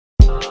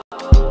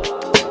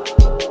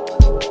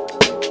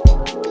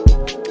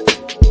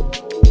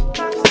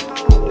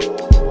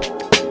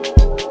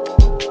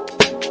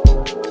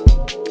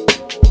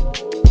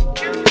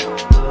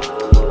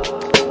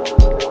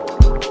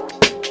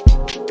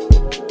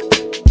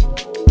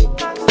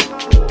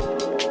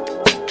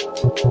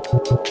Hey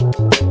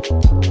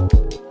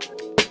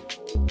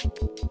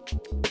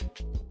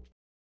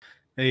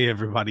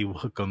everybody,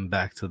 welcome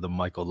back to the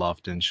Michael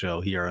Lofton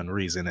Show here on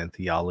Reason and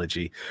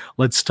Theology.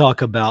 Let's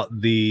talk about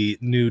the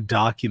new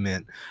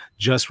document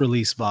just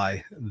released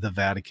by the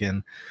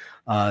Vatican,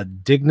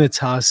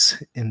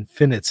 Dignitas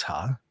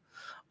Infinita,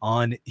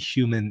 on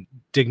human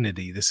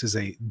dignity. This is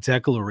a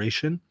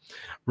declaration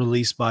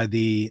released by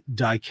the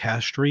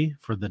Dicastery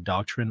for the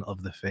Doctrine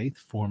of the Faith,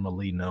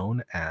 formerly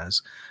known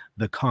as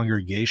the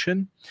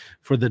Congregation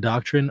for the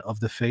Doctrine of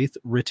the Faith,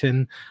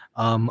 written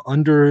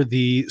under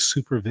the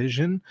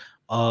supervision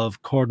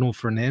of Cardinal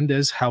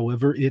Fernandez.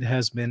 However, it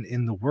has been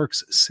in the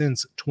works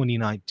since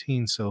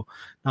 2019, so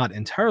not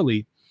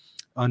entirely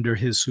under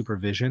his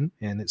supervision,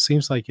 and it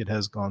seems like it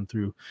has gone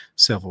through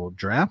several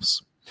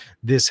drafts.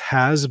 This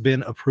has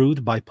been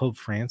approved by Pope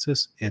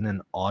Francis in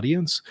an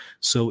audience,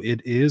 so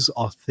it is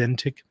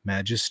authentic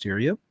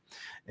magisteria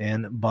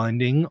and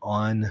binding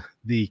on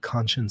the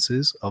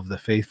consciences of the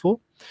faithful.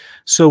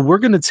 So we're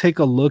going to take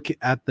a look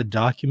at the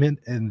document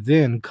and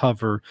then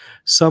cover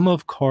some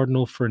of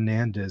Cardinal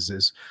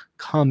Fernandez's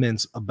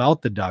comments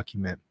about the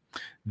document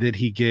that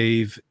he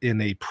gave in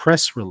a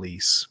press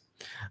release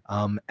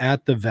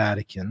at the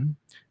Vatican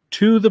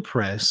to the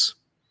press.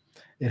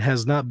 It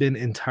has not been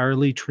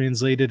entirely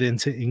translated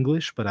into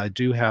English, but I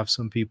do have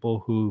some people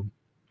who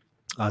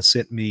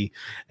sent me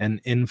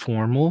an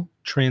informal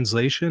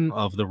translation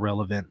of the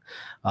relevant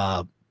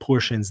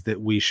portions that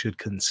we should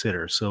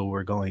consider. So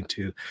we're going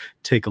to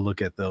take a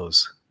look at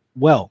those.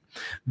 Well,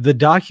 the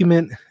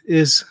document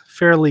is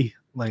fairly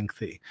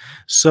lengthy,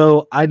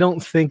 so I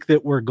don't think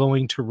that we're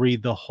going to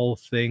read the whole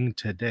thing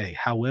today.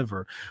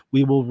 However,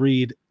 we will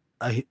read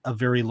a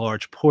very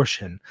large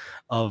portion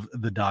of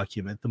the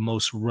document, the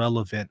most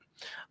relevant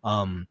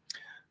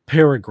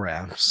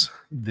paragraphs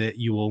that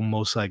you will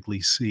most likely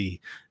see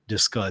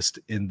discussed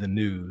in the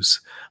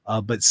news.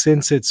 But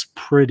since it's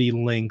pretty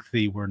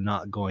lengthy, we're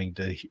not going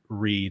to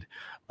read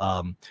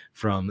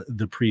from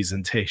the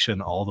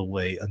presentation all the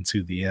way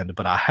until the end,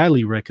 but I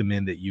highly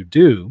recommend that you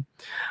do.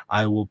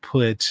 I will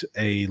put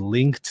a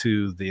link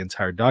to the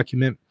entire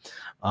document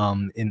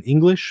in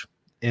English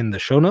in the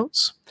show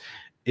notes.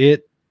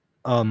 It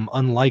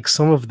unlike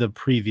some of the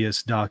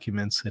previous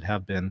documents that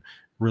have been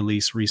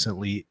released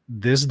recently,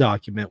 this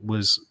document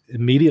was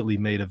immediately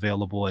made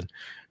available in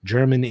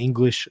German,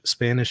 English,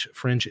 Spanish,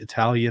 French,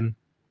 Italian,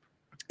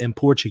 and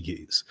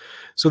Portuguese.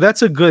 So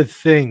that's a good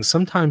thing.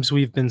 Sometimes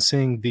we've been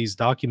seeing these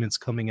documents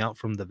coming out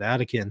from the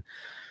Vatican,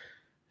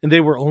 and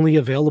they were only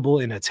available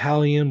in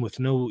Italian with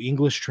no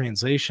English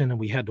translation, and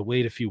we had to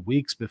wait a few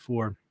weeks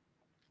before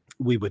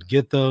we would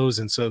get those.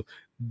 And so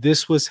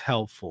this was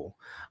helpful.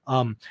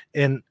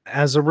 And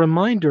as a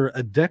reminder,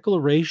 a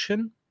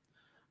declaration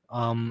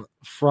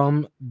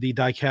from the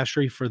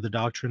Dicastery for the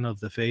Doctrine of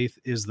the Faith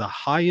is the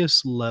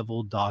highest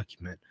level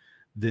document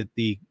that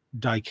the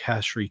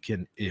Dicastery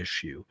can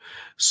issue.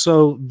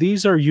 So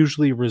these are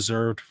usually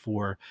reserved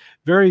for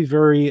very,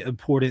 very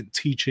important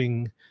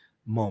teaching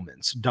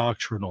moments,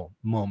 doctrinal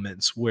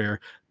moments, where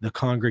the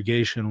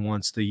congregation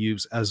wants to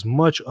use as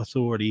much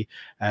authority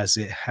as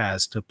it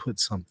has to put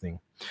something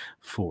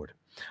forward.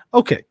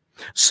 Okay,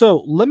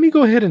 so let me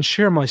go ahead and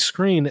share my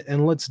screen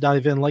and let's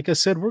dive in. Like I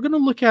said, we're going to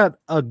look at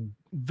a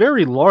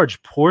very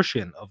large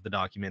portion of the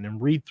document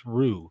and read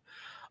through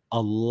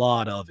a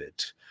lot of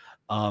it,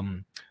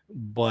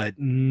 but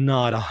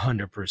not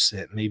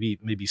 100%, maybe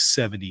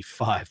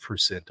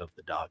 75% of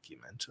the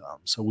document.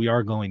 So we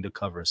are going to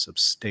cover a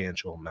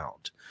substantial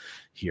amount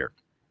here.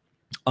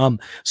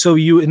 So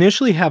you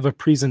initially have a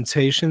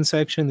presentation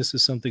section. This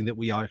is something that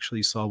we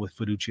actually saw with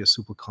Fiducia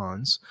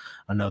Supplicans,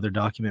 another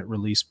document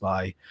released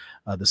by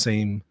the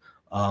same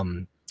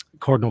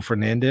Cardinal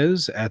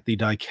Fernandez at the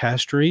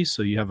Dicastery.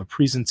 So you have a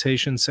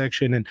presentation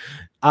section, and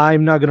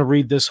I'm not going to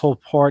read this whole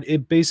part.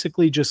 It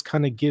basically just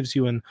kind of gives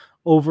you an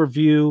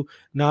overview,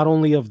 not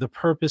only of the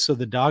purpose of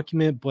the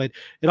document, but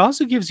it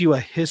also gives you a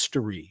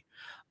history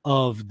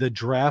of the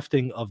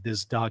drafting of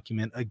this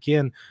document.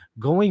 Again,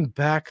 going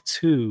back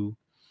to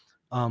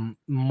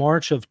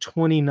March of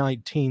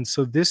 2019.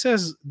 So this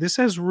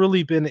has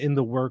really been in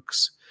the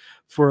works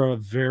for a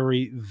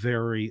very,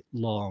 very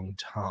long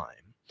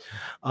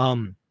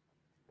time.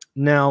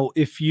 Now,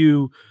 if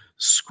you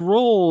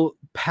scroll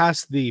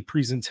past the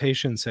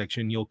presentation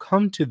section, you'll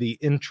come to the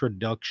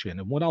introduction.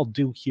 And what I'll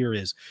do here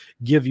is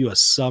give you a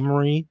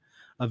summary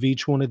of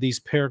each one of these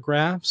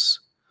paragraphs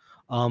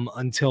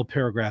until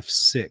paragraph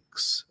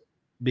 6.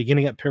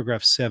 Beginning at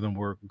paragraph 7,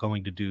 we're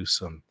going to do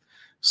some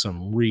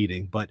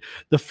reading. But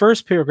the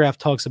first paragraph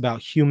talks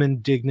about human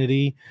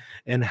dignity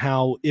and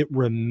how it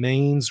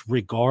remains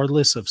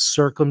regardless of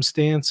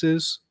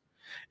circumstances.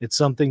 It's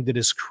something that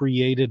is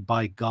created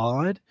by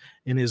God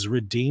and is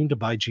redeemed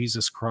by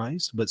Jesus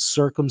Christ, but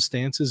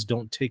circumstances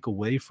don't take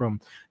away from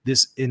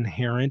this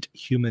inherent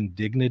human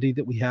dignity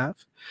that we have.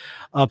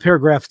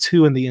 Paragraph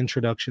 2 in the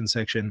introduction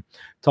section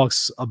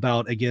talks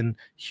about, again,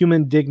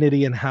 human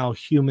dignity and how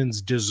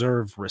humans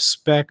deserve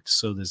respect.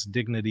 So this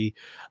dignity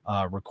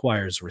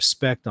requires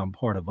respect on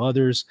part of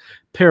others.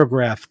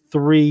 Paragraph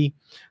 3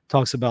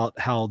 talks about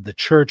how the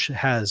church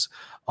has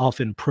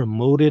often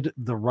promoted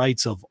the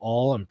rights of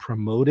all and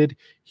promoted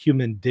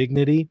human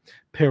dignity.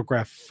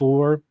 Paragraph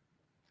 4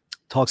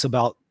 talks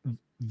about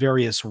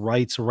various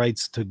rights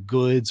to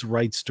goods,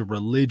 rights to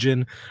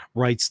religion,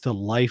 rights to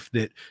life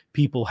that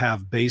people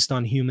have based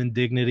on human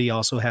dignity.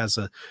 Also has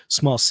a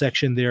small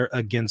section there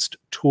against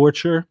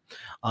torture,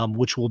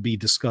 which will be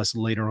discussed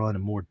later on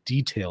in more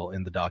detail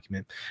in the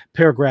document.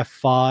 Paragraph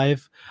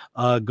 5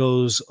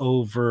 goes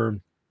over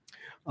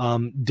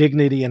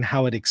dignity and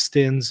how it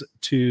extends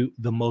to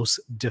the most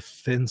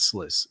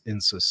defenseless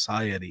in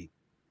society.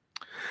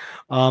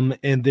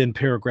 And then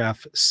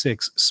paragraph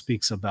 6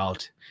 speaks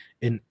about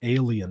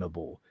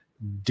inalienable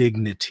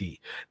dignity.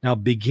 Now,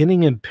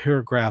 beginning in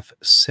paragraph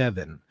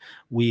 7,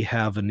 we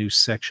have a new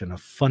section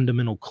of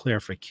fundamental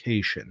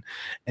clarification.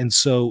 And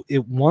so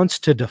it wants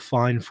to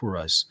define for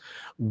us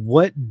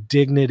what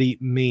dignity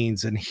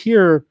means. And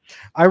here,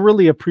 I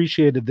really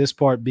appreciated this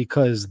part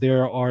because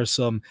there are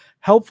some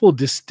helpful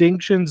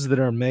distinctions that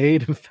are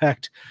made. In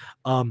fact,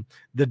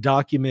 the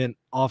document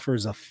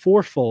offers a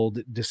fourfold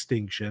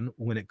distinction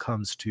when it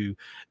comes to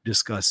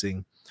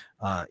discussing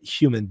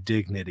human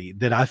dignity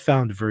that I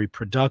found very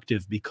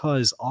productive,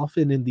 because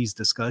often in these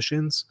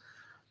discussions,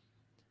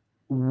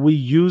 we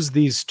use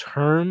these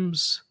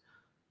terms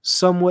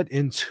somewhat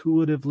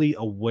intuitively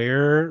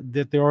aware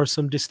that there are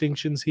some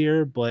distinctions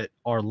here, but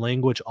our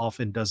language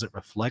often doesn't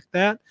reflect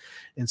that.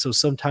 And so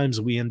sometimes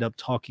we end up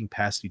talking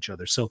past each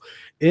other. So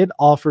it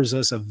offers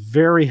us a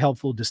very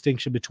helpful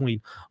distinction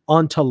between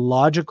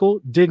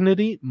ontological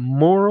dignity,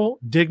 moral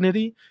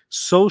dignity,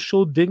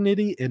 social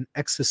dignity, and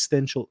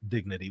existential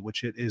dignity,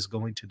 which it is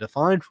going to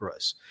define for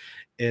us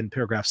in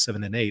paragraphs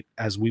 7 and 8,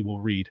 as we will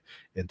read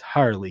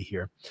entirely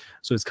here.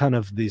 So it's kind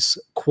of this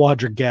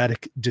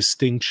quadratic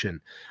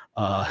distinction.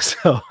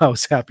 So I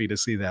was happy to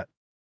see that.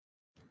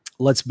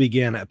 Let's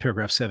begin at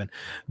paragraph 7.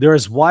 There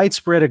is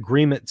widespread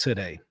agreement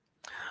today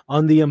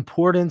on the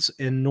importance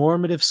and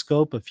normative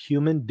scope of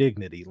human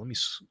dignity. Let me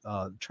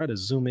try to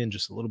zoom in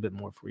just a little bit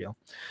more for you.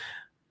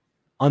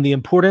 On the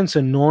importance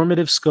and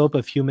normative scope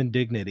of human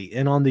dignity,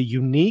 and on the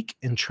unique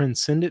and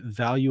transcendent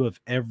value of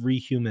every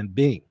human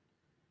being.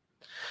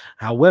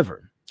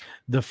 However,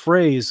 the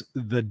phrase,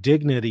 the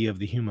dignity of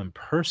the human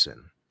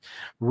person,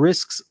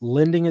 risks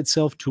lending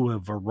itself to a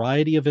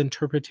variety of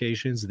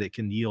interpretations that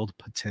can yield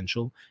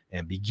potential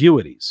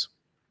ambiguities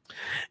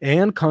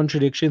and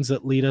contradictions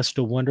that lead us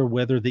to wonder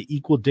whether the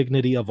equal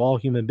dignity of all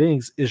human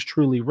beings is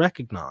truly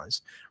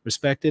recognized,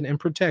 respected, and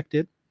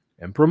protected,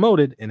 and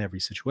promoted in every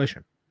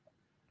situation.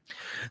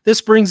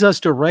 This brings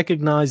us to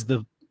recognize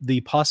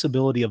the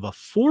possibility of a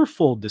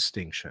fourfold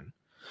distinction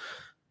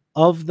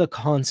of the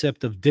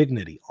concept of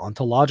dignity: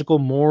 ontological,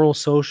 moral,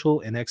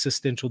 social, and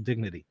existential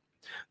dignity.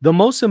 The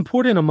most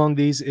important among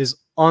these is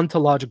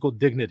ontological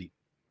dignity.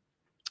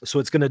 So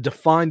it's going to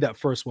define that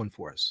first one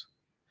for us.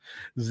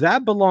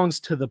 That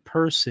belongs to the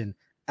person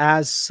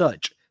as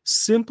such,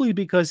 simply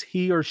because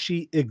he or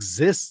she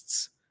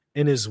exists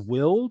and is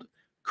willed,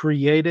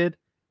 created,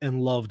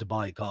 and loved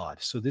by God.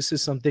 So this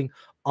is something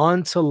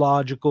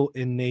ontological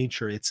in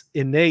nature. It's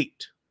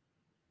innate.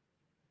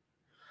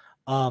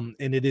 And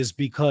it is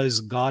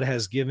because God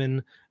has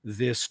given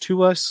this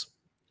to us,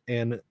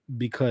 and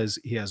because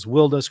he has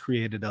willed us,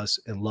 created us,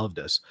 and loved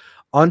us.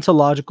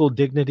 Ontological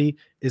dignity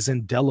is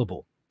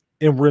indelible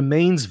and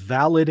remains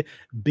valid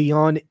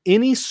beyond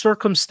any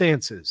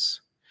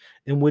circumstances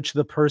in which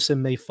the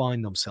person may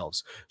find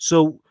themselves.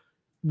 So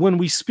when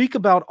we speak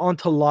about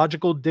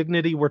ontological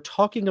dignity, we're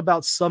talking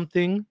about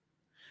something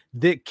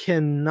that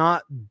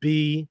cannot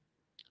be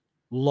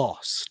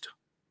lost.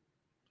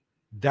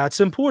 That's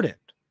important.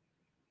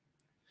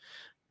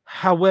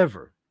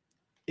 However,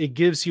 it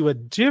gives you a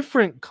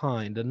different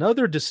kind,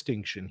 another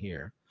distinction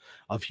here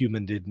of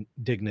human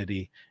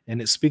dignity,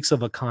 and it speaks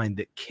of a kind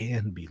that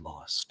can be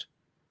lost.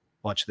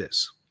 Watch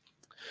this.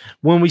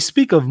 When we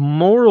speak of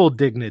moral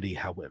dignity,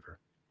 however,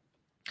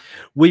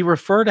 we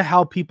refer to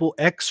how people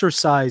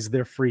exercise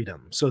their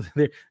freedom. So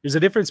there's a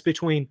difference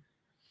between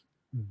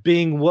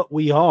being what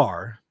we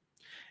are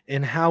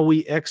and how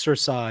we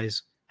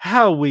exercise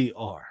how we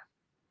are.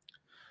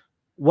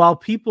 While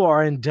people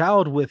are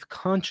endowed with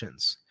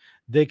conscience,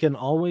 they can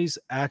always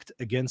act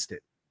against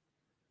it.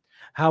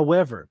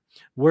 However,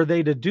 were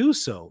they to do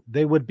so,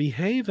 they would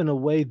behave in a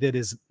way that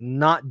is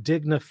not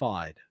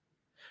dignified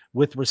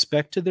with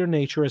respect to their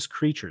nature as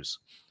creatures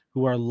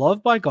who are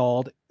loved by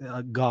God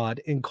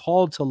and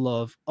called to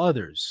love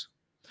others.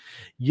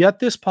 Yet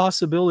this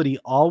possibility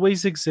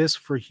always exists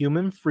for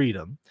human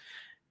freedom,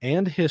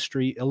 and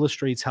history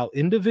illustrates how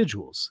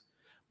individuals,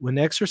 when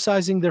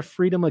exercising their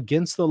freedom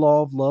against the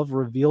law of love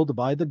revealed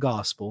by the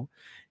gospel,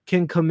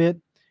 can commit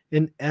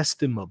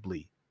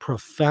inestimably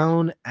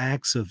profound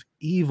acts of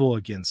evil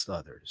against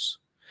others.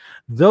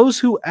 Those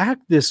who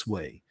act this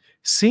way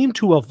seem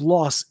to have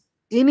lost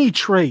any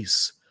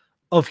trace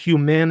of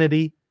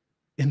humanity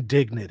and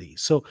dignity.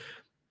 So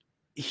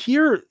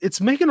here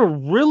it's making a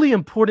really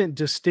important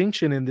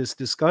distinction in this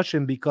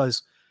discussion,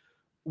 because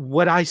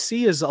what I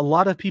see is a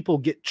lot of people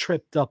get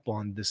tripped up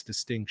on this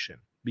distinction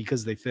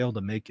because they fail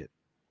to make it.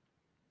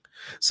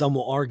 Some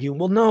will argue,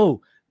 well,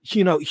 no,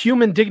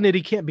 human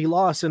dignity can't be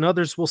lost. And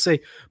others will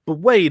say, but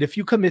wait, if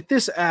you commit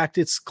this act,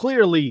 it's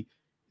clearly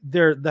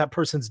that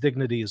person's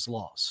dignity is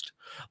lost.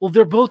 Well,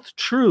 they're both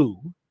true,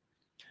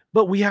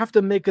 but we have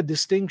to make a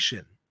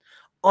distinction.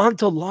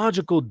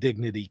 Ontological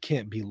dignity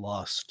can't be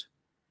lost.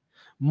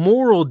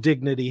 Moral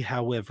dignity,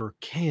 however,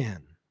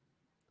 can.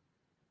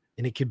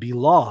 And it can be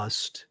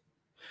lost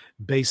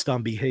based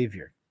on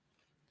behavior.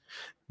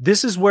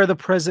 This is where the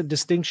present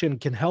distinction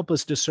can help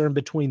us discern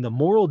between the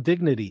moral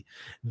dignity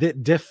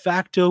that de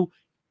facto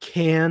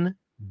can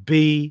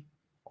be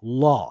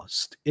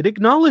lost. It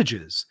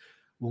acknowledges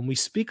when we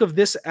speak of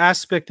this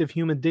aspect of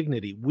human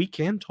dignity, we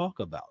can talk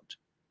about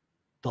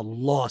the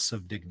loss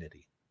of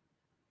dignity.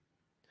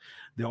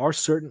 There are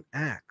certain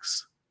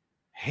acts,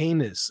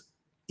 heinous,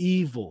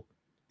 evil,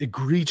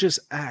 egregious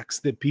acts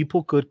that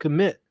people could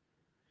commit,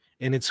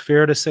 and it's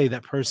fair to say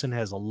that person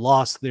has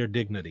lost their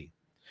dignity.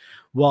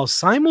 While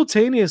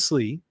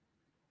simultaneously,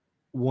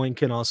 one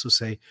can also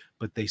say,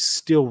 but they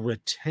still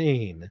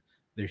retain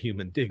their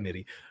human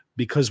dignity,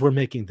 because we're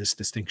making this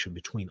distinction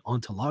between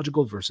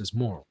ontological versus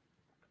moral.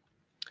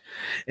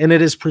 And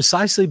it is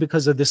precisely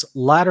because of this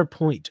latter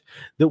point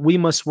that we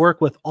must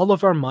work with all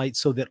of our might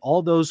so that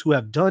all those who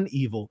have done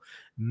evil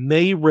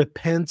may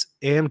repent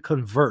and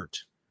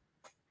convert.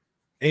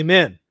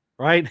 Amen.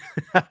 Right?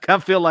 I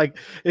feel like,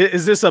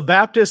 is this a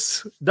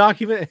Baptist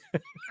document?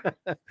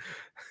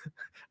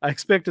 I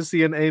expect to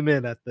see an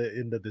amen at the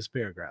end of this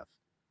paragraph.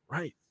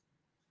 Right.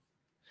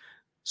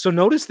 So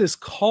notice this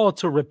call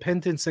to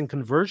repentance and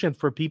conversion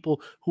for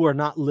people who are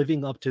not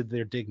living up to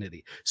their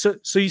dignity. So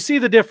you see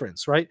the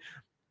difference, right?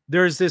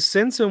 There's this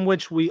sense in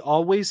which we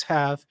always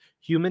have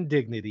human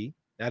dignity.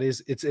 That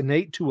is, it's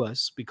innate to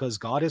us because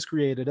God has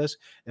created us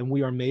and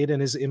we are made in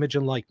his image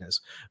and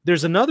likeness.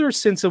 There's another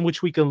sense in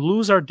which we can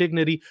lose our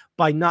dignity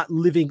by not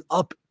living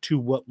up to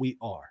what we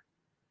are,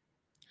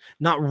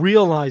 not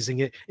realizing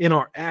it in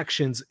our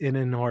actions and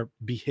in our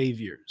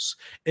behaviors.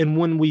 And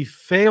when we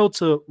fail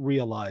to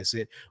realize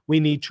it, we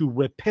need to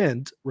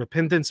repent.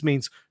 Repentance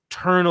means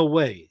turn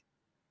away.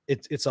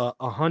 It's a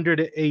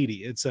 180.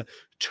 It's a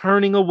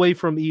turning away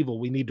from evil.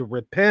 We need to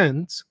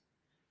repent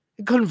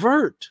and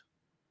convert.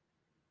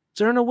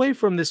 Turn away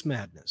from this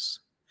madness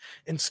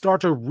and start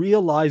to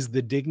realize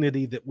the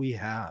dignity that we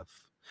have,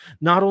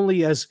 not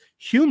only as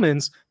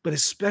humans, but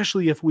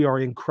especially if we are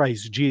in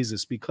Christ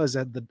Jesus, because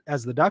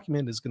as the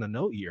document is going to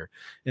note here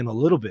in a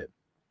little bit,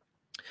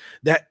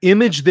 that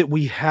image that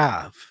we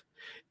have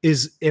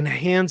is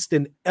enhanced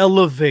and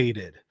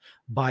elevated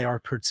by our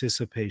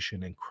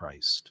participation in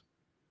Christ.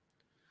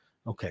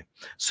 Okay,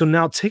 so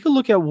now take a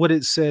look at what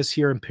it says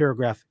here in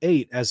paragraph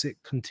 8 as it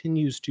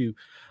continues to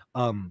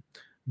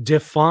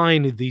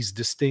define these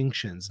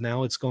distinctions.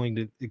 Now it's going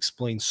to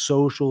explain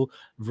social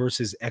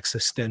versus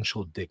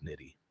existential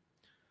dignity.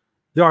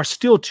 There are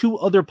still two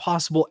other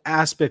possible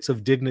aspects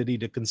of dignity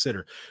to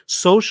consider: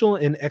 social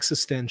and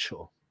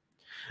existential.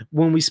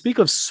 When we speak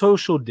of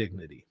social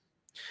dignity,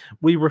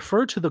 we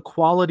refer to the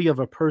quality of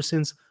a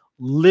person's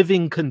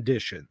living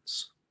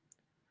conditions.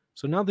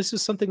 So now this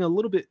is something a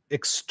little bit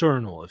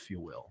external, if you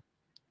will.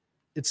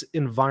 It's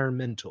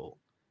environmental.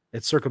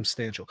 It's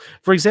circumstantial.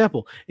 For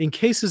example, in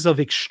cases of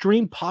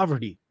extreme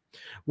poverty,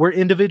 where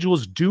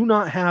individuals do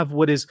not have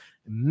what is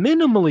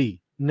minimally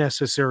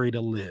necessary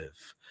to live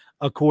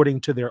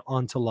according to their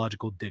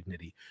ontological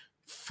dignity: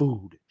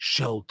 food,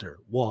 shelter,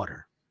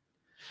 water,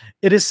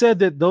 it is said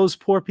that those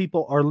poor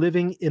people are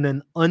living in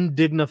an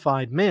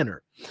undignified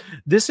manner.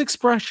 This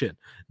expression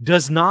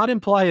does not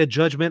imply a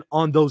judgment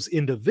on those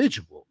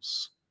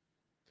individuals,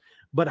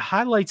 but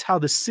highlights how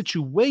the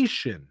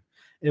situation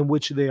in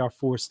which they are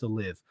forced to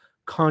live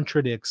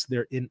contradicts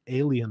their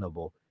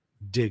inalienable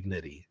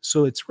dignity.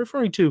 So it's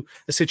referring to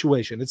a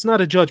situation. It's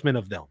not a judgment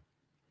of them.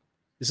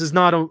 This is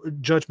not a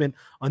judgment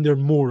on their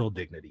moral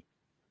dignity.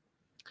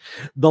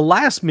 The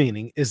last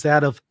meaning is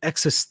that of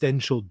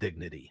existential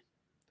dignity,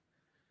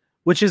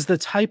 which is the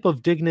type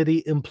of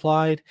dignity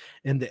implied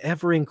in the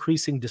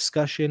ever-increasing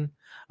discussion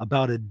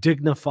about a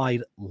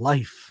dignified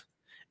life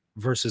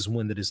versus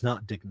one that is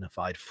not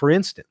dignified. For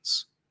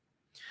instance,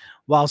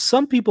 while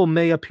some people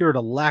may appear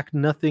to lack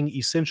nothing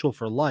essential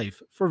for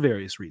life for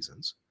various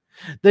reasons,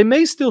 they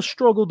may still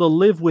struggle to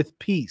live with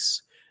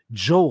peace,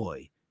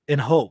 joy, and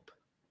hope.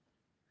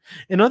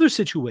 In other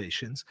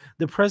situations,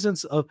 the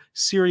presence of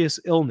serious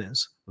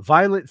illness,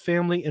 violent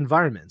family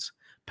environments,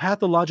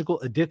 pathological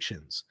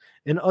addictions,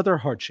 and other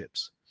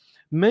hardships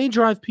may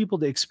drive people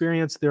to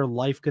experience their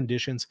life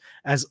conditions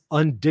as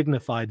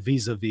undignified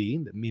vis-a-vis,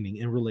 meaning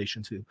in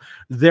relation to,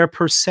 their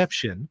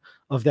perception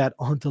of that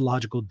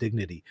ontological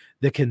dignity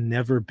that can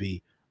never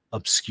be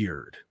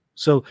obscured.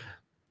 So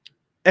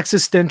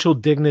Existential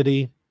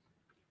dignity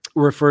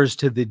refers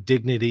to the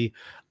dignity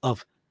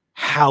of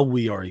how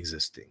we are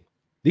existing.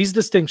 These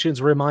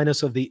distinctions remind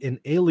us of the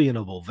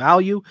inalienable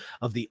value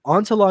of the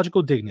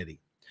ontological dignity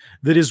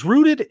that is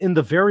rooted in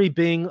the very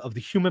being of the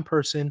human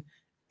person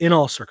in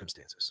all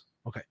circumstances.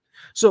 Okay.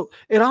 So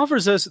it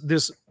offers us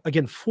this,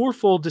 again,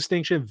 fourfold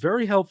distinction,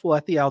 very helpful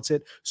at the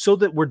outset, so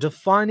that we're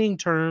defining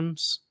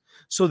terms,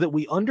 so that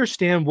we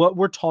understand what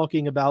we're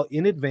talking about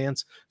in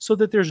advance, so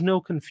that there's no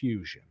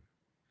confusion.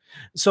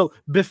 So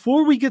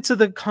before we get to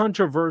the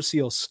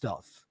controversial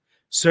stuff,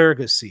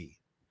 surrogacy,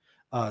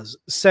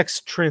 sex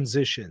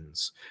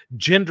transitions,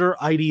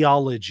 gender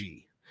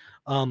ideology,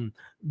 um,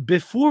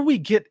 before we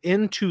get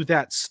into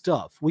that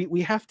stuff,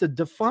 we have to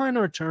define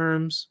our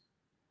terms.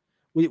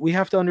 We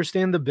have to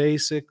understand the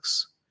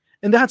basics.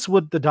 And that's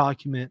what the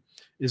document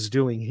is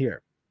doing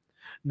here.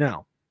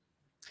 Now,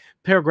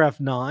 paragraph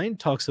 9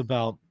 talks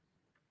about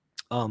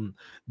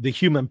the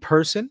human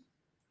person,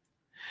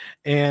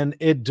 and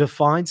it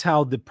defines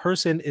how the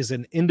person is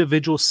an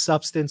individual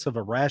substance of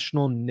a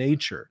rational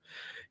nature.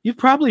 You've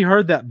probably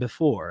heard that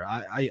before.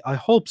 I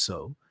hope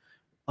so.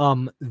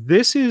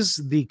 This is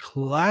the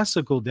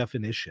classical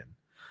definition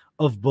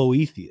of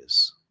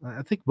Boethius.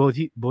 I think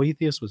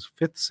Boethius was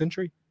 5th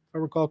century, if I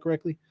recall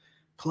correctly.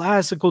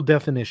 Classical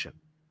definition.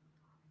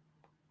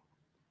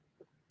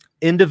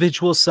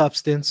 Individual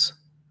substance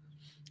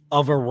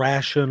of a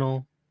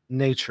rational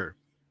nature.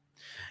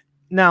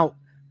 Now,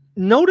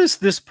 notice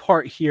this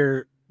part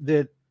here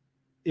that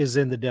is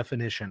in the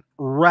definition,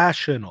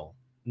 rational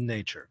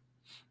nature.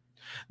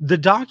 The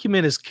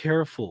document is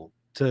careful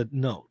to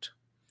note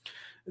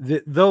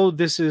that though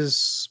this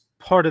is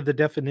part of the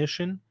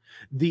definition,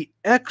 the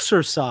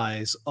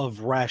exercise of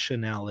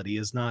rationality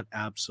is not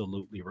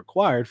absolutely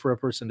required for a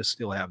person to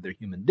still have their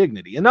human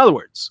dignity. In other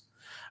words,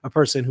 a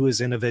person who is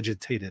in a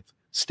vegetative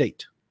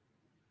state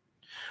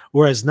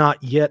or has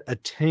not yet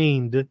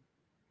attained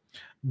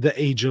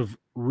the age of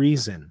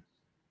reason,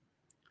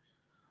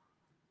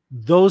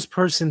 those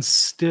persons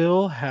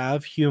still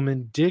have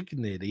human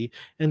dignity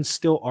and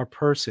still are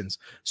persons.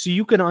 So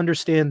you can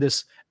understand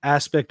this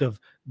aspect of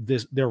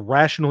this, their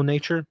rational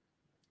nature,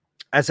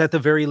 as at the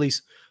very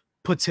least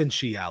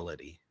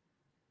potentiality.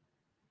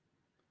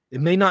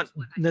 It may not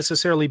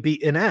necessarily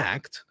be in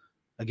act.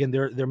 Again,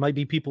 there might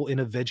be people in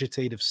a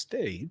vegetative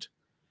state,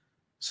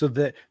 so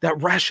that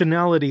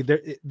rationality,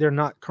 they're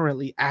not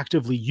currently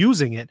actively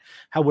using it.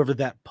 However,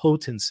 that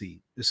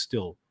potency is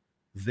still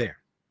there.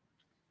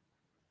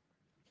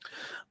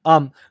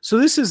 So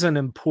this is an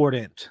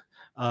important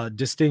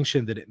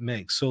distinction that it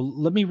makes. So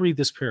let me read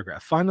this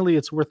paragraph. Finally,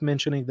 it's worth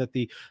mentioning that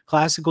the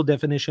classical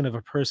definition of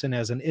a person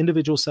as an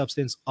individual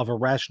substance of a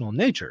rational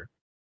nature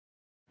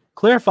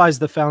clarifies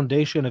the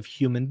foundation of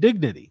human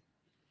dignity.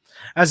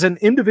 As an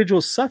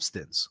individual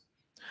substance,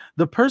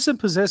 the person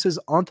possesses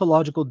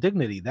ontological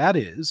dignity, that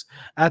is,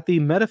 at the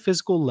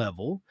metaphysical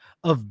level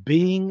of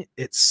being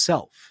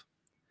itself.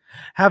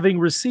 Having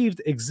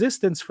received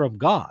existence from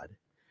God,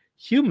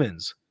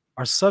 humans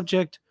are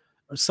subjects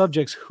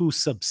who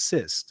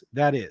subsist,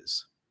 that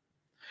is,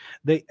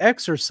 they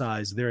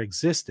exercise their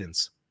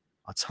existence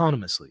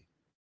autonomously.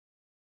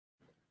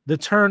 The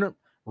term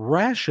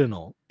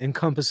rational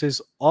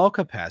encompasses all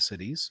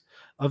capacities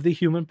of the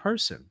human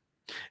person,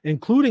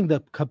 including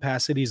the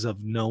capacities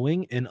of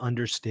knowing and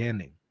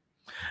understanding,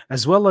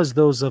 as well as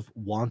those of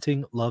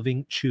wanting,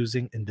 loving,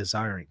 choosing, and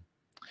desiring.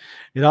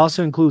 It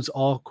also includes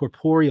all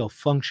corporeal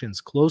functions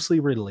closely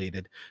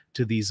related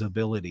to these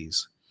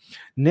abilities.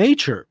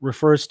 Nature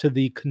refers to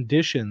the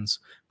conditions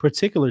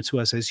particular to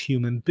us as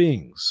human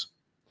beings,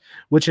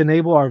 which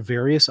enable our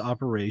various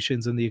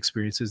operations and the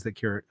experiences that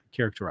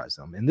characterize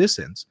them. In this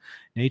sense,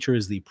 nature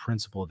is the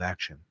principle of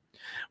action.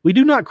 We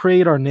do not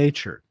create our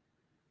nature.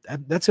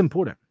 That's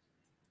important.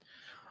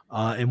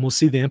 And we'll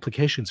see the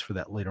implications for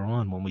that later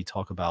on when we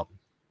talk about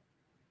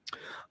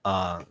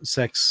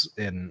sex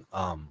and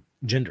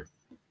gender.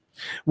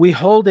 We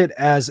hold it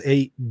as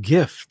a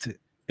gift,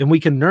 and we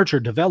can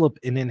nurture, develop,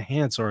 and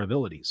enhance our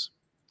abilities.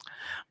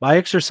 By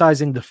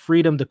exercising the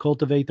freedom to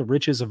cultivate the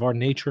riches of our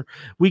nature,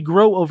 we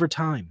grow over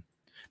time.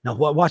 Now,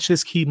 watch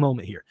this key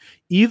moment here.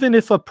 Even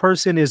if a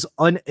person is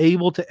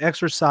unable to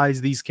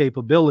exercise these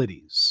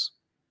capabilities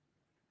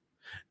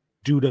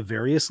due to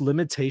various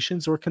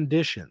limitations or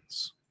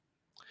conditions,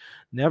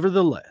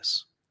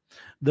 nevertheless,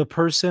 the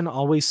person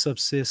always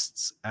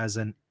subsists as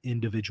an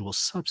individual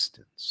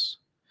substance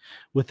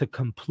with a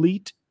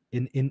complete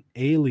and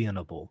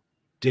inalienable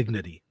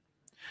dignity.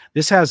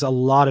 This has a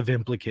lot of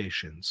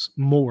implications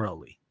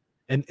morally.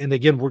 And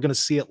again, we're going to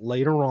see it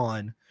later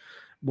on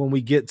when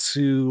we get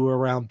to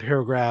around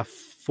paragraph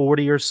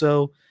 40 or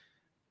so.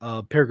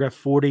 Paragraph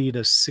 40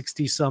 to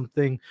 60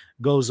 something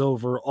goes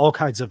over all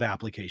kinds of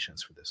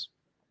applications for this.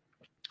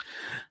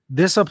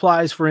 This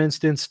applies, for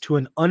instance, to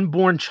an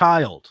unborn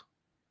child,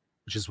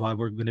 which is why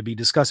we're going to be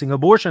discussing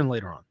abortion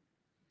later on,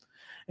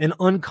 an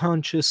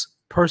unconscious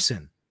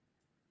person,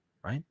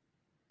 right?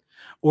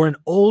 Or an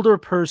older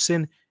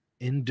person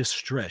in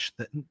distress,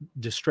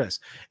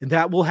 and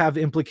that will have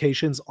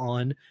implications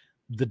on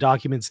the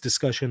document's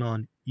discussion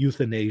on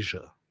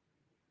euthanasia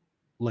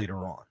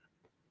later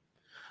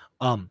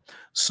on.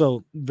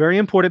 So very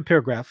important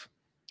paragraph.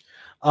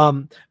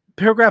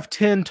 Paragraph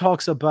 10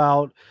 talks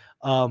about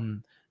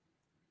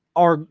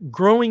our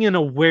growing in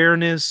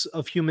awareness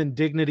of human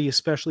dignity,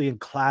 especially in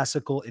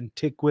classical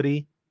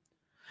antiquity.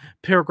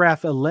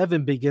 Paragraph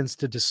 11 begins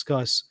to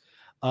discuss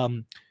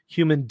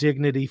human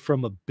dignity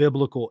from a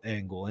biblical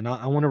angle. And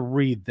I want to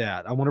read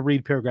that. I want to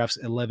read paragraphs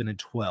 11 and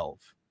 12.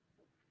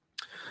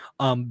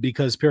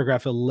 Because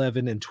paragraph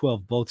 11 and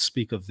 12 both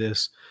speak of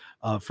this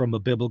from a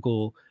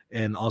biblical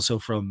and also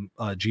from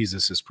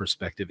Jesus's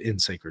perspective in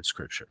sacred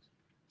scripture.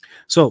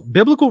 So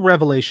biblical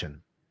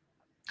revelation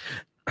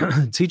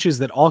teaches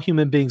that all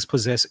human beings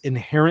possess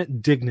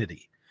inherent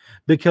dignity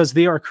because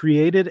they are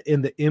created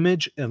in the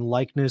image and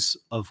likeness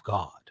of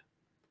God.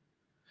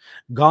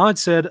 God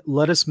said,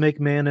 "Let us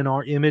make man in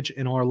our image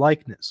and our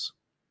likeness."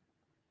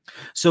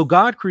 So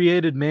God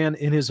created man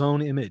in his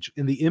own image.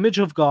 In the image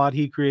of God,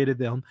 he created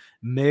them.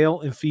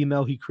 Male and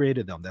female, he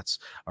created them. That's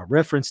a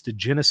reference to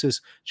Genesis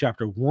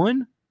chapter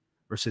 1,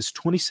 verses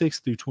 26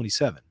 through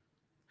 27.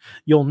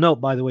 You'll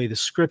note, by the way, the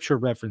scripture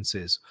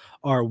references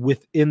are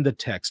within the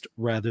text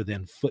rather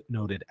than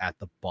footnoted at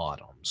the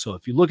bottom. So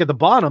if you look at the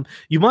bottom,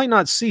 you might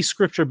not see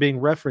scripture being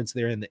referenced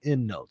there in the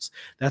endnotes.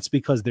 That's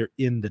because they're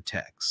in the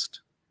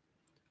text.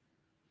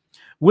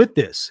 With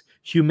this,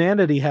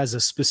 humanity has a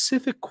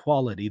specific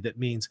quality that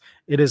means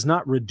it is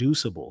not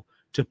reducible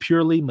to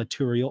purely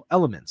material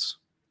elements.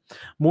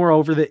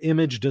 Moreover, the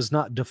image does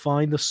not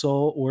define the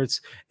soul or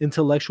its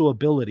intellectual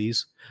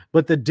abilities,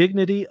 but the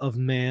dignity of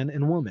man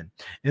and woman.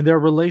 In their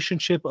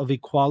relationship of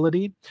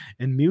equality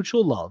and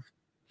mutual love,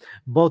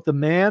 both the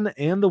man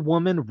and the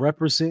woman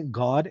represent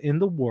God in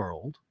the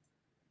world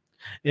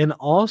and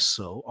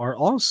are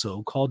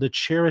also called to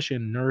cherish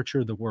and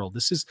nurture the world.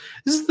 This is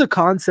the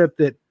concept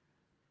that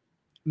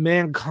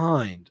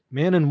mankind,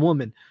 man and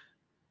woman,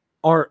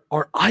 are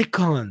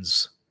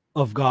icons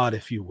of God,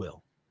 if you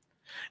will.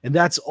 And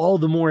that's all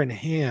the more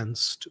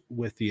enhanced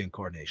with the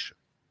incarnation.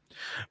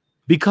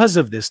 Because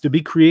of this, to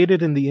be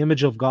created in the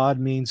image of God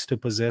means to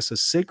possess a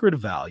sacred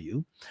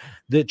value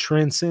that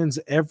transcends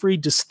every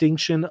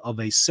distinction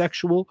of a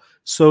sexual,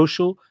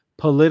 social,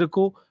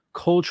 political,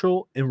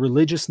 cultural, and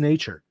religious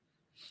nature.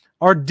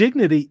 Our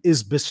dignity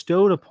is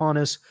bestowed upon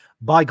us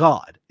by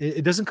God.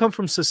 It doesn't come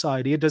from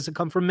society. It doesn't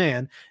come from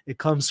man. It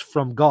comes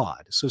from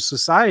God. So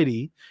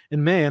society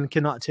and man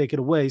cannot take it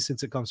away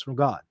since it comes from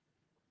God.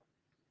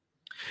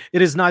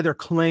 It is neither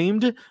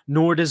claimed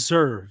nor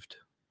deserved.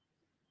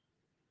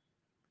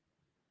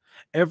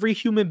 Every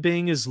human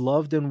being is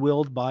loved and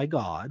willed by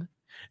God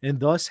and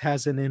thus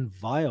has an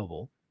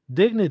inviolable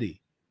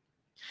dignity.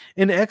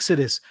 In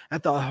Exodus,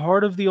 at the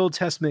heart of the Old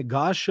Testament,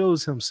 God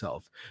shows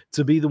himself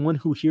to be the one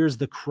who hears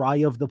the cry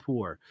of the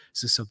poor.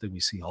 This is something we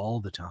see all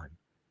the time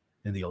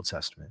in the Old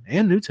Testament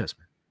and New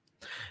Testament.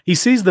 He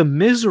sees the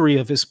misery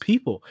of his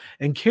people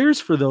and cares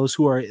for those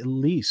who are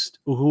least,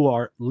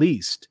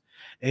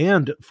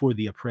 and for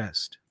the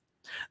oppressed.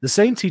 The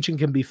same teaching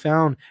can be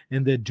found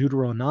in the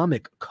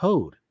Deuteronomic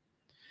Code.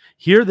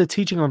 Here, the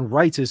teaching on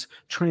rights is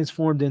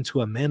transformed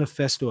into a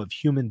manifesto of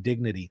human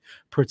dignity,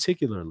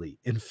 particularly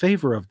in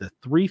favor of the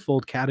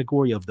threefold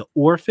category of the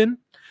orphan,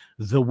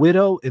 the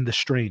widow, and the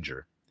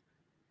stranger.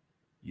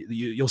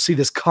 You'll see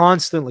this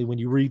constantly when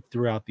you read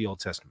throughout the Old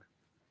Testament.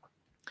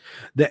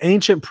 The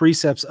ancient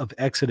precepts of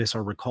Exodus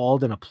are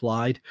recalled and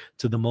applied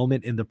to the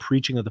moment in the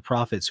preaching of the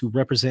prophets who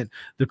represent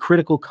the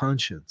critical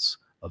conscience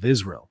of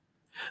Israel.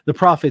 The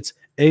prophets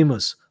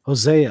Amos,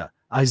 Hosea,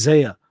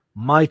 Isaiah,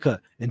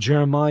 Micah, and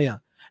Jeremiah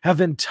have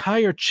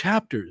entire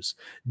chapters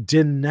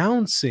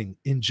denouncing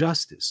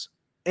injustice.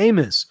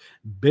 Amos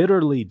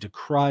bitterly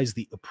decries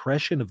the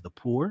oppression of the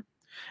poor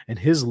and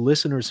his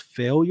listeners'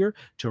 failure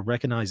to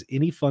recognize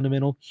any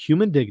fundamental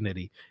human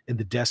dignity in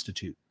the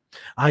destitute.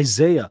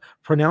 Isaiah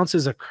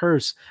pronounces a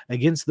curse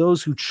against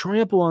those who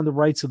trample on the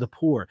rights of the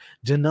poor,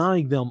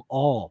 denying them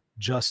all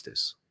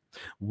justice.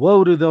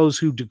 Woe to those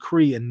who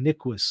decree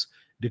iniquitous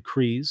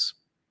decrees,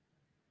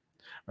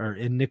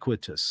 and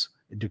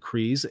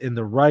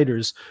the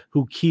writers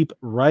who keep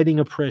writing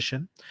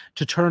oppression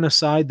to turn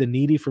aside the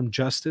needy from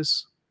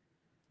justice.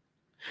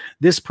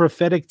 This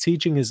prophetic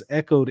teaching is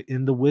echoed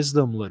in the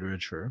wisdom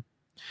literature.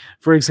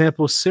 For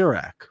example,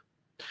 Sirach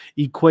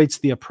equates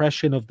the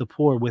oppression of the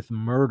poor with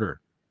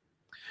murder.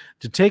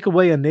 To take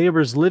away a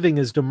neighbor's living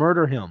is to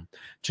murder him.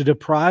 To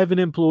deprive an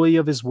employee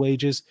of his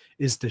wages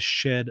is to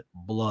shed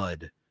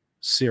blood.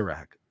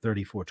 Sirach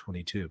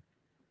 34:22.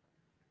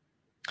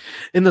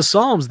 In the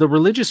Psalms, the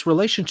religious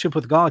relationship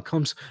with God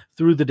comes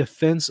through the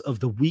defense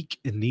of the weak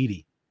and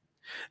needy.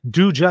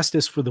 Do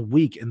justice for the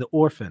weak and the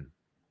orphan.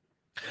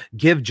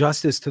 Give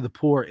justice to the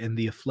poor and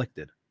the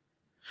afflicted.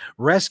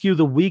 Rescue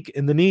the weak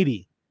and the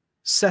needy.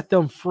 Set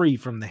them free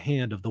from the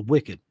hand of the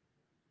wicked.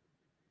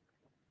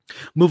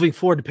 Moving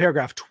forward to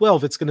paragraph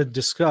 12, it's going to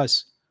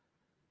discuss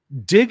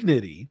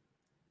dignity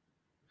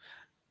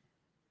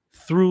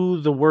through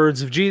the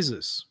words of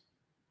Jesus.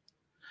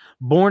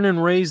 Born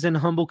and raised in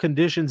humble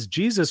conditions,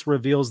 Jesus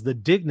reveals the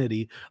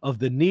dignity of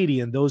the needy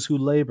and those who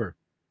labor.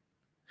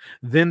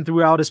 Then,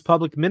 throughout his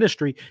public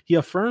ministry, he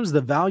affirms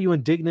the value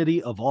and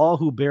dignity of all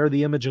who bear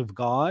the image of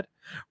God,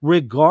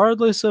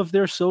 regardless of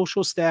their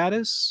social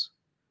status.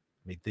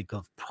 I mean, think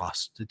of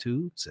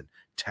prostitutes and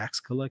tax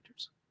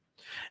collectors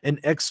and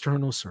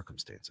external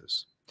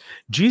circumstances.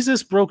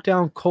 Jesus broke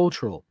down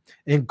cultural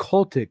and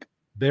cultic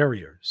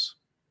barriers,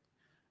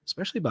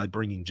 especially by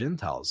bringing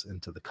Gentiles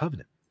into the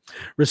covenant,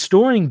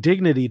 restoring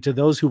dignity to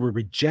those who were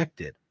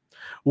rejected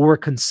or were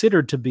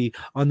considered to be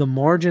on the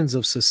margins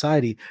of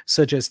society,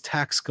 such as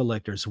tax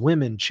collectors,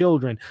 women,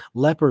 children,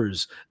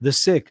 lepers, the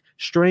sick,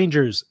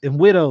 strangers, and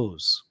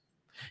widows.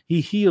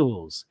 He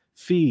heals,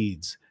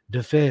 feeds,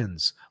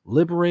 defends,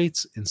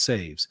 liberates, and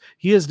saves.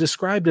 He is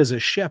described as a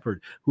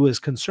shepherd who is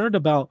concerned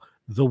about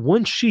the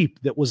one sheep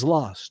that was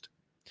lost.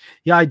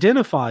 He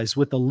identifies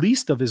with the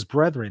least of his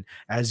brethren.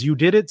 As you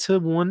did it to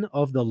one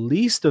of the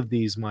least of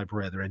these, my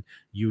brethren,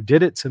 you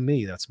did it to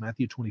me. That's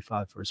Matthew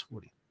 25, verse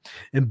 40.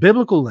 In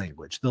biblical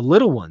language, the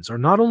little ones are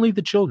not only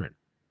the children,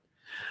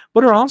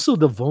 but are also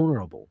the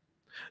vulnerable,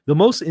 the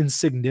most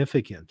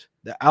insignificant,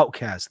 the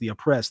outcast, the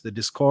oppressed, the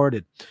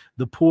discarded,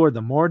 the poor,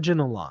 the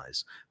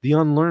marginalized, the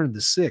unlearned,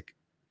 the sick,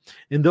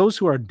 and those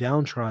who are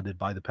downtrodden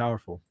by the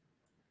powerful.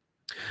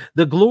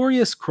 The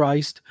glorious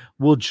Christ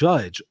will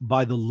judge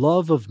by the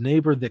love of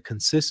neighbor that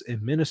consists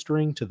in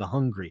ministering to the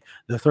hungry,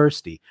 the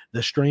thirsty,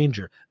 the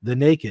stranger, the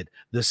naked,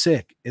 the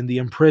sick, and the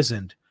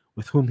imprisoned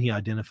with whom he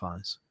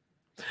identifies.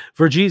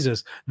 For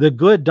Jesus, the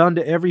good done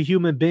to every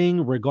human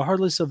being,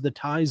 regardless of the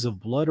ties of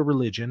blood or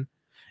religion,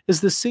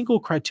 is the single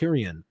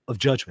criterion of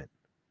judgment.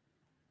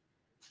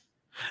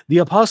 The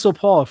Apostle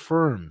Paul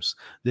affirms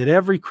that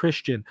every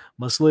Christian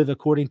must live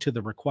according to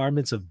the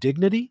requirements of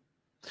dignity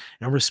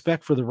and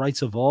respect for the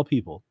rights of all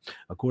people,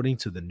 according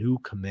to the new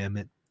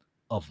commandment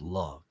of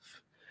love.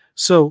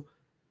 So,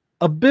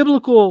 a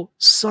biblical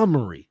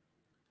summary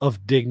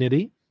of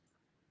dignity.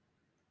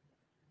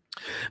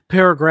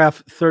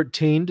 Paragraph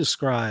 13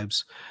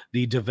 describes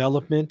the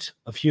development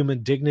of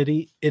human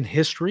dignity in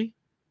history.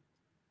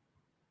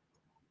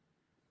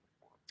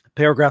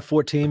 Paragraph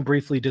 14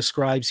 briefly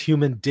describes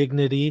human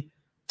dignity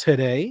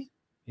today,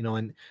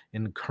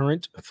 in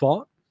current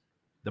thought,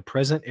 the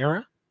present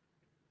era.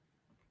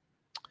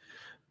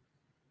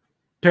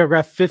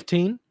 Paragraph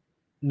 15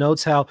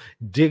 notes how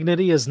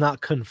dignity is not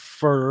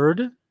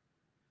conferred,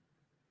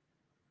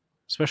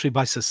 especially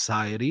by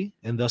society,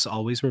 and thus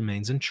always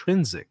remains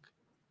intrinsic.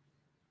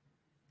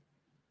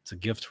 It's a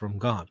gift from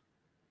God.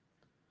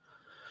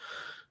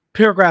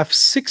 Paragraph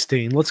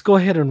 16, let's go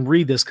ahead and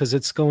read this because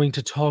it's going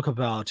to talk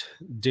about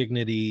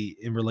dignity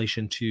in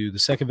relation to the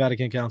Second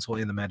Vatican Council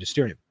and the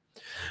Magisterium.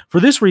 For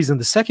this reason,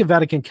 the Second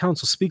Vatican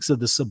Council speaks of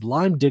the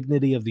sublime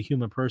dignity of the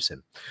human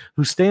person,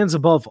 who stands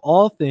above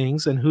all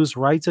things and whose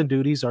rights and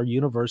duties are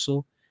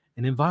universal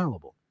and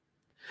inviolable.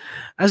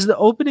 As the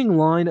opening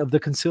line of the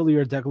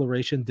Conciliar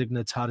Declaration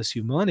Dignitatis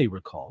Humanae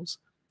recalls,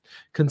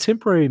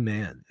 contemporary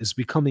man is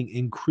becoming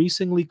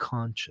increasingly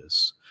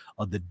conscious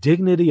of the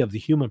dignity of the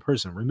human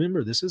person.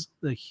 Remember, this is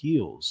the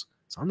heels.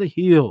 It's on the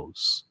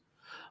heels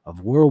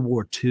of World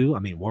War II.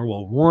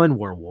 World War I,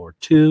 World War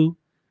II.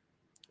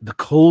 The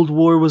Cold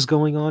War was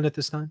going on at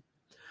this time.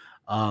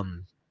 I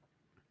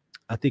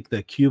think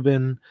the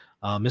Cuban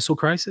Missile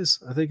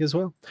Crisis, I think as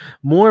well.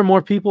 More and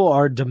more people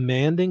are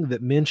demanding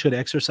that men should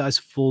exercise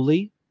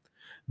fully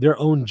their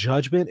own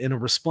judgment and a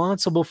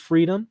responsible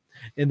freedom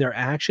in their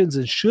actions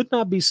and should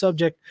not be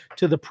subject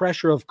to the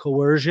pressure of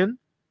coercion,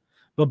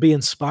 but be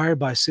inspired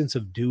by a sense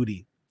of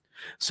duty.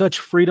 Such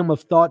freedom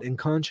of thought and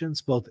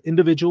conscience, both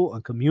individual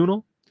and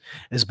communal,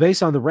 is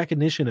based on the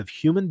recognition of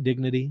human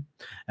dignity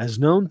as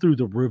known through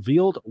the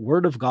revealed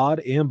Word of God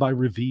and by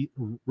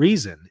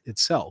reason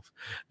itself.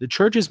 The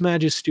Church's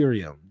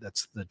magisterium,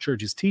 that's the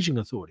Church's teaching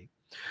authority,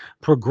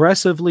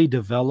 progressively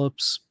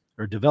developed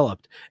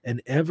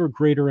an ever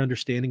greater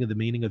understanding of the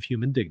meaning of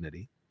human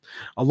dignity,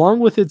 along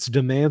with its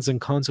demands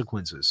and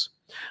consequences,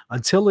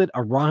 until it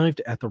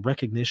arrived at the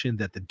recognition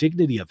that the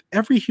dignity of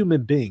every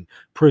human being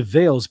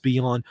prevails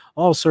beyond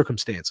all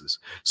circumstances.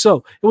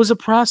 So it was a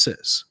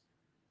process.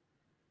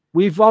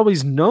 We've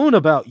always known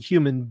about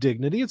human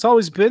dignity. It's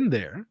always been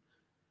there,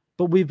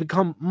 but we've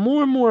become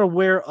more and more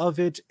aware of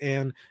it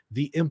and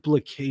the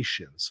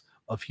implications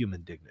of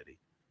human dignity.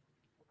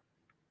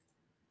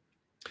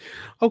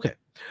 Okay,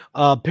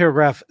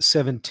 paragraph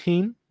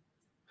 17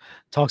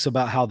 talks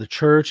about how the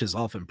church has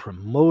often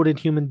promoted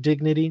human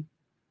dignity.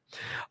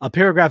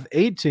 Paragraph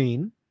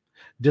 18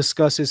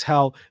 discusses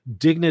how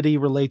dignity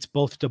relates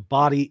both to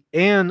body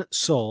and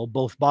soul.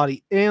 Both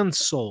body and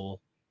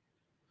soul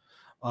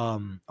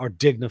are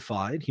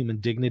dignified. Human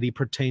dignity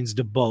pertains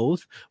to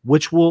both,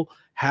 which will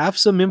have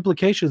some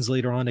implications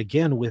later on,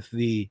 again, with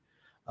the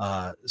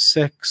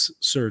sex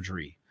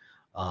surgery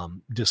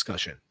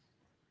discussion.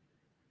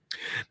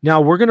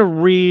 Now, we're going to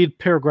read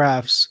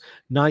paragraphs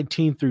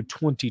 19 through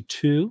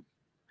 22.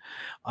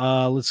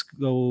 Let's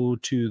go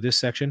to this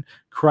section.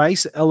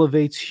 Christ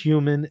elevates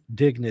human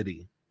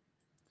dignity.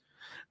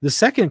 The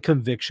second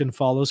conviction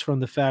follows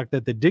from the fact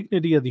that the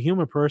dignity of the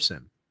human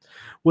person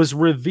was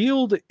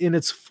revealed in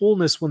its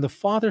fullness when the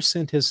Father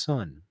sent his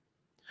Son.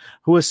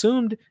 who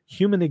assumed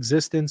human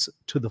existence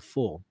to the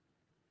full.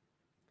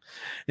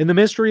 In the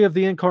mystery of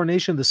the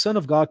incarnation, the Son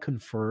of God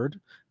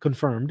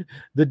confirmed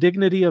the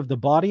dignity of the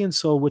body and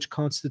soul which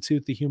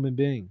constitute the human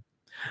being.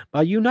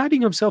 By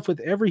uniting himself with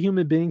every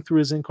human being through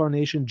his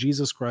incarnation,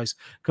 Jesus Christ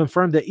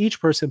confirmed that each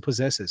person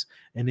possesses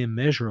an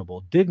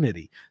immeasurable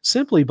dignity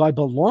simply by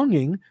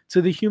belonging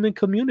to the human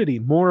community.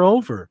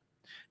 Moreover,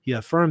 he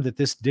affirmed that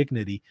this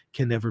dignity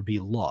can never be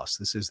lost.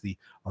 This is the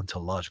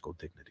ontological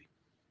dignity.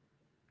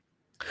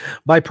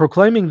 By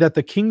proclaiming that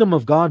the kingdom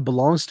of God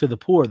belongs to the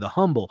poor, the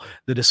humble,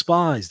 the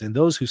despised, and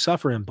those who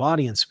suffer in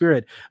body and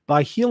spirit,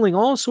 by healing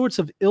all sorts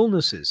of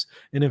illnesses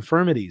and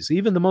infirmities,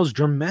 even the most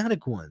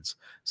dramatic ones,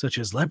 such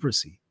as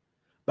leprosy,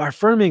 by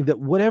affirming that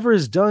whatever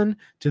is done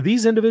to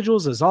these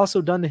individuals is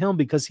also done to him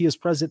because he is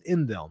present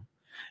in them.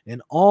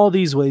 In all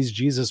these ways,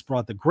 Jesus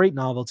brought the great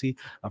novelty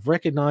of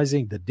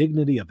recognizing the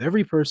dignity of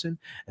every person,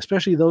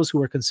 especially those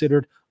who are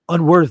considered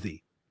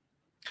unworthy.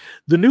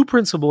 The new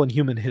principle in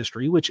human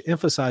history, which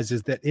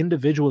emphasizes that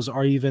individuals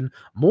are even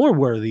more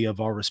worthy of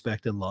our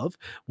respect and love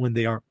when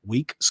they are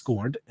weak,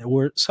 scorned,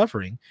 or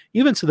suffering,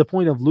 even to the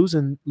point of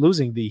losing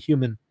the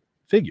human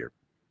figure,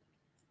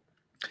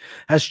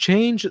 has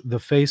changed the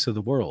face of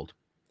the world.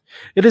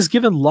 It has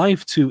given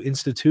life to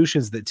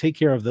institutions that take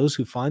care of those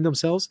who find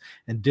themselves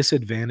in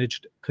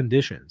disadvantaged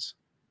conditions,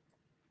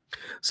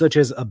 such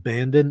as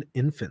abandoned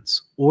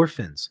infants,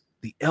 orphans,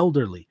 the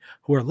elderly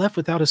who are left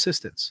without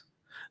assistance,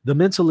 the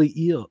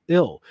mentally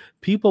ill,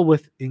 people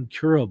with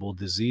incurable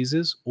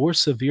diseases or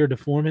severe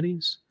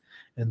deformities,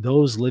 and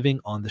those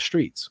living on the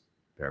streets.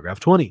 Paragraph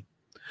 20.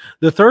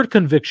 The third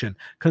conviction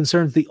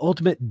concerns the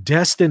ultimate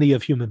destiny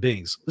of human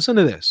beings. Listen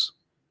to this.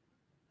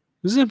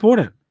 This is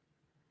important.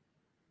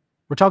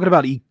 We're talking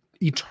about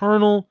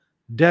eternal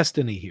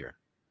destiny here.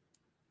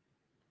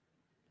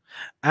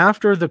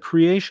 After the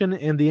creation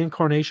and the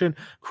incarnation,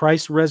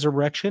 Christ's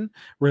resurrection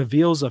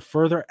reveals a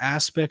further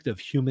aspect of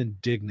human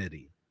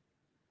dignity.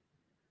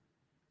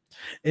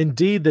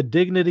 Indeed, the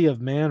dignity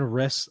of man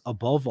rests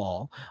above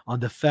all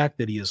on the fact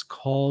that he is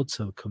called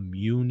to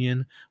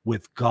communion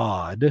with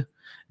God,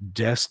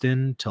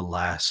 destined to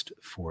last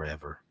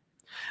forever.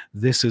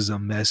 This is a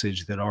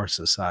message that our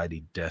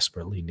society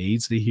desperately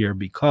needs to hear,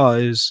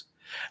 because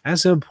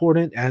as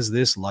important as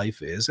this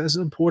life is, as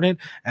important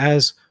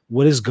as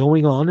what is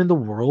going on in the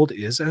world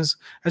is,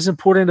 as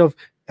important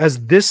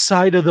as this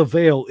side of the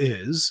veil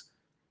is,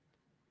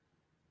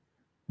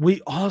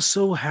 we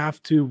also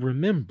have to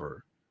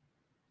remember,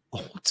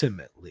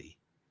 ultimately,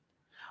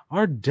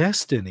 our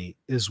destiny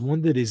is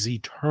one that is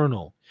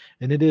eternal,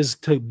 and it is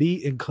to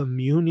be in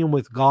communion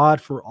with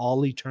God for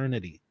all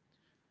eternity.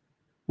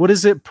 What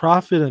does it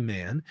profit a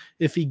man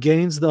if he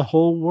gains the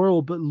whole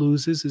world but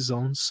loses his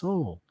own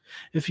soul?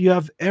 If you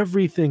have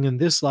everything in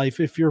this life,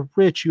 if you're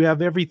rich, you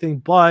have everything,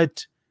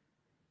 but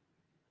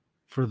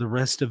for the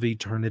rest of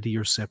eternity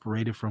you're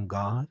separated from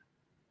God?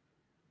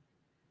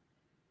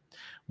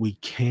 We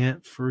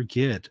can't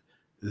forget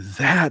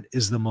that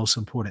is the most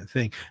important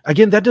thing.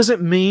 Again, that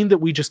doesn't mean that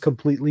we just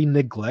completely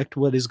neglect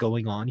what is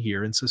going on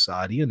here in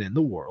society and in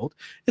the world.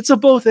 It's a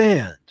both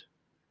and.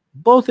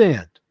 Both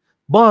and.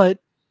 But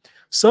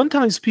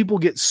sometimes people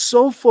get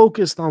so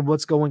focused on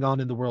what's going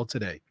on in the world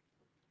today,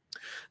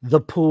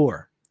 the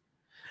poor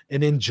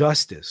and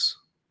injustice.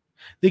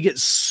 They get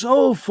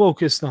so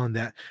focused on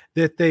that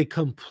they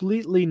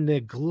completely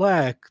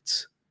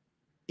neglect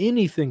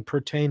anything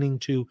pertaining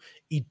to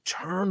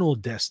eternal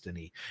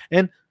destiny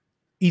and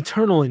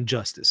eternal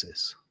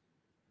injustices.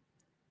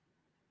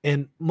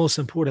 And most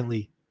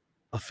importantly,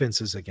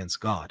 offenses against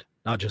God,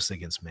 not just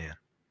against man.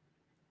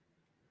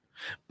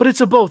 But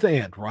it's a both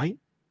and, right?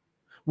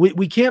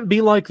 We can't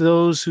be like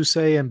those who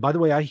say, and by the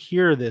way, I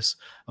hear this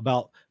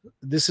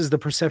is the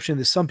perception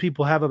that some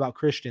people have about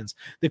Christians.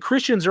 The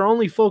Christians are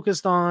only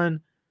focused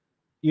on,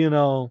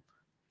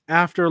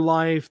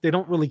 afterlife. They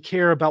don't really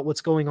care about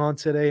what's going on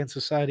today in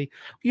society.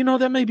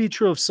 That may be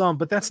true of some,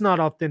 but that's not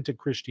authentic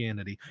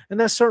Christianity. And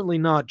that's certainly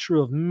not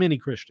true of many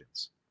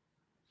Christians.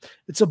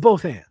 It's a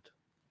both and.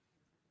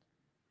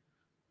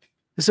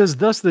 It says,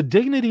 thus the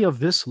dignity of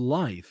this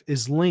life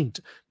is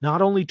linked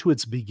not only to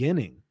its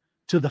beginning,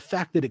 to the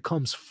fact that it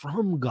comes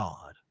from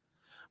God,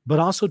 but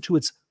also to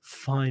its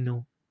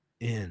final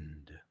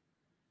end,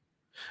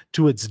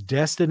 to its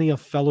destiny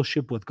of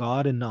fellowship with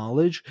God and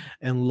knowledge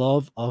and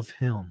love of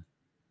Him.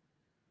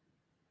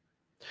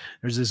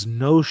 There's this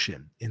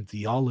notion in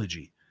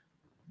theology,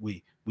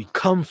 we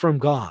come from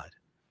God,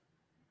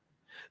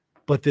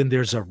 but then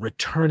there's a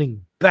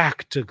returning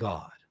back to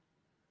God.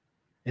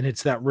 And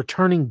it's that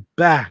returning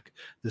back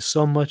that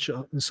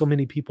so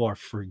many people are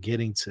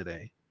forgetting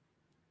today.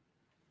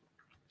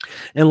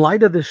 In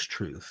light of this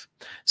truth,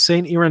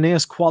 St.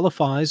 Irenaeus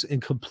qualifies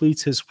and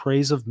completes his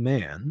praise of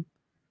man.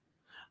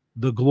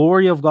 The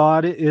glory of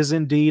God is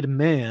indeed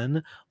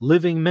man,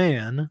 living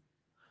man,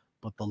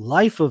 but the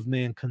life of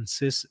man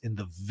consists in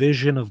the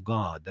vision of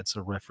God. That's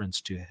a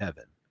reference to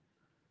heaven.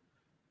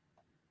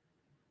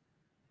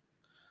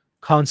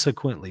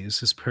 Consequently,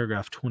 this is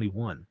paragraph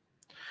 21.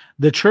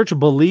 The church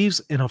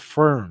believes and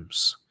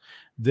affirms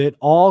that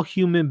all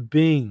human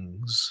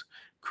beings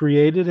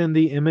created in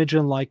the image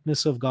and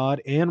likeness of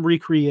God and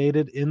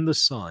recreated in the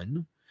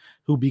Son,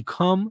 who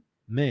became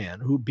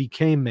man,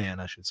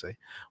 I should say,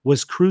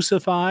 was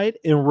crucified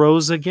and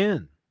rose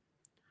again,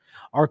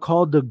 are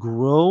called to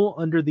grow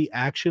under the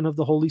action of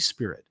the Holy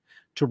Spirit,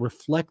 to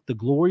reflect the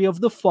glory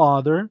of the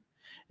Father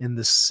in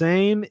the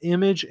same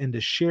image and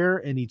to share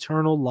in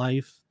eternal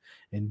life.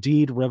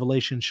 Indeed,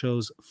 Revelation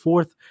shows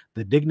forth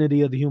the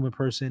dignity of the human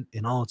person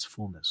in all its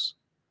fullness.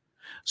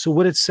 So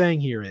what it's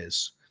saying here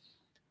is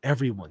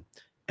everyone,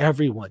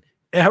 everyone,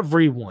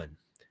 everyone,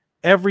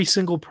 every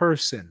single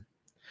person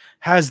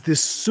has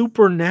this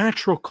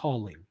supernatural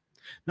calling,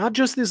 not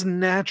just this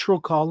natural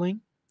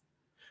calling,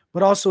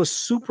 but also a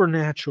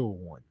supernatural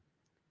one,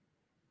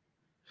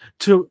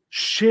 to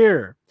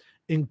share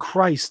in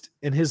Christ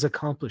and his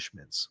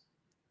accomplishments.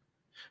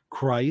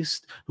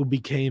 Christ, who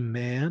became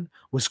man,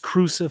 was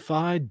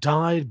crucified,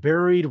 died,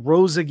 buried,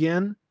 rose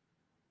again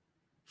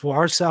for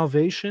our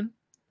salvation.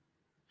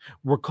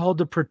 We're called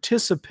to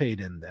participate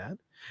in that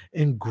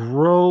and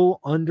grow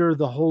under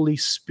the Holy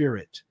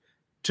Spirit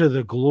to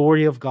the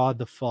glory of God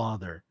the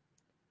Father.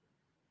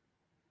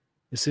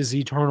 This is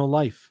eternal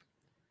life.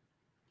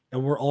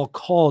 And we're all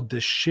called to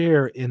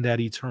share in that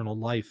eternal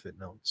life, it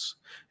notes.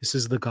 This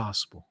is the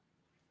gospel.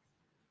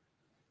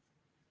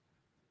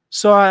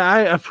 So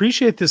I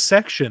appreciate this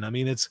section. I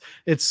mean,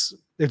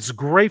 it's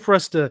great for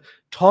us to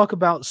talk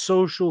about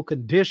social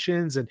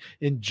conditions and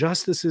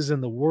injustices in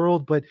the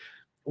world, but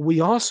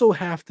we also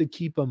have to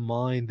keep in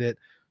mind that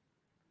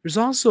there's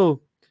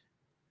also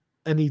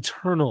an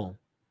eternal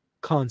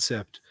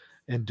concept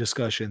and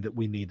discussion that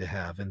we need to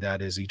have, and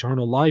that is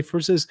eternal life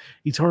versus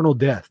eternal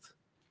death.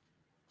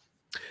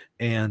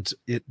 And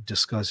it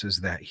discusses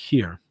that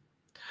here.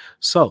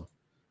 So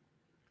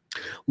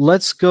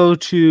let's go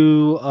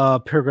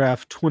to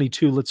paragraph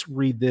 22. Let's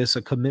read this,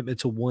 a commitment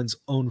to one's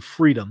own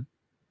freedom.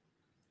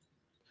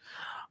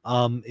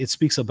 It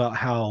speaks about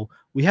how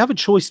we have a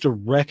choice to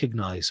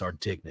recognize our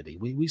dignity.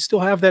 We still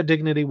have that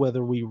dignity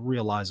whether we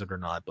realize it or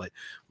not, but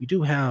we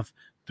do have,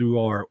 through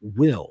our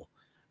will,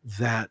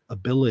 that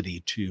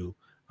ability to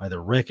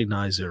either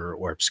recognize it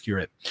or obscure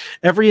it.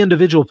 Every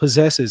individual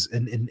possesses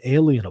an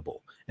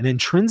inalienable, an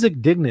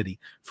intrinsic dignity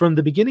from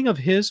the beginning of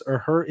his or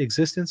her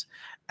existence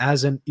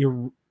as an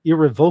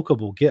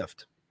irrevocable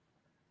gift.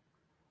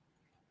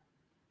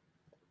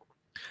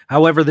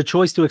 However, the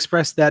choice to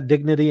express that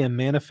dignity and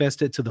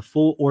manifest it to the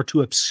full or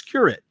to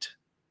obscure it,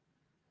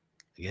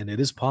 again,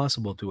 it is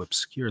possible to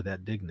obscure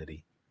that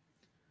dignity.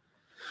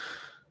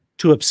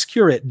 To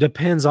obscure it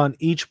depends on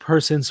each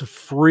person's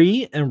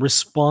free and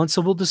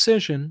responsible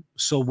decision.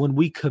 So when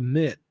we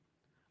commit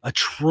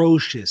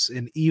atrocious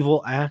and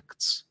evil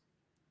acts,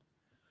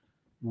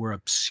 we're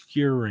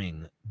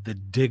obscuring the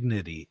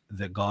dignity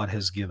that God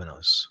has given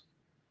us.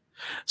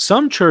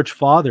 Some church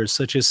fathers,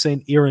 such as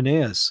St.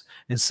 Irenaeus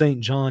and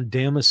St. John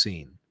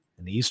Damascene,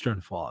 an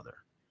Eastern father,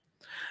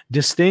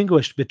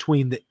 distinguished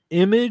between the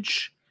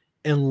image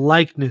and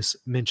likeness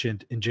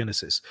mentioned in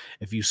Genesis.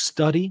 If you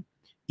study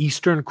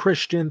Eastern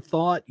Christian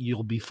thought,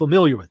 you'll be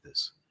familiar with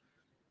this.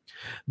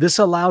 This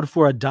allowed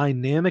for a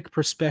dynamic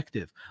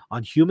perspective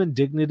on human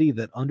dignity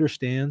that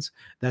understands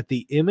that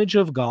the image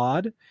of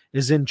God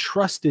is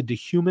entrusted to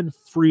human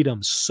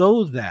freedom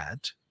so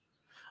that,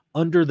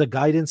 under the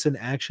guidance and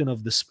action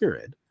of the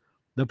Spirit,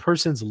 the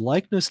person's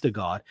likeness to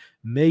God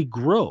may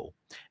grow,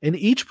 and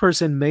each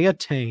person may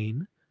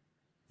attain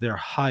their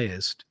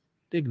highest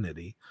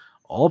dignity.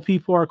 All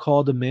people are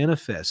called to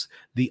manifest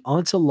the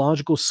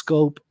ontological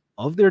scope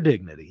of their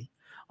dignity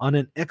on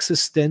an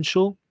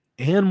existential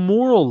and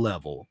moral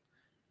level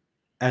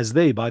as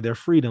they, by their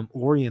freedom,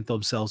 orient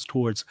themselves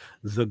towards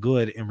the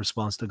good in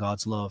response to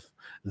God's love.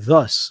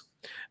 Thus,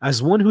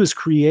 as one who is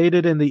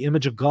created in the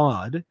image of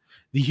God,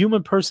 the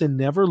human person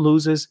never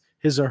loses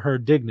his or her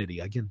dignity.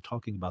 Again,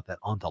 talking about that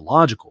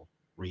ontological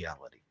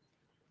reality.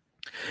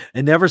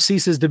 And never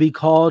ceases to be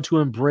called to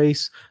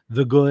embrace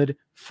the good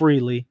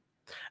freely.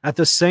 At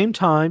the same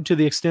time, to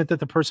the extent that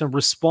the person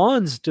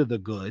responds to the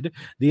good,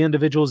 the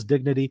individual's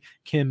dignity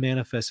can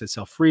manifest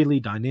itself freely,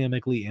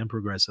 dynamically, and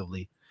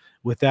progressively.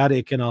 With that,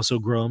 it can also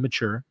grow and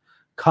mature.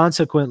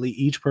 Consequently,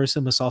 each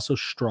person must also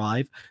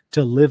strive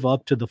to live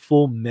up to the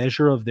full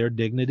measure of their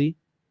dignity.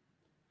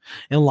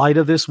 In light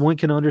of this, one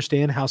can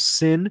understand how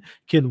sin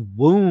can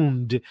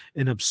wound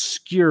and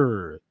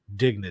obscure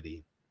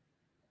dignity.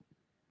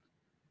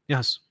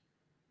 Yes,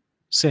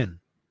 sin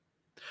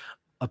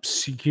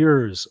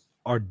obscures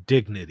our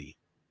dignity,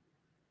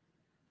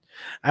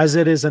 as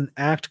it is an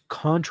act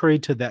contrary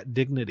to that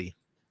dignity.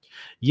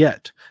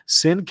 Yet,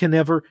 sin can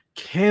never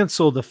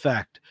cancel the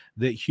fact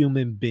that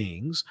human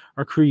beings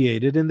are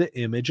created in the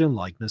image and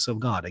likeness of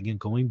God. Again,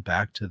 going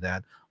back to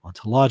that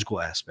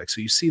ontological aspect.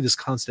 So you see this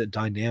constant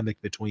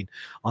dynamic between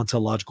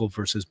ontological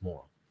versus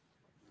moral.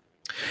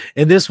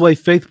 In this way,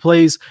 faith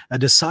plays a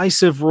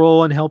decisive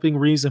role in helping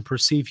reason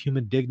perceive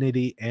human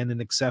dignity and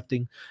in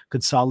accepting,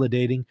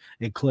 consolidating,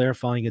 and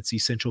clarifying its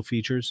essential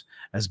features.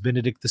 As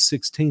Benedict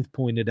XVI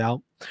pointed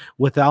out,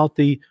 without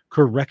the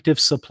corrective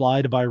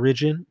supplied by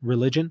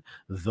religion,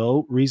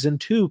 though reason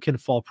too can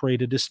fall prey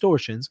to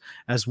distortions,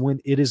 as when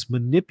it is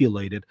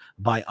manipulated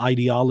by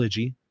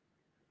ideology.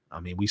 I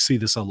mean, we see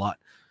this a lot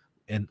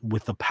and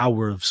with the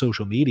power of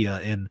social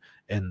media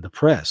and the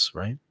press,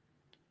 right?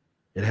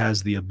 It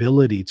has the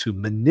ability to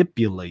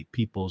manipulate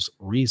people's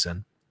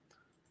reason,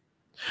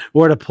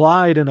 or it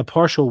applied in a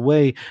partial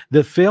way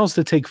that fails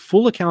to take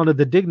full account of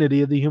the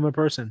dignity of the human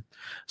person.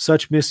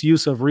 Such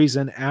misuse of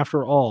reason,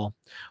 after all,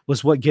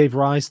 was what gave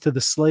rise to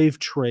the slave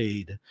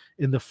trade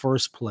in the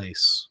first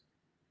place.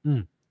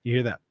 You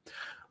hear that?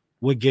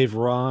 What gave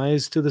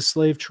rise to the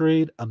slave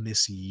trade? A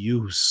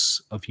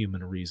misuse of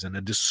human reason,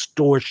 a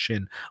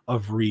distortion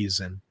of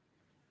reason.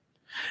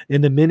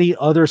 And the many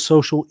other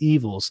social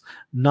evils,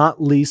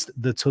 not least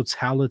the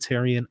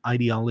totalitarian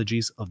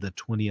ideologies of the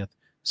 20th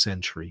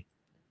century.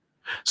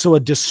 So a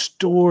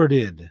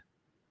distorted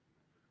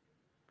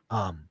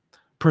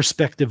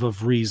perspective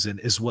of reason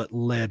is what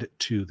led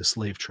to the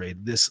slave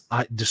trade. This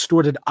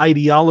distorted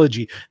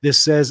ideology that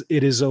says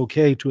it is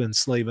okay to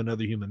enslave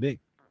another human being.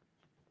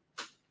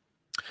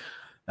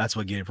 That's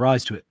what gave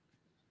rise to it.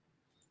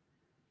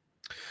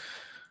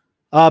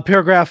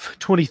 Paragraph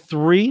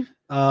 23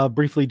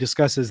 briefly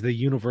discusses the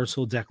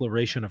Universal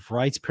Declaration of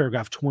Rights.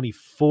 Paragraph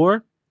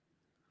 24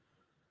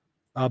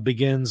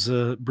 begins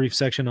a brief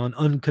section on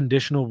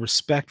unconditional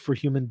respect for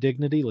human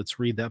dignity. Let's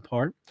read that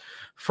part.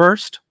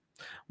 First,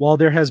 while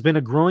there has been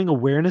a growing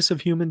awareness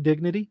of human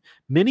dignity,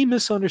 many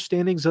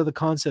misunderstandings of the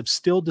concept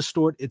still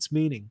distort its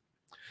meaning.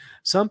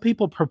 Some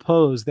people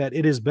propose that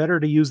it is better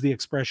to use the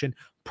expression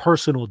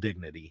personal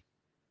dignity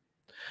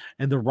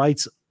and the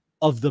rights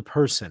of the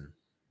person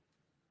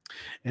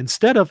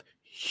instead of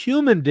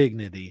human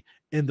dignity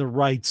and the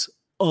rights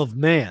of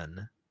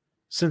man,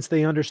 since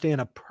they understand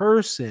a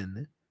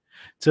person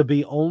to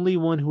be only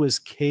one who is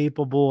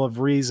capable of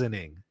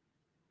reasoning.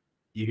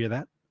 You hear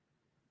that?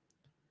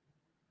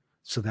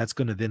 So that's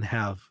going to then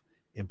have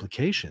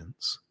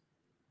implications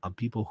on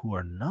people who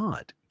are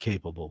not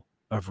capable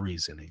of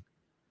reasoning.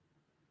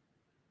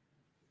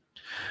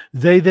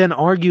 They then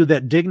argue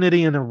that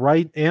dignity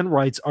and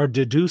rights are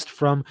deduced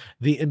from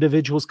the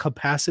individual's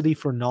capacity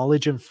for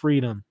knowledge and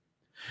freedom,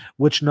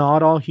 which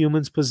not all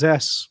humans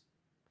possess.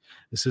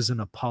 This is an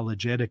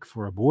apologetic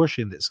for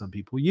abortion that some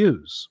people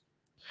use.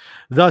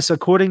 Thus,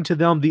 according to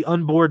them, the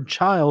unborn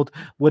child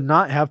would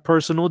not have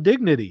personal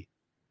dignity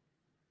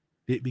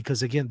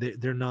because, again,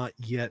 they're not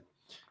yet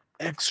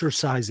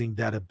exercising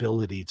that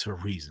ability to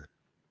reason.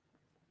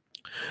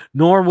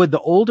 Nor would the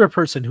older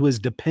person who is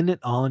dependent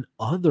on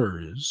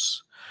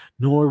others,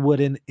 nor would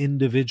an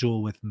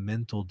individual with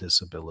mental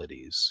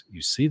disabilities.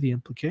 You see the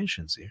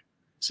implications here.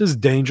 This is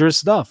dangerous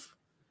stuff.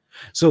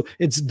 So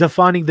it's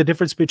defining the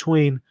difference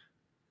between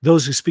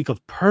those who speak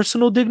of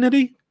personal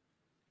dignity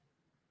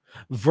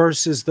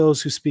versus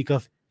those who speak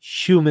of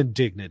human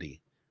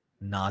dignity.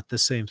 Not the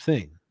same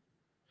thing.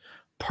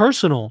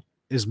 Personal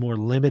is more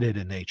limited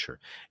in nature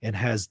and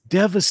has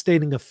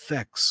devastating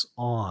effects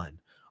on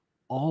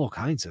all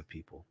kinds of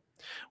people,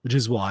 which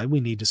is why we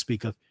need to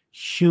speak of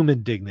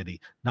human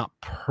dignity, not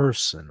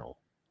personal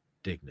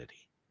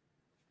dignity.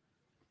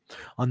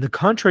 On the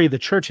contrary, the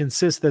church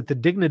insists that the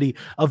dignity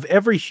of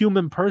every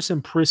human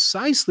person,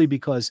 precisely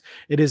because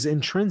it is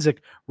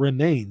intrinsic,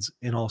 remains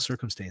in all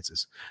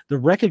circumstances. The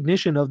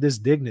recognition of this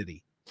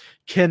dignity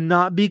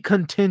cannot be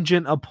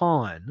contingent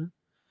upon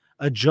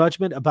a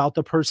judgment about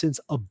the person's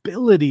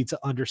ability to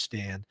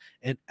understand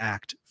and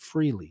act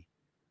freely.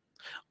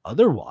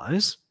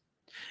 Otherwise,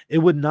 it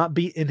would not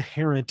be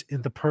inherent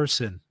in the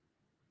person,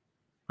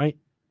 right?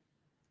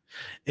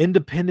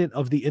 Independent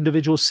of the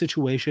individual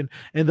situation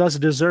and thus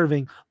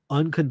deserving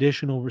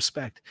unconditional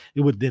respect.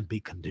 It would then be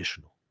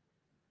conditional.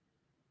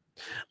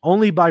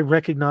 Only by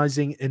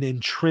recognizing an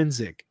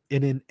intrinsic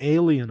and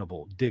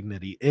inalienable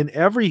dignity in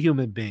every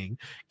human being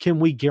can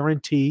we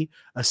guarantee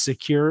a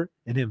secure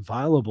and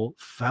inviolable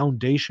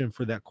foundation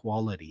for that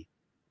quality.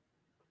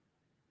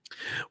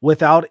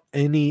 Without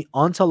any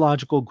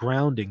ontological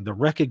grounding, the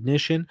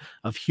recognition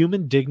of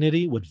human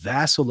dignity would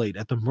vacillate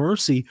at the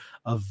mercy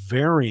of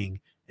varying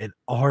and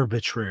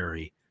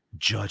arbitrary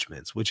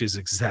judgments, which is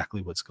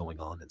exactly what's going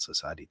on in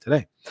society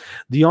today.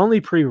 The only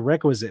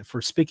prerequisite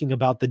for speaking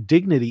about the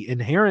dignity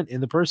inherent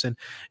in the person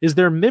is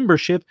their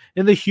membership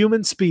in the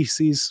human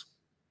species,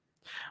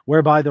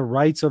 whereby the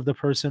rights of the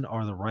person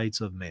are the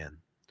rights of man.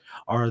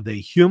 Are they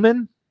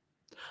human?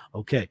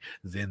 Okay,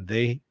 then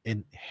they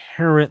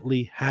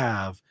inherently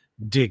have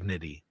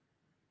dignity.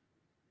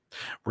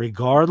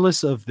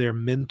 Regardless of their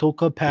mental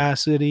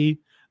capacity,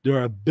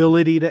 their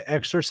ability to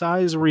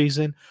exercise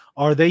reason,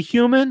 are they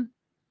human?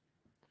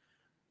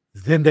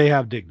 Then they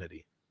have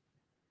dignity.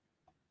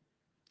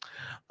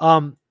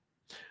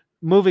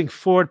 Moving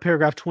forward,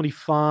 paragraph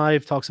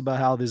 25 talks about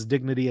how this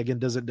dignity, again,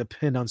 doesn't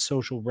depend on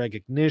social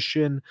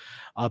recognition.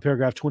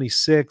 Paragraph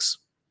 26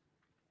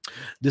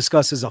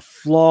 discusses a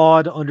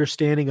flawed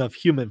understanding of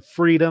human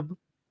freedom.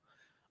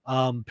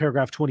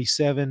 Paragraph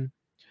 27,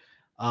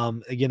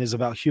 again, is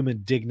about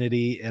human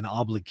dignity and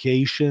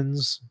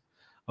obligations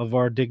of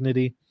our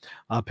dignity.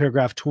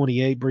 Paragraph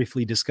 28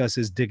 briefly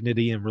discusses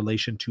dignity in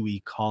relation to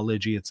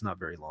ecology. It's not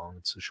very long.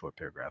 It's a short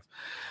paragraph.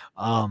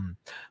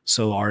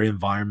 So our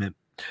environment.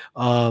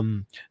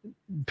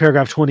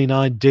 Paragraph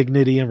 29,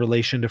 dignity in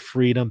relation to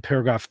freedom.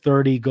 Paragraph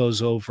 30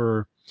 goes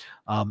over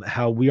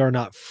how we are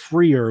not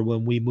freer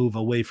when we move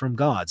away from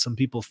God. Some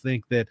people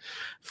think that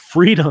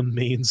freedom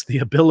means the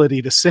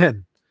ability to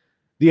sin,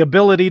 the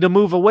ability to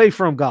move away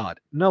from God.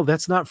 No,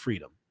 that's not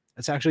freedom.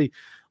 It's actually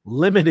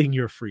limiting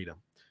your freedom.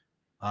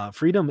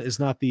 Freedom is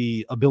not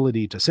the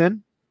ability to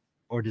sin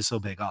or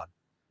disobey God.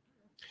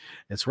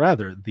 It's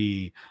rather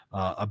the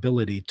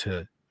ability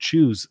to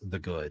choose the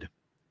good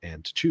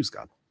and to choose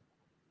God.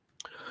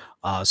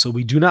 So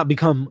we do not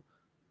become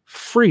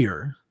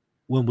freer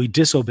when we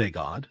disobey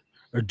God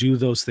or do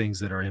those things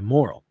that are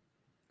immoral.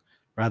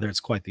 Rather, it's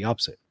quite the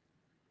opposite.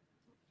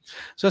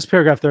 So that's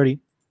paragraph 30.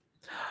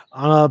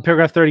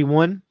 Paragraph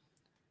 31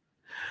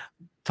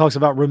 talks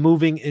about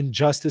removing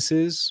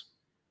injustices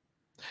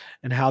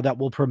and how that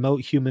will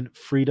promote human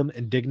freedom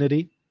and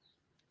dignity.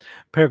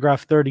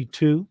 Paragraph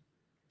 32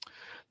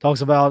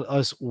 talks about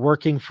us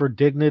working for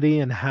dignity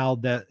and how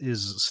that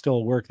is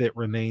still work that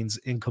remains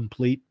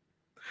incomplete.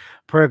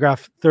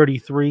 Paragraph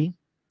 33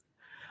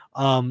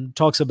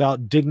 talks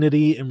about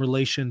dignity in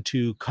relation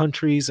to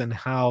countries and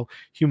how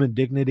human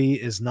dignity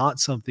is not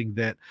something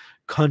that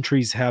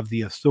countries have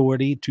the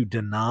authority to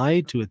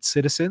deny to its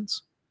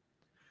citizens.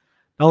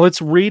 Now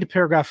let's read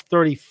paragraph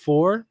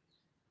 34.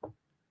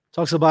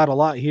 Talks about a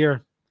lot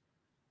here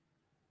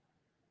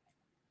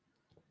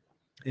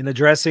in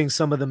addressing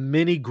some of the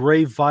many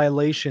grave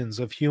violations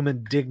of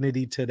human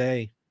dignity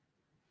today.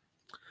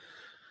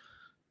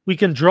 We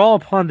can draw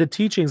upon the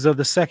teachings of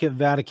the Second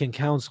Vatican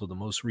Council, the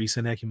most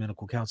recent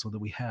ecumenical council that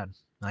we had.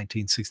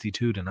 1962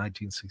 to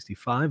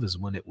 1965 is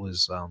when it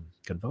was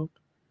convoked,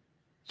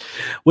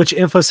 which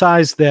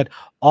emphasized that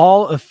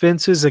all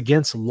offenses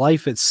against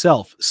life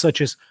itself,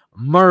 such as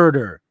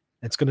murder,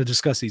 it's going to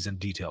discuss these in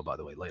detail, by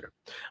the way, later,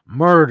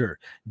 murder,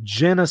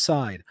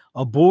 genocide,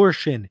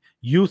 abortion,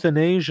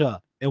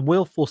 euthanasia, and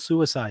willful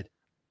suicide,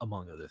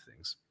 among other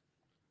things,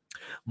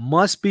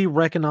 must be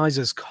recognized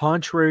as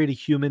contrary to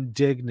human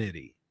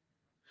dignity.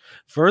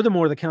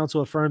 Furthermore, the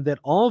council affirmed that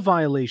all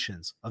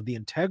violations of the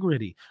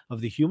integrity of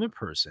the human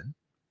person,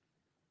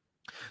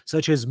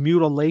 such as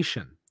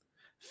mutilation,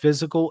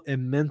 physical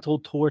and mental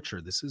torture,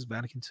 this is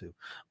Vatican II,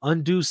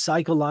 undue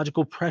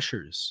psychological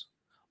pressures,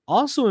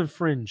 also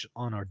infringe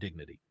on our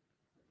dignity.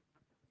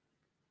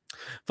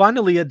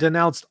 Finally, it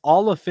denounced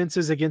all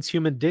offenses against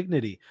human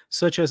dignity,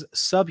 such as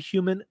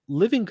subhuman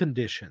living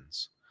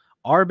conditions,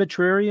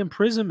 arbitrary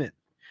imprisonment,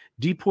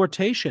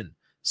 deportation,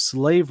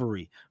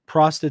 slavery,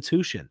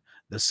 prostitution,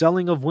 the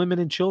selling of women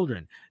and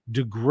children,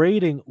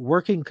 degrading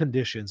working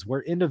conditions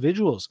where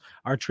individuals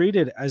are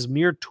treated as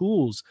mere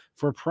tools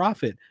for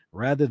profit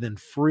rather than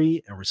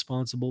free and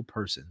responsible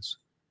persons.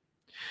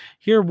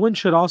 Here, one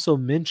should also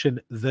mention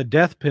the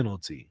death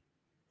penalty.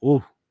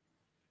 Oh,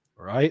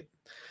 right?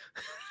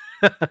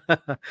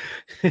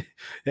 It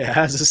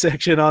has a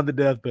section on the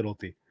death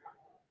penalty,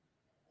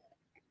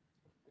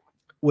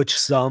 which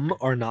some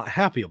are not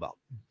happy about.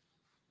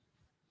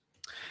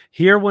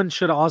 Here, one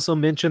should also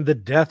mention the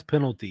death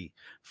penalty,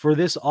 for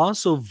this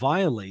also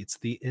violates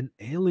the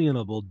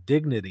inalienable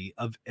dignity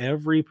of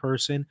every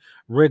person,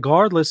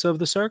 regardless of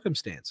the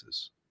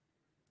circumstances.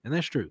 And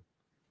that's true.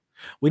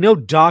 We know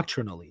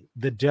doctrinally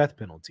the death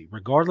penalty,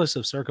 regardless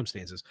of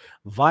circumstances,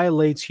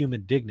 violates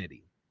human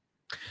dignity.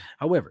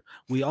 However,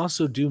 we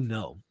also do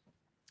know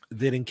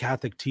that in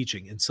Catholic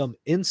teaching, in some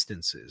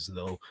instances,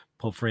 though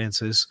Pope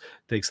Francis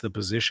takes the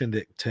position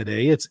that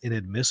today it's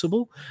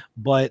inadmissible,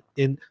 but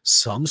in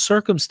some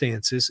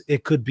circumstances,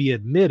 it could be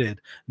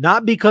admitted,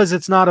 not because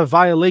it's not a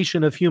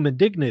violation of human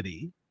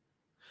dignity,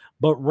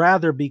 but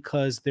rather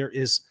because there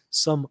is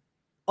some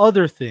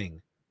other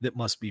thing that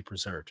must be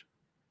preserved.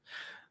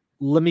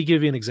 Let me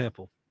give you an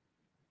example.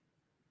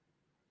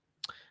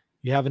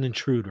 You have an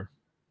intruder.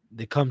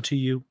 They come to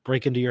you,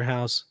 break into your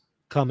house,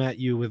 come at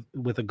you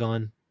with a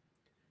gun.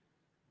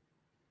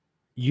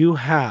 You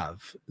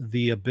have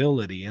the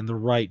ability and the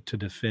right to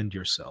defend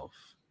yourself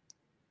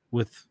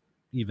with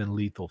even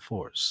lethal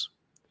force.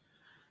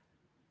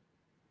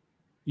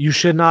 You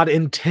should not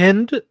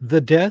intend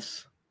the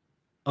death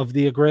of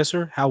the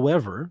aggressor.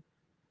 However,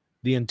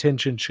 the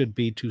intention should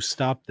be to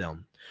stop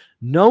them,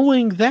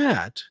 knowing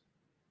that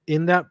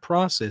in that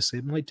process,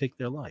 it might take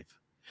their life.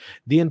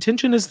 The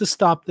intention is to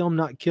stop them,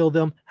 not kill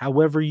them.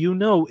 However, you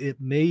know it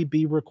may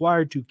be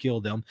required to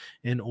kill them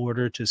in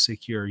order to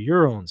secure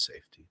your own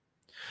safety.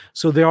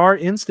 So there are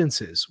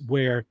instances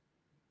where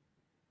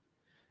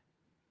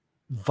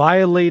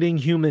violating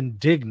human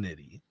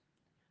dignity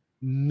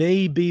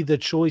may be the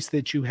choice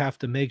that you have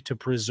to make to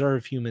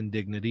preserve human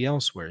dignity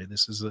elsewhere.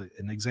 This is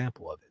an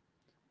example of it.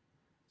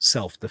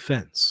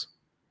 Self-defense.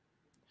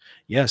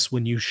 Yes,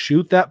 when you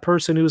shoot that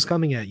person who is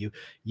coming at you,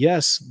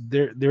 yes,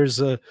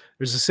 there's a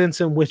sense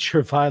in which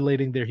you're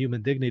violating their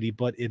human dignity,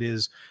 but it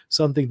is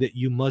something that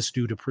you must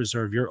do to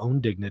preserve your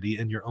own dignity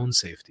and your own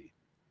safety.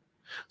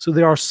 So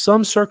there are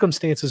some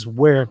circumstances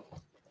where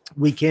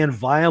we can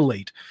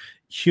violate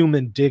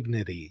human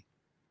dignity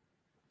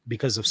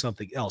because of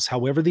something else.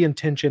 However, the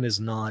intention is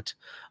not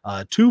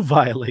to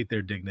violate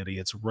their dignity.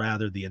 It's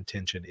rather the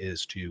intention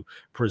is to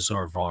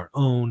preserve our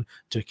own,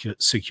 to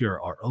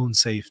secure our own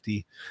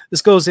safety.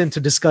 This goes into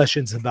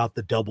discussions about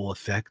the double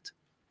effect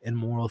in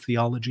moral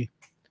theology.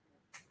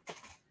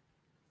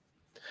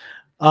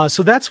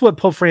 So that's what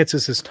Pope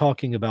Francis is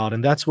talking about,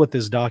 and that's what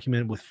this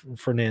document with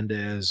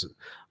Fernandez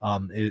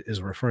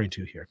is referring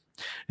to here.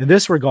 In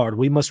this regard,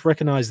 we must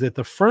recognize that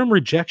the firm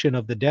rejection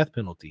of the death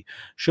penalty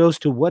shows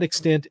to what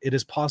extent it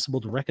is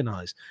possible to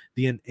recognize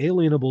the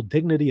inalienable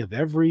dignity of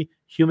every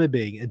human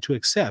being and to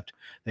accept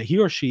that he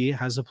or she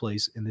has a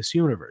place in this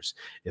universe.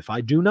 If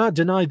I do not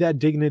deny that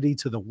dignity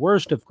to the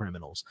worst of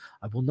criminals,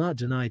 I will not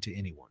deny it to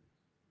anyone.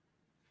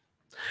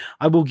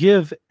 I will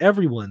give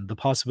everyone the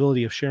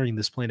possibility of sharing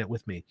this planet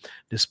with me,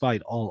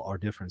 despite all our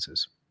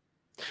differences.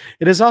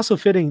 It is also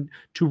fitting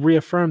to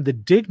reaffirm the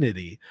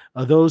dignity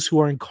of those who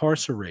are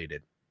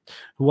incarcerated,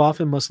 who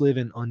often must live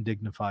in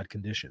undignified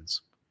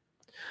conditions.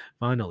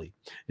 Finally,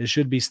 it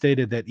should be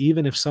stated that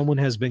even if someone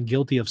has been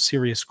guilty of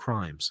serious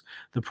crimes,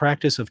 the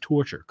practice of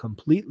torture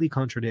completely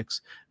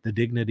contradicts the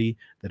dignity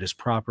that is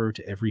proper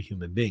to every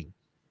human being.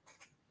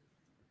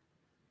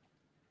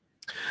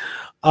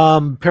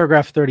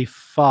 Paragraph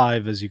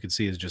 35, as you can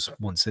see, is just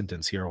one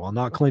sentence here. While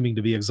not claiming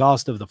to be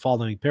exhaustive, the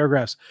following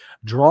paragraphs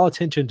draw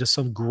attention to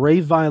some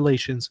grave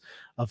violations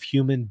of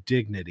human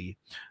dignity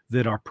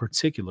that are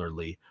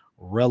particularly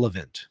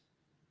relevant.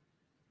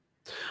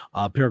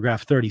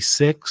 Paragraph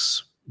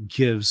 36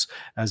 gives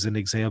as an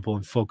example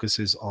and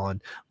focuses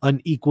on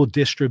unequal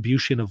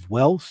distribution of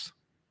wealth.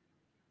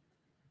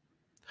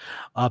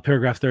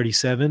 Paragraph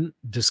 37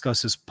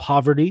 discusses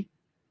poverty.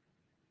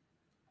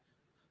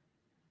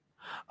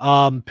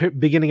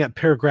 Beginning at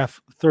paragraph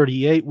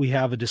 38, we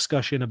have a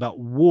discussion about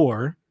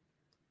war.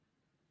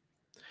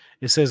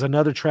 It says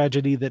another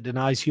tragedy that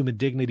denies human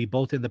dignity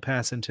both in the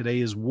past and today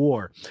is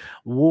war.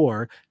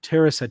 War,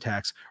 terrorist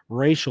attacks,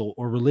 racial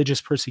or religious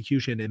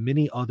persecution, and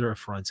many other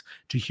affronts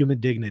to human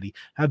dignity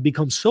have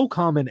become so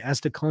common as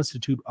to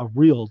constitute a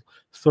real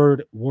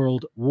third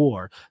world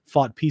war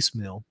fought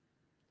piecemeal.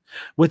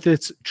 With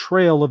its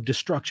trail of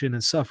destruction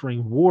and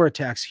suffering, war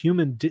attacks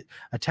human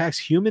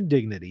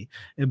dignity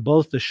in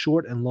both the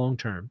short and long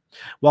term,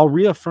 while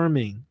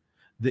reaffirming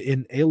the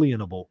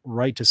inalienable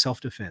right to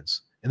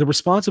self-defense and the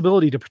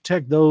responsibility to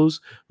protect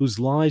those whose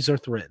lives are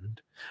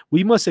threatened.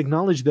 We must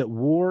acknowledge that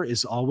war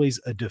is always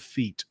a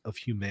defeat of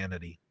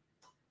humanity.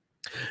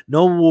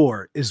 No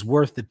war is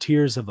worth the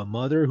tears of a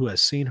mother who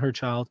has seen her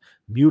child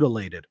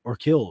mutilated or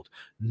killed.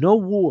 No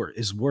war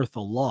is worth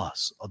the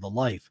loss of the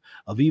life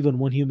of even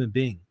one human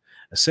being,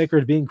 a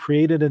sacred being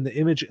created in the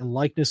image and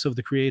likeness of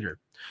the Creator.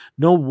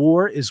 No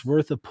war is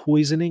worth the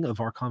poisoning of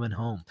our common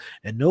home,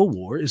 and no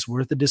war is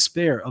worth the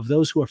despair of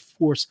those who are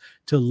forced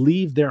to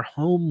leave their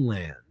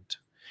homeland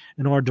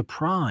and are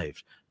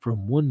deprived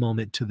from one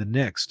moment to the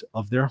next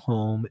of their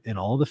home and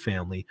all the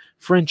family,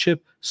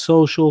 friendship,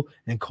 social,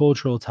 and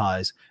cultural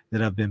ties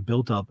that have been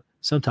built up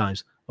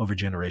sometimes over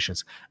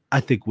generations. I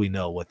think we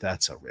know what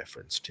that's a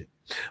reference to.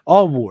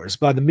 All wars,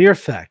 by the mere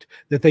fact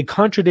that they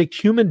contradict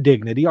human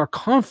dignity, are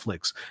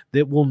conflicts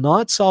that will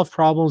not solve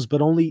problems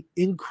but only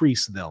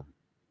increase them.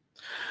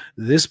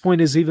 This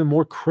point is even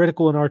more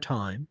critical in our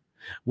time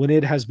when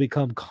it has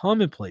become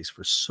commonplace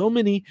for so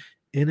many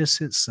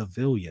innocent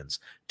civilians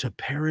to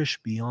perish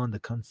beyond the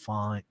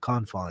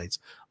confines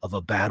of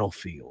a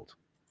battlefield.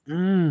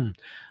 Again,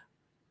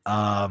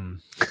 I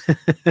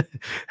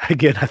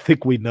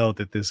think we know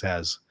that this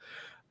has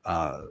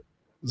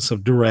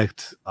some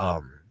direct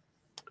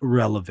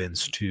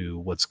relevance to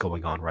what's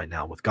going on right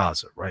now with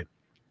Gaza, right?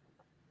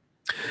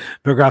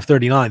 Paragraph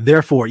 39,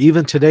 therefore,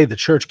 even today, the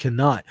church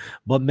cannot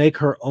but make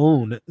her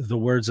own the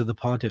words of the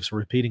pontiffs,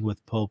 repeating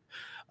with Pope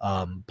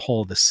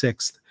Paul VI,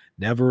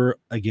 never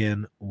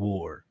again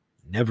war.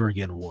 Never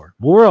again war.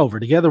 Moreover,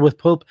 together with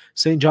Pope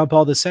St. John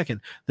Paul II,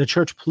 the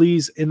church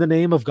pleads in the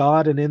name of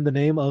God and in the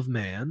name of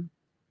man,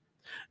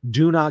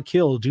 do not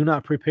kill, do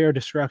not prepare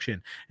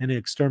destruction and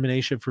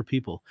extermination for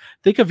people.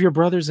 Think of your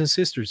brothers and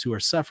sisters who are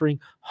suffering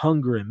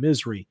hunger and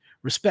misery.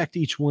 Respect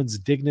each one's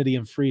dignity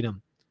and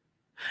freedom.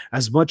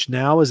 As much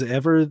now as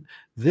ever,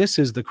 this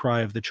is the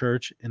cry of the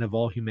church and of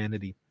all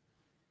humanity.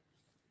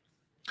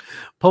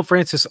 Pope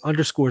Francis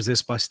underscores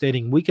this by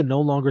stating we can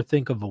no longer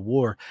think of a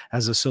war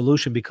as a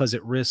solution because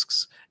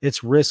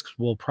its risks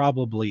will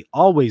probably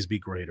always be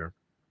greater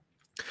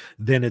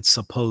than its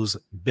supposed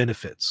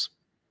benefits.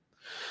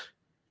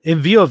 In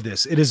view of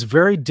this, it is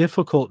very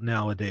difficult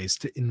nowadays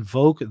to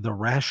invoke the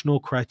rational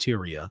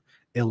criteria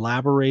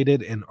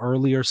elaborated in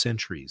earlier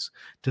centuries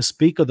to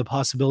speak of the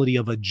possibility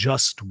of a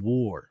just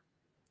war.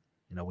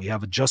 You know, we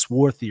have a just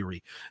war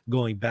theory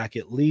going back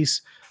at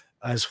least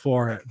as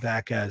far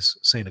back as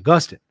St.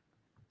 Augustine.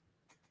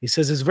 He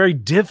says it's very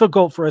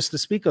difficult for us to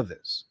speak of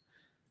this.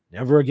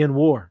 Never again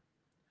war.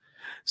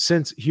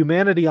 Since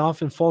humanity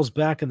often falls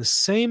back in the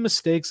same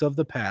mistakes of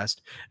the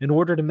past, in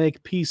order to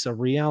make peace a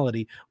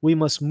reality, we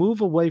must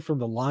move away from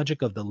the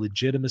logic of the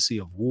legitimacy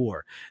of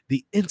war.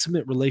 The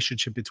intimate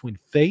relationship between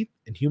faith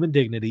and human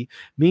dignity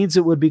means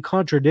it would be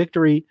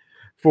contradictory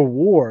for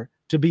war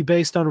to be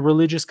based on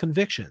religious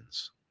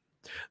convictions.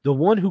 The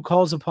one who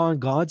calls upon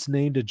God's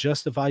name to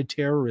justify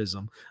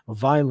terrorism,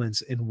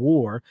 violence, and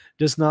war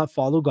does not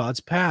follow God's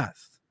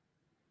path.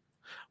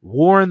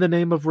 War in the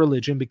name of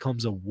religion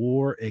becomes a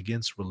war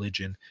against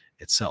religion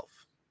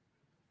itself.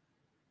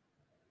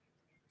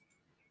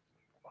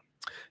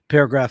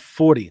 Paragraph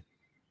 40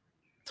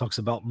 talks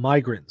about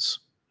migrants.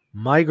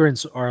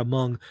 Migrants are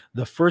among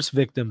the first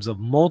victims of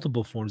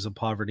multiple forms of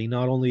poverty.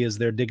 Not only is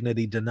their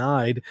dignity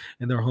denied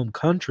in their home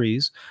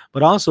countries,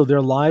 but also their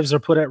lives are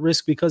put at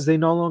risk because they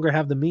no longer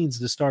have the means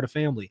to start a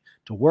family,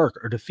 to work,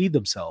 or to feed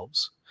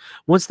themselves.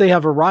 Once they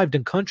have arrived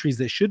in countries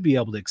that should be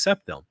able to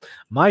accept them,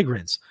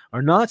 migrants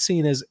are not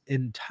seen as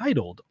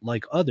entitled,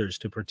 like others,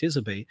 to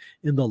participate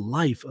in the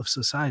life of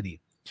society.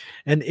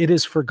 And it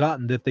is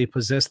forgotten that they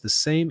possess the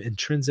same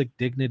intrinsic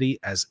dignity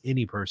as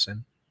any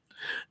person.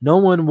 No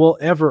one will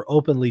ever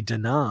openly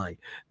deny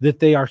that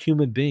they are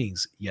human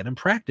beings, yet in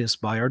practice,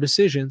 by our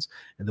decisions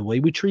and the way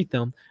we treat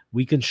them,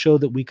 we can show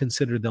that we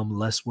consider them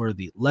less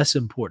worthy, less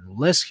important,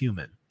 less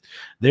human.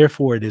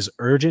 Therefore, it is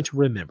urgent to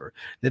remember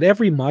that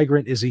every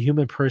migrant is a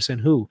human person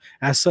who,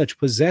 as such,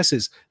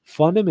 possesses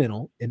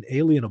fundamental,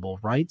 inalienable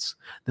rights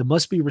that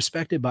must be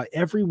respected by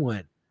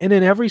everyone and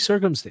in every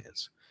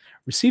circumstance.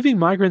 Receiving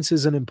migrants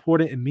is an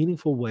important and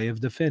meaningful way of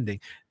defending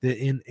the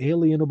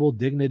inalienable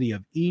dignity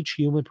of each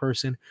human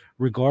person,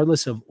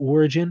 regardless of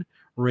origin,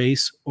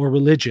 race, or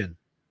religion.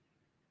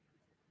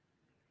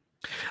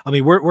 I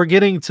mean, we're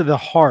getting to the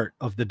heart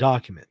of the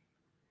document.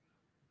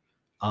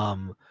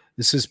 Um,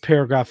 this is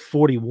paragraph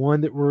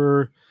 41 that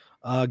we're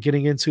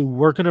getting into.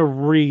 We're going to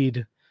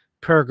read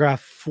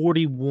paragraph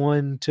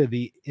 41 to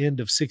the end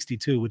of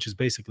 62, which is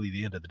basically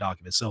the end of the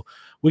document. So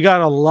we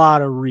got a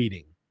lot of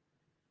reading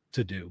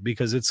to do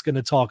because it's going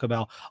to talk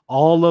about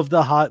all of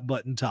the hot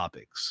button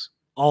topics,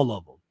 all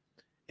of them,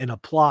 and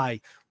apply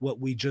what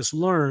we just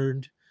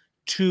learned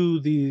to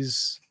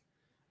these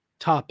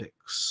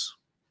topics.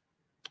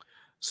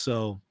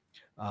 So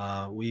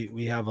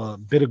we have a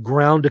bit of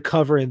ground to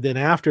cover, and then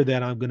after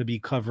that, I'm going to be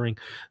covering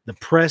the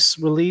press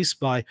release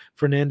by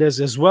Fernandez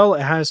as well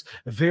as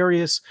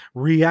various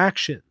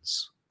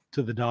reactions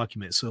to the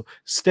document. So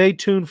stay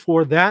tuned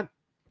for that.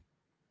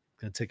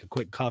 Going to take a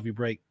quick coffee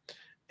break,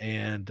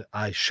 and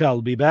I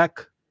shall be back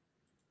in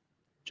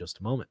just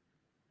a moment.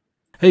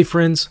 Hey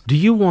friends, do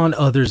you want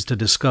others to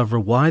discover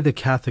why the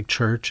Catholic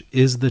Church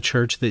is the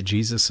church that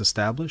Jesus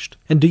established?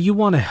 And do you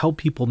want to help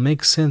people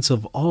make sense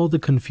of all the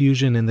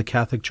confusion in the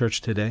Catholic Church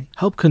today?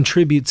 Help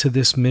contribute to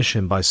this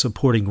mission by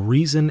supporting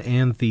Reason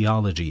and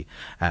Theology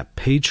at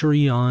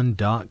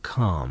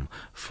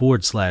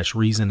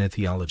patreon.com/Reason and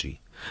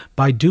Theology.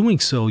 By doing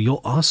so,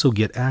 you'll also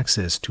get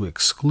access to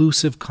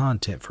exclusive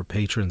content for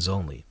patrons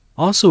only.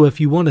 Also, if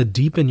you want to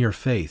deepen your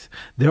faith,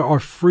 there are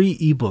free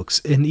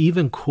ebooks and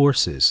even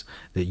courses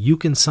that you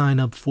can sign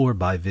up for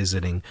by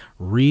visiting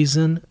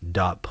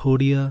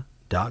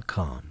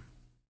reason.podia.com.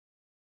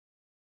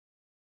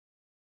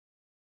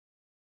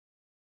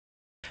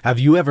 Have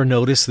you ever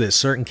noticed that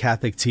certain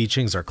Catholic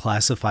teachings are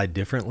classified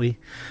differently?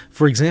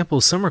 For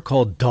example, some are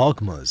called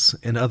dogmas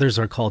and others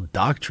are called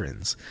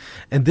doctrines.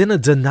 And then a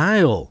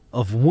denial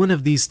of one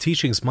of these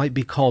teachings might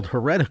be called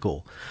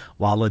heretical,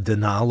 while a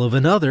denial of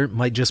another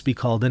might just be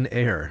called an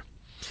error.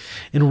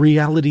 In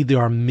reality,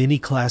 there are many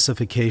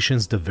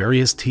classifications to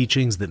various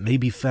teachings that may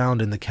be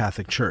found in the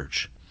Catholic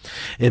Church.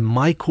 In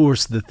my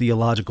course, The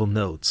Theological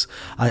Notes,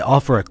 I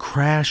offer a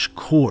crash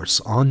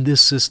course on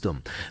this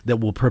system that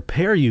will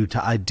prepare you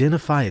to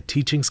identify a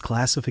teaching's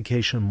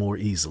classification more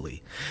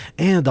easily.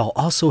 And I'll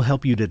also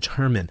help you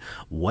determine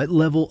what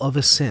level of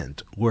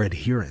assent or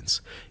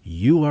adherence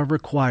you are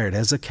required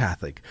as a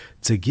Catholic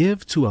to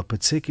give to a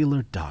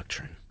particular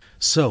doctrine.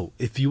 So,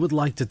 if you would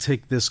like to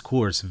take this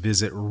course,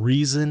 visit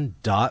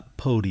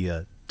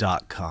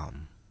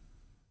reason.podia.com.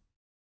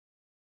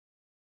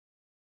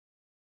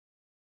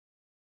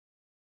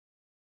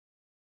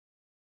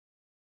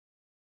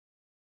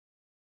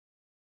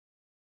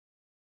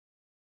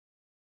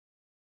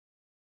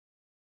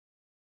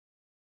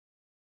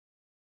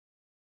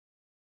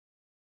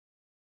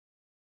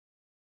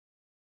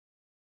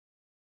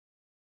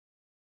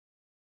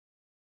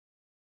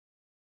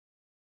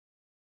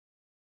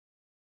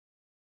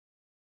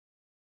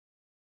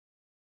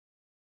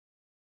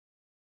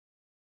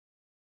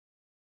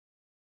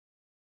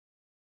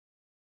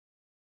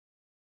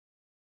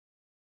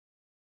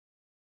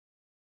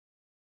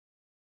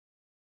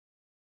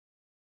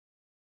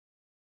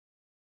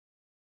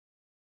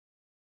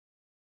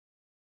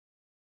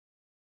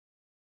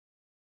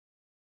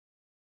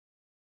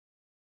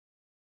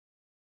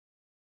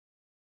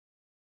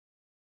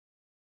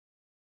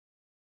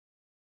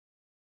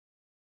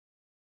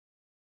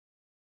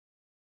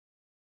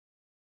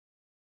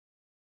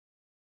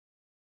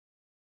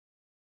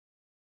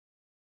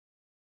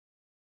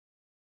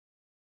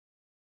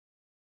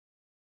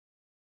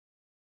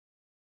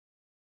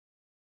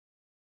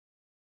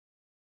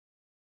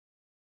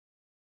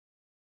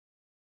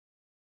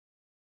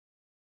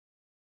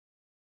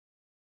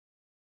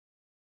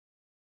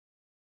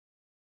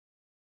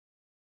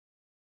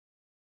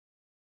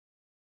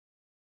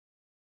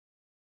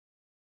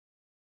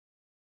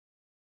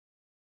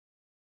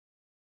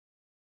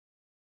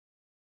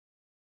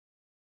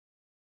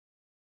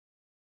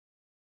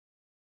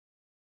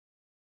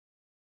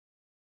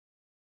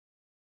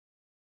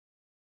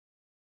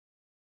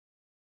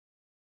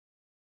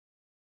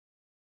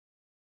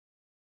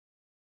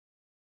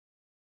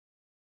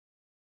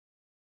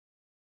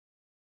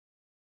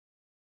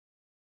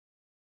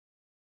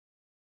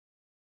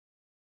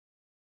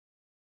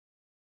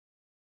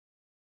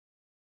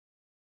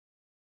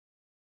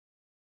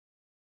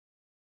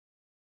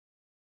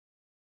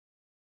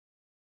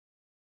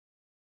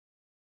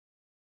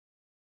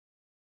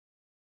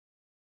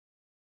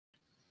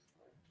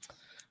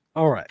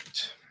 All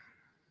right.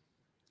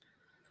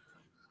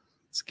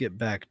 Let's get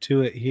back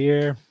to it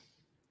here.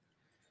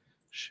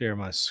 Share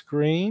my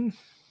screen.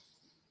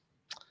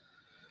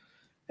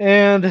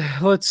 And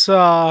let's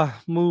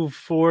move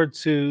forward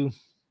to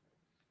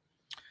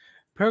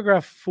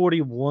paragraph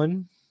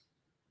 41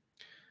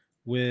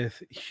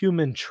 with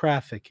human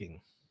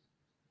trafficking.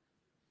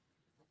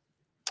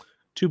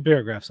 2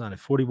 paragraphs on it,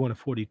 41 and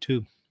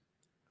 42.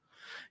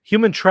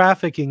 Human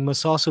trafficking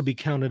must also be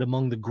counted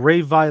among the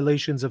grave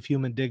violations of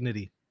human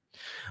dignity.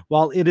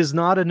 While it is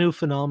not a new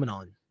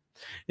phenomenon,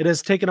 it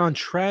has taken on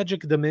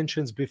tragic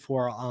dimensions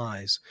before our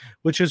eyes,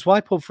 which is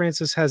why Pope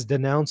Francis has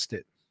denounced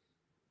it.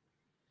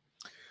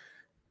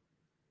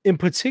 In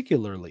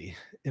particularly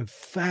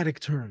emphatic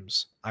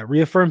terms, I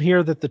reaffirm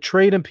here that the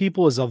trade in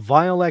people is a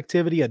vile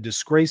activity, a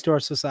disgrace to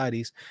our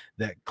societies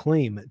that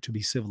claim to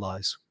be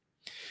civilized.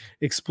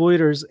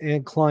 Exploiters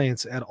and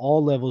clients at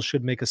all levels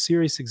should make a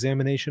serious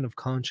examination of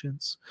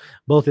conscience,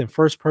 both in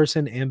first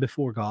person and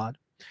before God.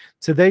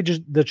 Today,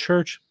 the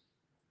Church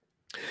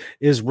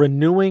is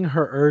renewing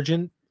her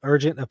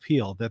urgent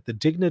appeal that the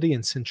dignity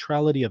and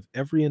centrality of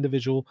every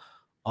individual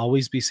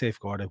always be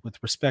safeguarded with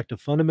respect to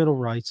fundamental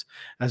rights,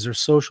 as her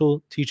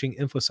social teaching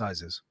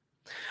emphasizes.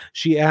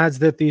 She adds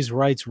that these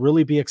rights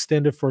really be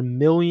extended for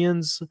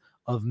millions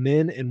of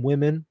men and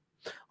women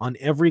on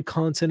every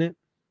continent,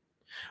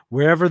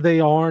 wherever they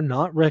are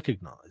not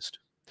recognized.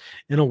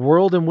 In a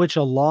world in which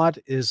a lot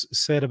is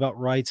said about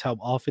rights, how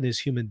often is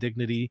human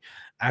dignity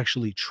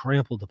actually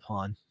trampled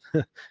upon?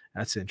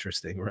 That's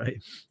interesting,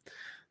 right?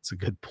 It's a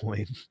good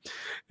point.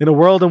 In a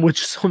world in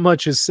which so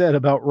much is said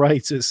about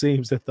rights, it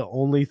seems that the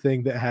only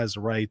thing that has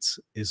rights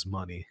is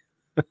money.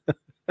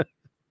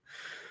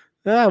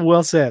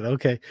 Well said.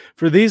 Okay.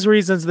 For these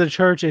reasons, the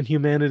church and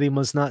humanity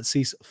must not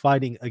cease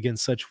fighting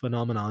against such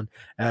phenomenon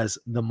as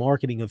the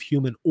marketing of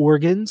human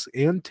organs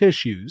and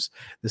tissues,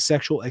 the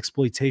sexual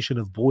exploitation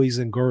of boys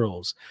and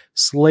girls,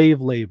 slave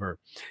labor,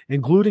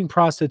 including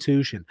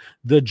prostitution,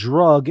 the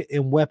drug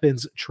and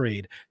weapons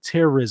trade,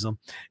 terrorism,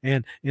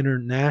 and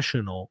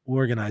international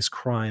organized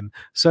crime,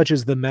 such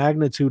as the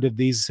magnitude of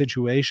these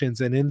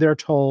situations and in their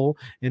toll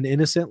in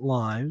innocent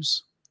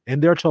lives.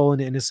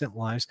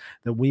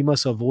 That we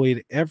must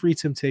avoid every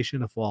temptation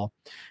to fall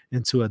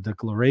into a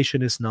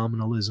declarationist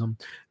nominalism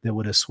that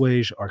would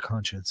assuage our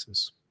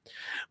consciences.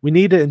 We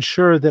need to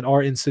ensure that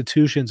our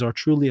institutions are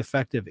truly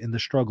effective in the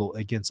struggle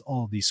against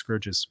all these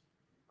scourges.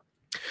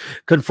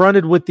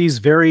 Confronted with these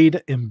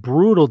varied and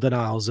brutal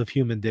denials of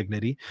human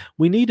dignity,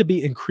 we need to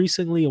be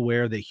increasingly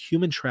aware that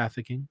human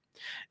trafficking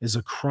is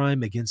a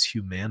crime against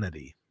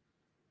humanity.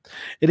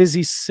 It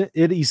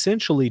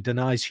essentially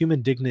denies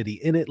human dignity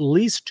in at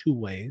least 2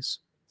 ways.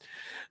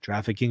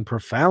 Trafficking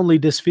profoundly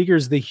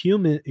disfigures the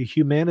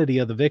humanity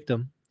of the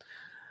victim,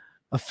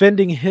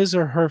 offending his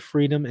or her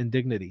freedom and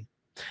dignity.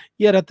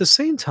 Yet at the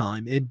same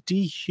time, it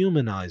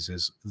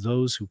dehumanizes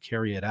those who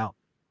carry it out.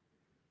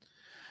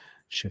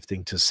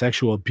 Shifting to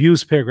sexual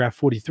abuse, paragraph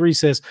 43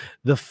 says,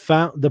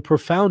 the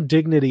profound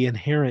dignity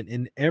inherent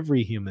in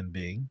every human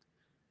being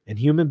and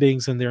human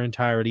beings in their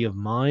entirety of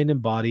mind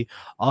and body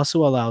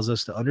also allows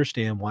us to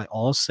understand why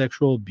all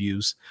sexual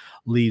abuse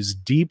leaves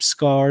deep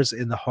scars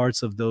in the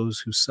hearts of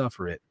those who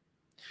suffer it.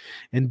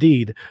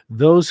 Indeed,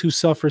 those who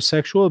suffer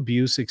sexual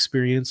abuse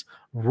experience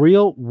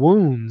real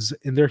wounds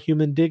in their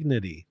human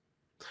dignity.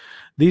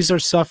 These are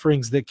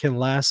sufferings that can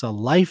last a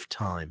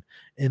lifetime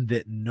and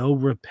that no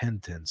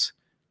repentance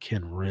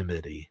can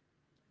remedy.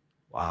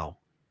 Wow.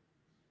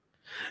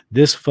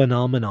 This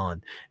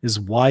phenomenon is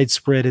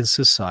widespread in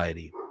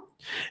society,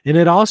 and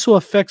it also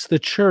affects the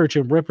church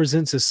and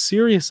represents a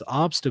serious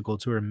obstacle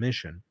to her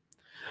mission.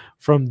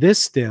 From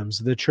this stems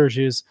the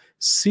church's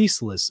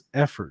ceaseless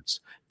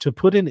efforts to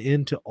put an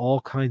end to all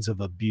kinds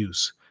of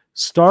abuse,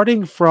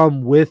 starting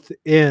from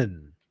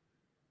within.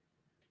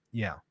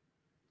 Yeah,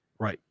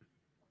 right.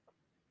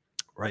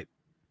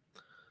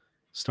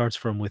 Starts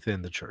from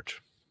within the church.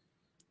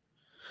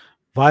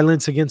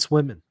 Violence against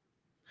women.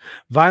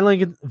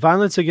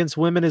 Violence against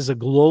women is a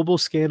global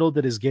scandal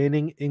that is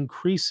gaining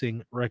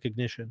increasing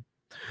recognition.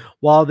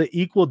 While the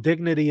equal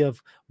dignity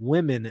of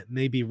women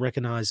may be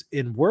recognized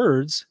in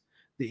words,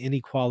 the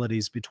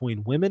inequalities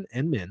between women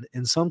and men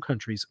in some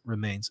countries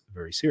remains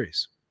very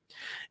serious.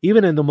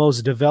 Even in the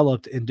most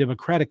developed and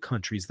democratic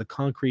countries, the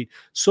concrete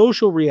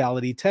social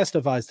reality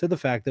testifies to the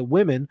fact that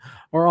women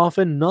are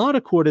often not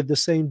accorded the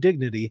same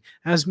dignity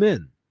as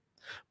men.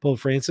 Pope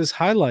Francis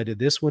highlighted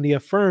this when he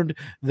affirmed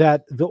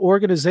that the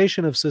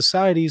organization of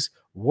societies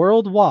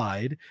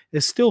worldwide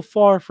is still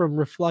far from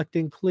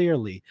reflecting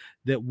clearly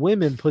that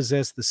women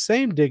possess the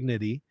same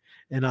dignity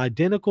and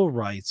identical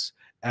rights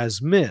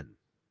as men.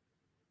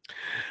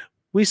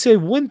 We say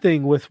one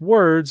thing with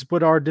words,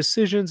 but our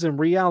decisions and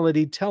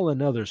reality tell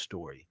another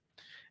story.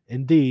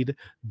 Indeed,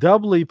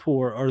 doubly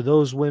poor are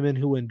those women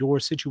who endure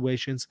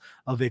situations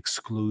of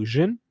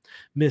exclusion,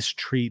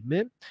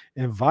 mistreatment,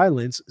 and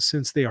violence,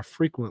 since they are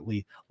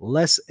frequently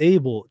less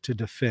able to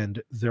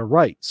defend their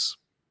rights.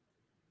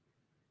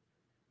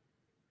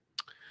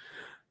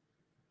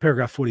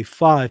 Paragraph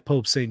 45,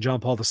 Pope St. John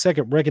Paul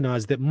II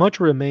recognized that much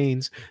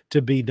remains to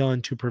be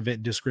done to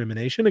prevent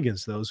discrimination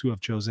against those who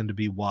have chosen to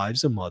be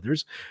wives and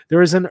mothers.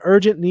 There is an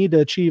urgent need to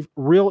achieve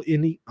real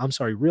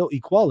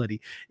equality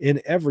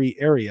in every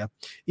area,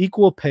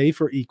 equal pay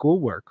for equal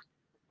work,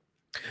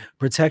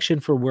 protection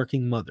for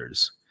working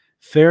mothers,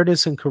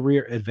 fairness and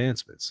career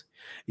advancements,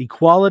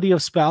 equality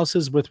of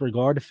spouses with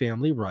regard to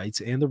family rights,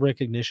 and the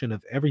recognition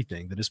of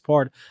everything that is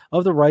part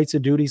of the rights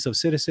and duties of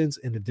citizens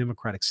in a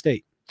democratic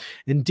state.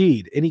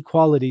 Indeed,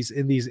 inequalities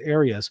in these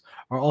areas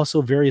are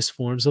also various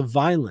forms of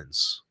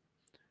violence.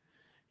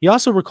 He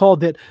also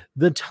recalled that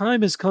the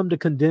time has come to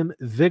condemn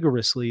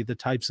vigorously the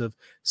types of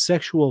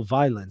sexual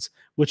violence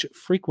which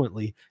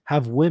frequently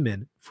have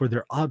women for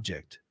their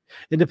object,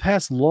 and to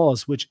pass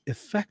laws which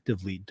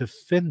effectively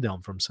defend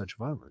them from such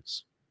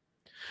violence.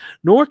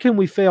 Nor can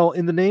we fail,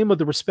 in the name of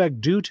the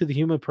respect due to the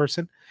human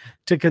person,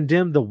 to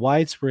condemn the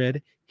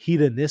widespread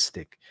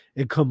hedonistic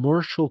and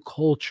commercial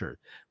culture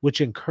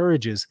which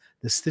encourages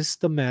the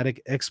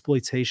systematic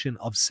exploitation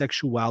of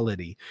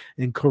sexuality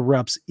and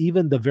corrupts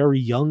even the very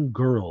young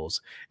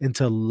girls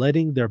into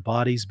letting their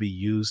bodies be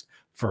used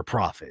for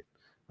profit.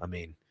 I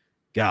mean,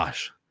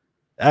 gosh,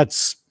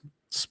 that's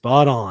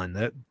spot on.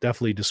 That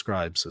definitely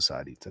describes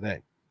society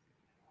today.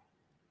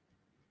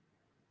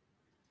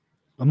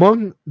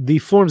 Among the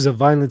forms of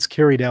violence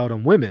carried out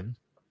on women,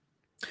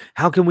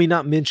 how can we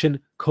not mention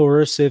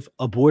coercive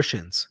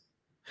abortions,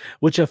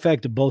 which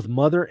affect both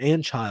mother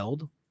and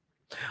child,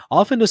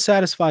 often to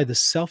satisfy the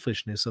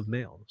selfishness of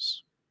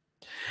males?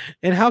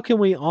 And how can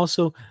we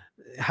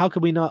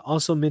not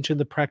also mention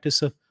the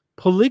practice of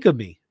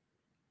polygamy?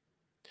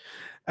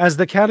 As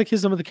the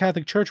Catechism of the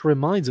Catholic Church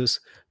reminds us,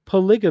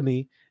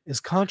 polygamy is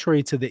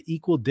contrary to the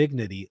equal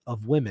dignity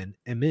of women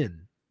and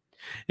men.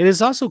 It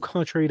is also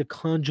contrary to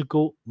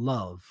conjugal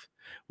love,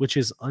 which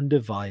is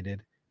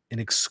undivided and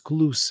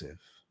exclusive.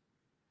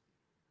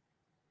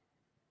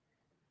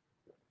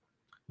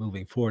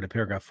 Moving forward to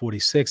paragraph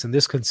 46, in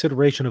this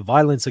consideration of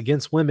violence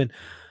against women,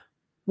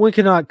 one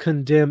cannot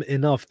condemn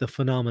enough the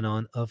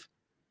phenomenon of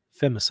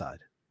femicide.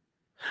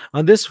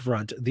 On this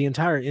front, the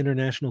entire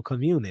international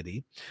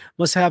community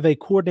must have a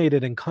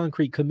coordinated and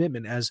concrete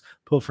commitment, as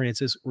Pope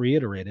Francis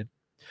reiterated.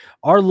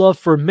 Our love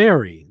for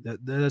Mary,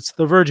 that's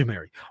the Virgin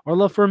Mary, our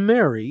love for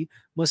Mary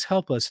must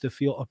help us to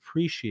feel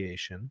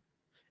appreciation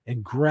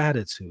and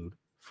gratitude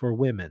for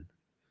women,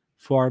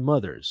 for our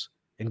mothers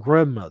and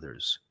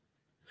grandmothers,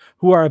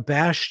 who are a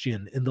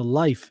bastion in the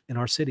life in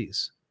our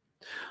cities.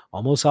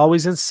 Almost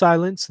always in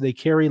silence, they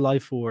carry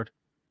life forward.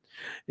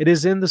 It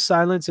is in the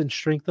silence and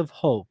strength of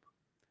hope.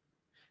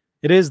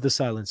 It is the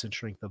silence and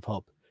strength of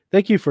hope.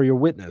 Thank you for your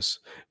witness.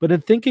 But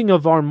in thinking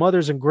of our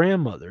mothers and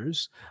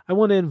grandmothers, I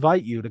want to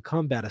invite you to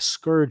combat a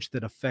scourge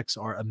that affects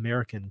our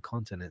American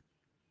continent: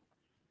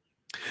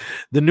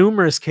 the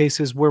numerous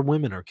cases where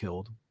women are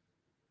killed,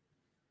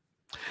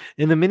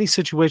 and the many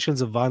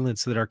situations of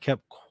violence that are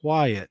kept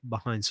quiet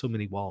behind so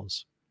many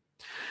walls.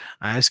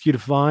 I ask you to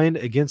find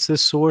against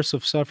this source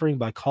of suffering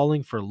by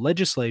calling for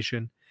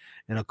legislation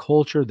and a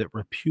culture that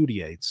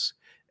repudiates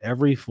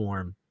every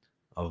form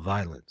of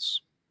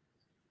violence.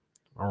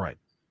 All right.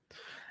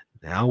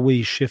 Now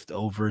we shift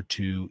over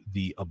to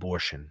the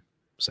abortion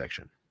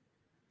section.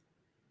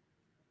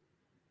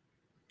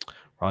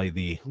 Probably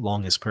the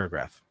longest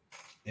paragraph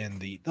in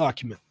the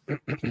document.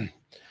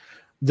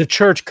 The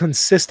church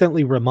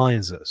consistently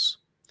reminds us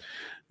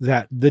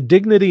that the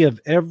dignity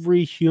of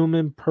every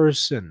human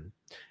person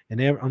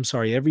and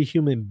every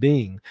human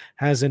being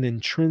has an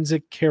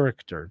intrinsic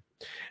character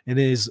and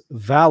is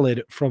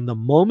valid from the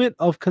moment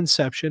of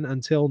conception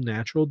until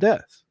natural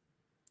death.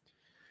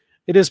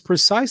 It is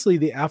precisely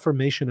the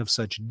affirmation of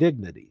such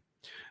dignity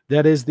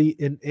that is the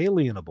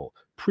inalienable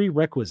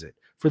prerequisite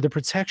for the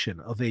protection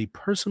of a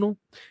personal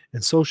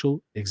and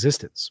social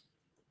existence,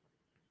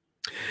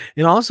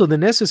 and also the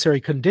necessary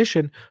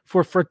condition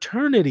for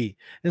fraternity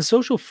and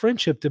social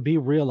friendship to be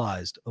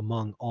realized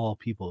among all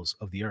peoples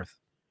of the earth.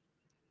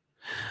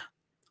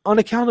 On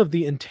account of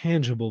the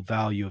intangible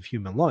value of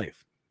human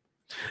life,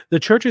 the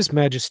Church's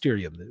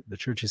magisterium, the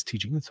Church's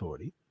teaching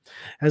authority,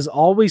 has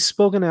always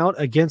spoken out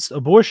against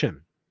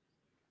abortion.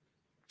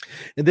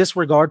 In this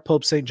regard,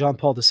 Pope St. John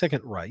Paul II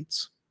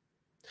writes,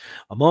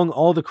 among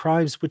all the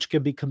crimes which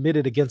can be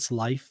committed against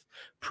life,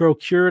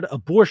 procured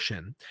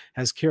abortion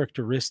has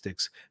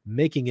characteristics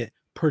making it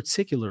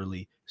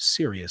particularly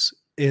serious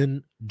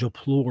and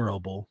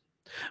deplorable.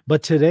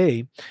 But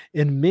today,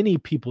 in many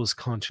people's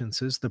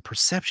consciences, the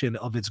perception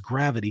of its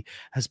gravity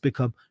has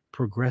become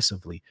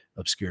progressively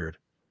obscured.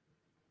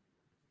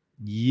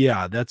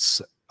 Yeah,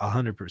 that's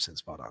 100%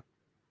 spot on.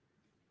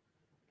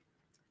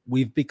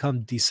 We've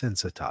become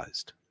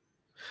desensitized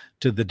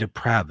to the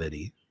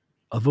depravity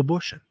of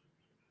abortion.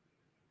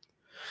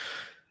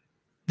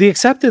 The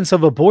acceptance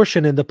of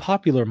abortion in the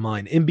popular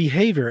mind, in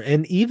behavior,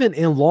 and even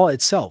in law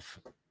itself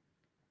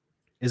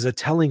is a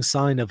telling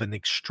sign of an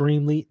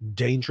extremely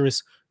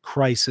dangerous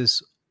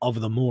crisis of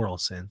the moral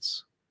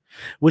sense,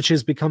 which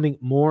is becoming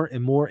more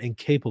and more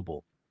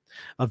incapable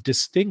of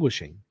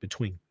distinguishing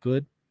between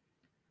good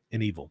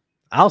and evil.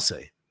 I'll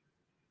say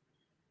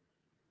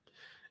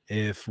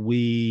If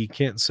we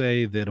can't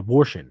say that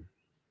abortion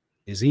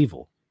is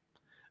evil,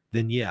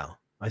 then yeah,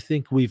 I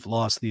think we've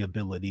lost the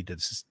ability to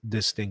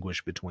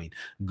distinguish between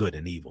good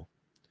and evil.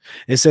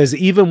 It says,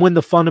 even when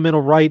the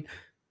fundamental right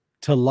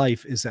to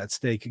life is at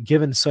stake,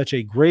 given such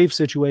a grave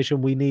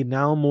situation, we need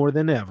now more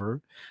than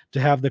ever to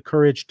have the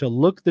courage to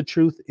look the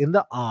truth in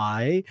the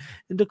eye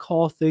and to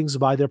call things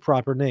by their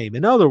proper name.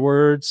 In other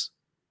words,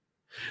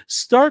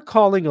 start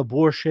calling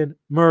abortion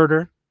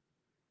murder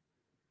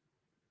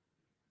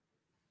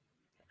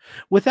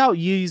without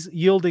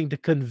yielding to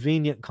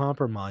convenient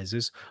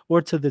compromises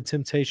or to the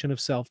temptation of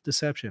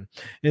self-deception.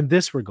 In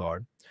this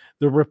regard,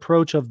 the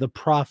reproach of the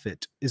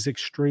prophet is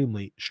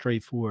extremely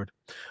straightforward.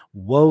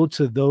 Woe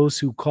to those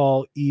who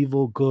call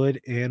evil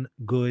good and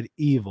good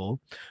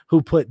evil,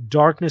 who put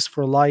darkness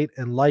for light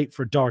and light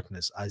for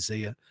darkness.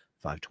 Isaiah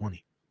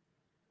 5:20.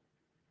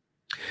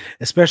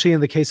 Especially in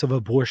the case of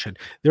abortion,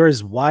 there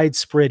is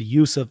widespread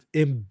use of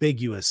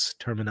ambiguous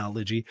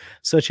terminology,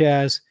 such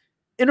as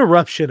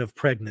interruption of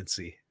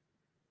pregnancy.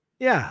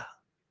 Yeah,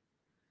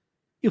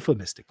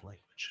 euphemistic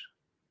language.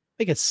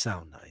 Make it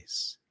sound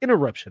nice.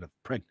 Interruption of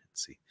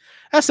pregnancy.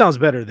 That sounds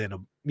better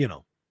than,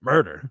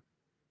 murder,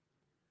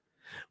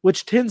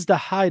 which tends to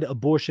hide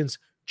abortion's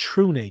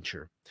true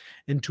nature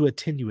and to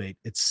attenuate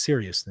its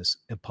seriousness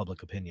in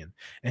public opinion.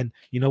 And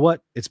you know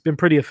what? It's been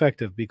pretty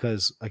effective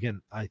because,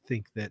 again, I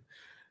think that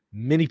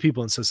many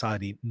people in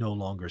society no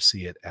longer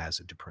see it as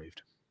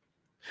depraved.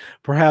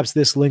 Perhaps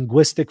this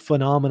linguistic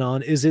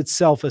phenomenon is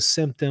itself a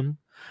symptom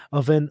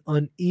of an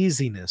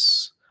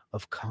uneasiness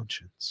of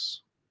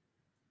conscience.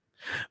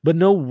 But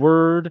no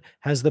word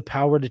has the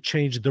power to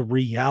change the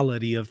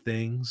reality of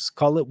things.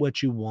 Call it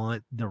what you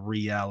want. The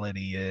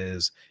reality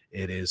is,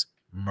 it is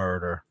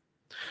murder.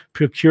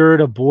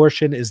 Procured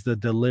abortion is the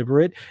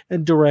deliberate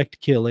and direct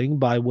killing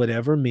by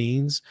whatever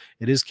means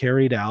it is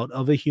carried out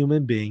of a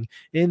human being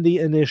in the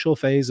initial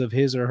phase of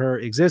his or her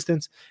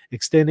existence,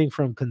 extending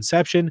from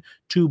conception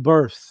to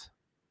birth.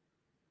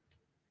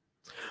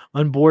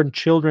 Unborn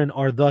children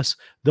are thus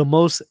the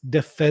most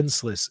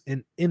defenseless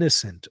and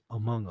innocent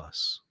among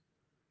us.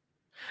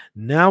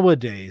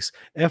 Nowadays,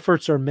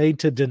 efforts are made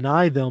to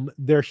deny them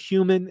their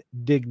human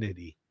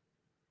dignity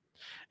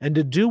and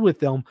to do with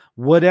them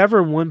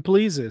whatever one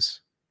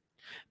pleases,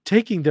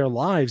 taking their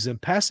lives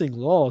and passing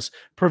laws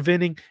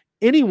preventing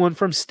anyone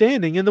from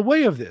standing in the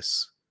way of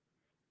this.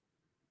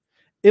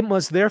 It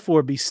must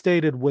therefore be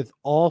stated with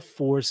all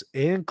force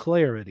and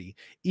clarity,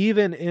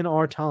 even in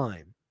our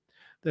time,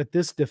 that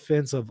this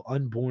defense of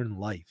unborn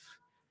life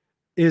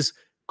is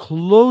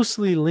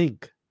closely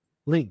linked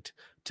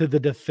to the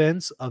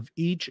defense of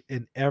each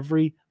and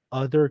every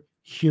other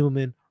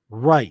human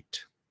right.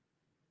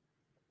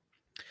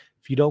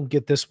 If you don't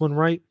get this one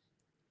right,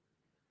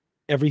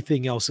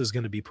 everything else is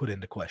going to be put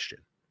into question.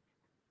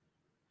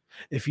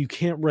 If you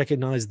can't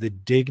recognize the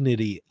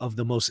dignity of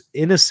the most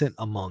innocent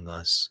among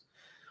us,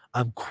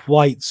 I'm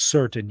quite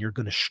certain you're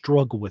going to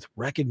struggle with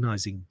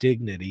recognizing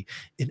dignity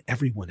in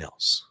everyone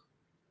else.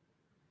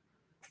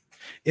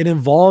 It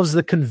involves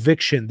the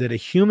conviction that a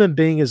human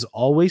being is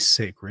always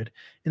sacred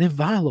and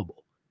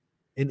inviolable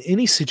in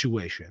any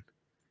situation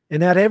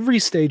and at every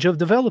stage of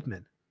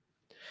development.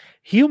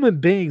 Human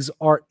beings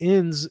are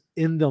ends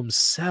in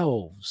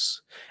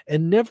themselves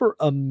and never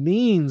a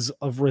means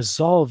of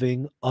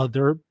resolving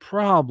other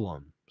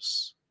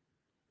problems.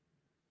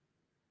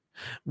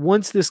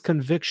 Once this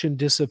conviction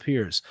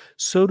disappears,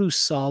 so do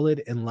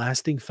solid and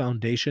lasting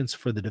foundations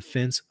for the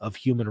defense of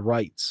human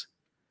rights,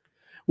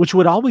 which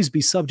would always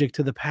be subject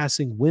to the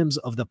passing whims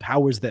of the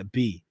powers that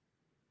be.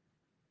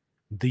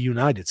 The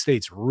United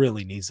States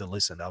really needs to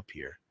listen up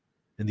here.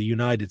 In the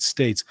United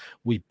States,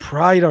 we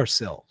pride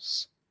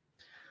ourselves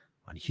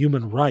on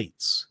human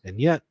rights,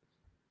 and yet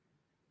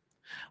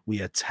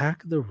we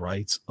attack the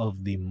rights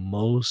of the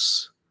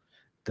most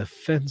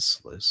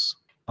defenseless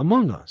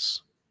among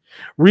us.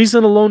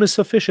 Reason alone is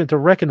sufficient to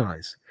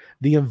recognize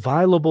the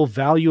inviolable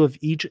value of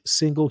each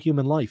single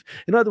human life.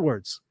 In other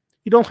words,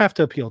 you don't have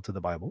to appeal to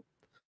the Bible.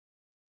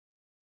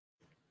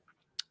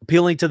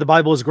 Appealing to the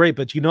Bible is great,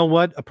 but you know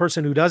what? A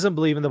person who doesn't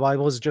believe in the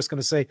Bible is just going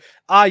to say,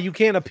 you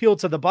can't appeal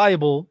to the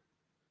Bible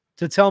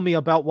to tell me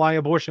about why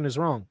abortion is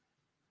wrong.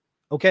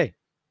 Okay.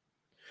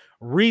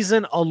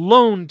 Reason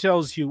alone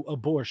tells you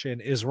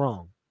abortion is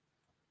wrong.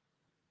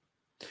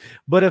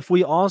 But if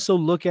we also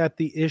look at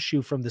the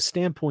issue from the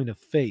standpoint of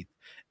faith,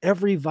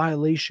 every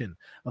violation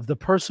of the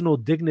personal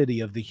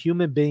dignity of the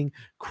human being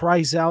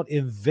cries out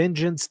in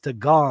vengeance to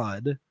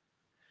God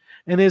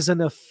and is an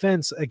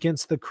offense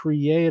against the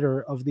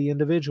creator of the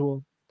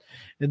individual.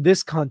 In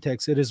this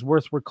context, it is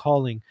worth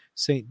recalling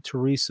St.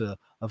 Teresa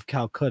of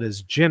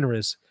Calcutta's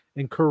generous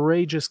and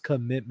courageous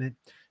commitment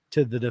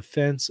to the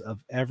defense of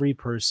every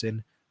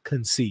person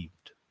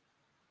conceived.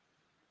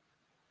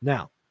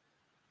 Now,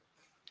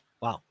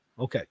 wow,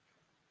 okay.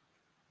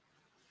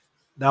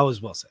 That was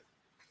well said.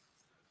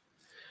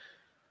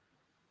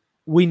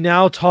 We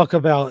now talk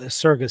about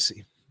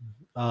surrogacy.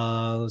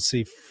 Let's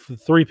see,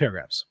 3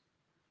 paragraphs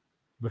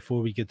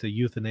before we get to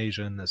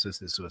euthanasia and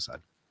assisted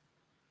suicide.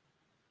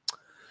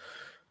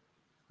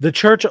 The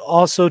church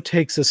also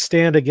takes a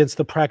stand against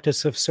the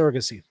practice of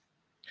surrogacy,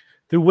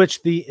 through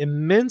which the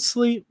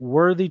immensely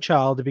worthy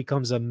child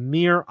becomes a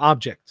mere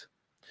object.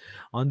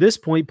 On this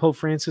point, Pope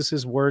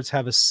Francis's words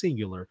have a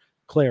singular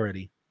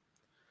clarity.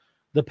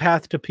 The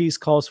path to peace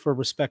calls for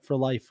respect for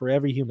life, for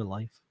every human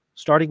life,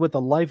 starting with the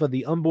life of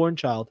the unborn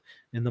child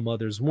in the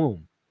mother's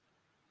womb,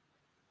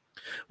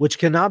 which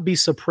cannot be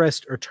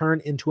suppressed or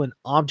turned into an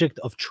object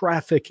of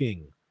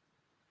trafficking.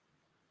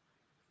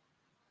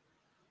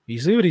 You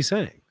see what he's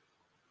saying?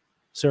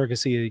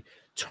 Surrogacy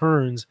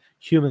turns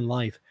human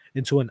life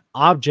into an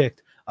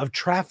object of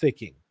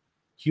trafficking,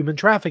 human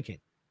trafficking.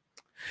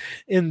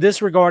 In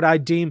this regard, I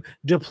deem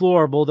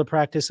deplorable the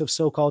practice of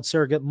so-called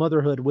surrogate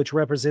motherhood, which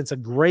represents a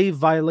grave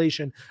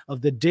violation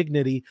of the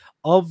dignity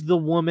of the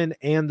woman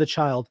and the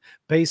child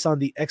based on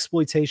the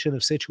exploitation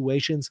of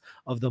situations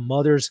of the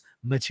mother's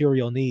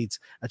material needs.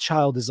 A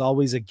child is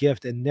always a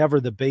gift and never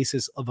the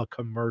basis of a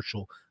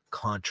commercial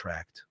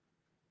contract.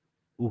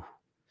 Ooh.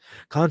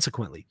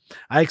 Consequently,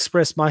 I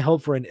express my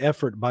hope for an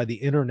effort by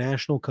the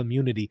international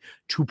community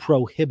to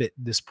prohibit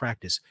this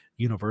practice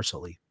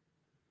universally.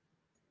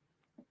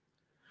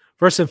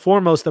 First and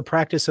foremost, the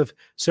practice of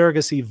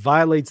surrogacy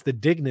violates the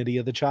dignity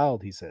of the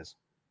child, he says.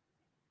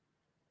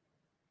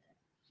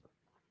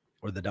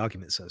 Or the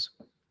document says.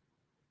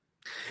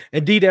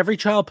 Indeed, every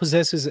child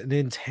possesses an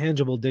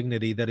intangible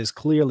dignity that is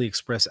clearly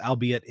expressed,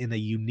 albeit in a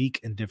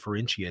unique and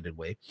differentiated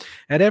way,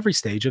 at every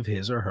stage of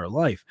his or her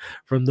life,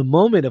 from the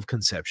moment of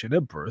conception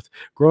at birth,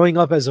 growing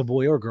up as a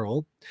boy or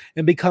girl,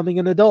 and becoming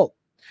an adult.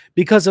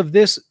 Because of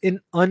this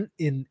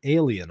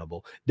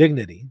unalienable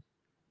dignity,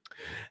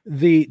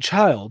 the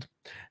child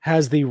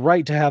has the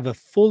right to have a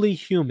fully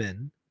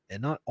human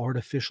and not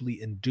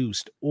artificially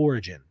induced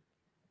origin,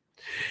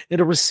 and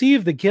to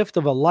receive the gift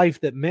of a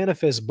life that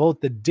manifests both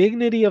the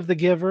dignity of the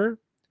giver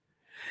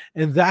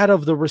and that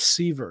of the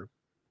receiver.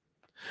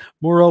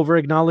 Moreover,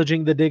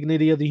 acknowledging the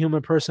dignity of the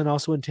human person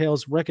also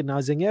entails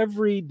recognizing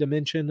every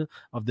dimension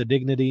of the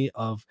dignity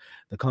of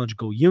the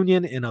conjugal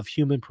union and of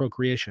human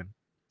procreation.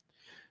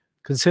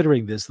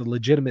 Considering this, the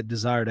legitimate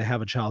desire to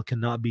have a child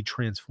cannot be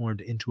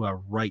transformed into a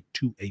right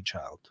to a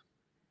child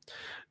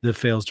that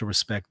fails to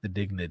respect the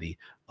dignity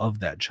of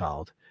that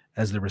child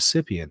as the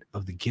recipient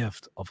of the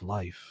gift of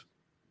life.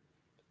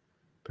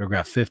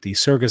 Paragraph 50,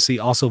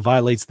 surrogacy also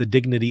violates the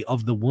dignity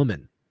of the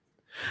woman,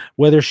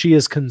 whether she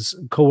is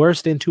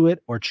coerced into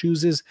it or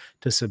chooses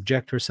to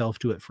subject herself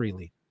to it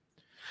freely.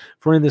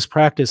 For in this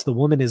practice, the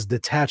woman is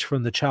detached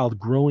from the child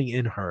growing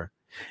in her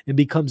and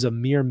becomes a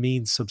mere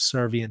means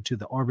subservient to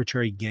the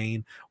arbitrary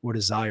gain or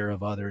desire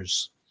of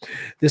others.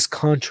 This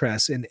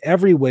contrasts in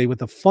every way with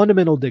the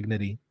fundamental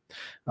dignity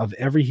of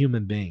every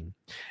human being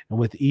and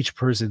with each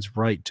person's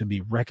right to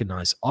be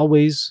recognized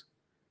always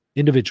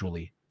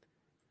individually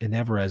and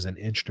never as an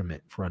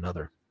instrument for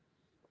another.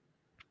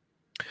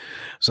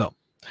 So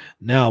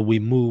now we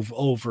move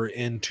over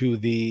into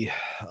the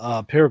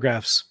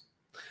paragraphs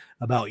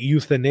about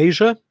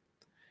euthanasia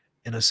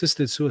and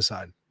assisted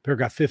suicide.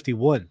 Paragraph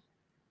 51.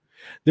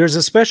 There's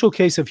a special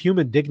case of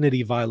human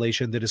dignity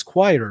violation that is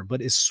quieter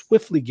but is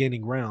swiftly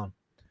gaining ground.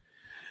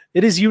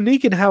 It is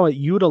unique in how it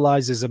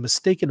utilizes a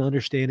mistaken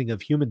understanding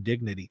of human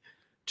dignity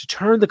to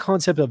turn the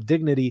concept of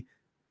dignity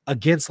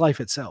against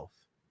life itself.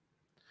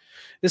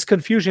 This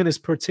confusion is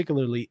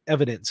particularly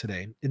evident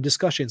today in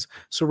discussions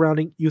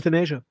surrounding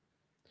euthanasia.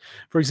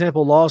 For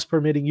example, laws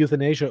permitting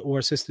euthanasia or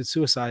assisted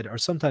suicide are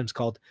sometimes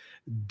called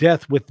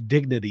death with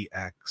dignity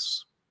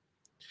acts.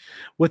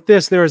 With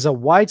this, there is a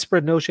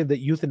widespread notion that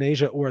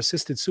euthanasia or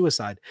assisted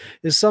suicide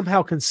is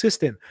somehow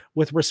consistent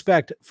with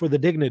respect for the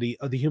dignity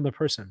of the human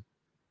person.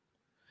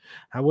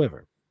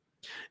 However,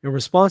 in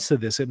response to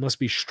this, it must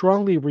be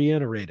strongly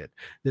reiterated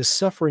that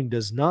suffering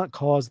does not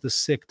cause the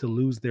sick to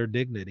lose their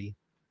dignity,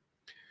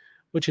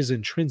 which is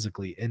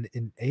intrinsically and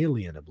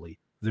inalienably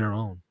their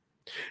own.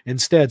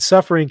 Instead,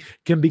 suffering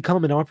can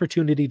become an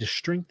opportunity to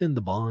strengthen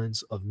the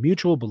bonds of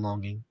mutual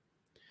belonging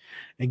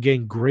and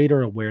gain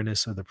greater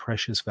awareness of the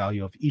precious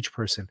value of each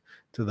person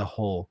to the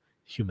whole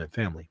human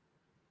family.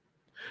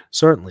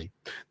 Certainly,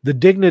 the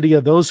dignity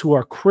of those who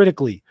are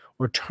critically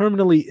or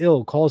terminally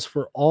ill calls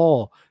for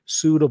all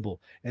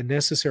suitable and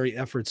necessary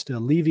efforts to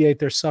alleviate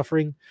their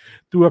suffering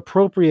through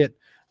appropriate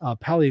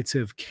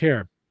palliative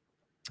care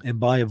and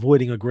by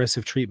avoiding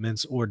aggressive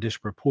treatments or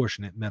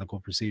disproportionate medical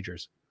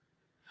procedures.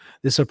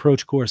 This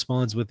approach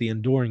corresponds with the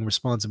enduring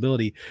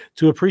responsibility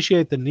to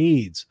appreciate the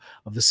needs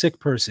of the sick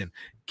person,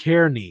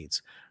 care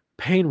needs,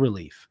 pain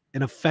relief,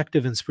 and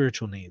affective and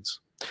spiritual needs.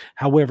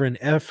 However, an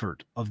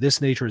effort of this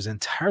nature is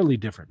entirely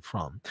different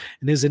from,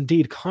 and is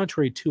indeed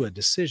contrary to, a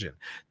decision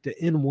to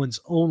end one's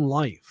own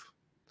life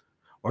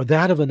or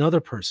that of another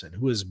person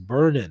who is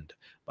burdened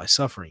by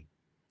suffering,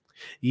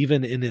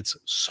 even in its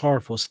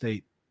sorrowful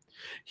state.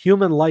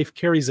 Human life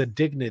carries a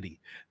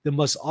dignity that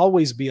must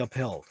always be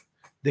upheld,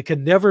 that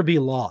can never be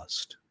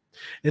lost,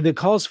 and that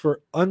calls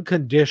for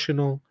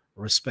unconditional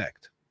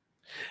respect.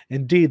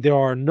 Indeed, there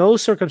are no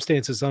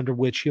circumstances under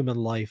which human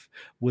life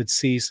would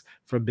cease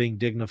from being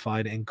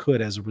dignified and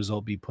could, as a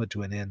result, be put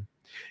to an end.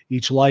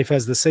 Each life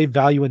has the same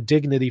value and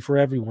dignity for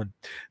everyone.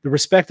 The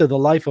respect of the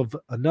life of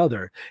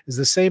another is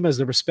the same as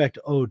the respect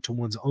owed to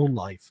one's own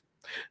life.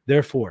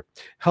 Therefore,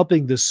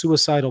 helping the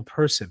suicidal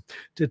person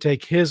to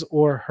take his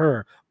or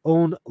her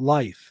own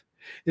life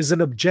is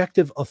an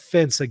objective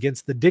offense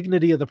against the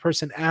dignity of the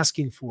person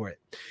asking for it,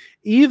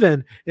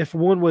 even if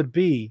one would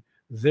be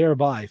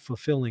thereby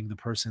fulfilling the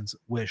person's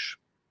wish.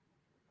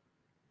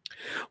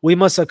 We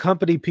must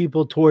accompany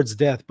people towards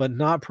death, but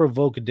not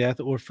provoke death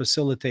or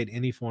facilitate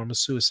any form of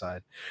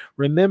suicide.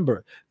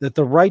 Remember that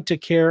the right to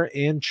care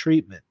and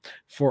treatment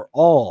for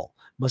all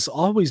must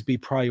always be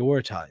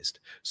prioritized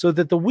so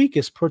that the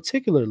weakest,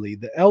 particularly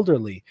the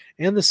elderly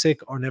and the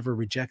sick, are never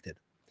rejected.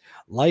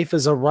 Life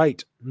is a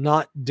right,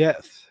 not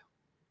death,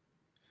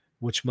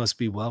 which must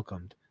be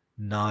welcomed,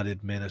 not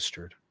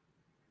administered.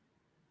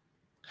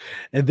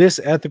 And this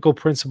ethical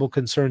principle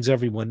concerns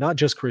everyone, not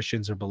just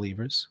Christians or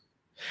believers.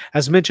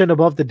 As mentioned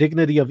above, the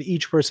dignity of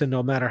each person,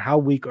 no matter how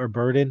weak or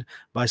burdened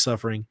by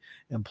suffering,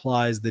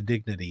 implies the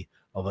dignity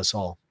of us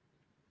all.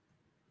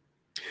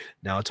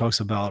 Now it talks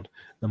about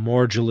the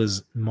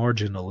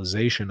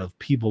marginalization of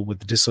people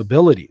with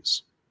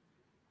disabilities.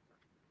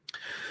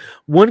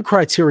 One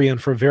criterion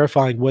for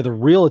verifying whether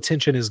real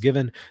attention is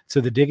given to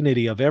the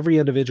dignity of every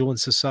individual in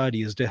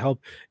society is the help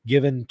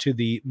given to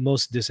the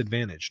most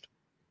disadvantaged.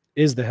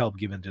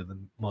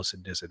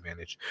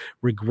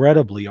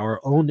 Regrettably,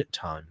 our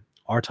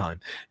time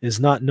is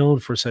not known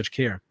for such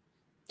care.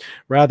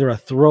 Rather, a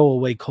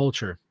throwaway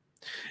culture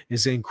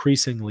is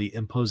increasingly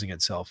imposing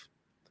itself.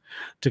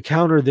 To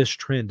counter this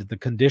trend, the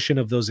condition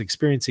of those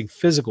experiencing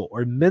physical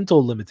or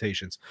mental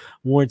limitations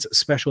warrants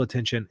special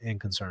attention and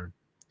concern.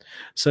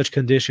 Such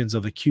conditions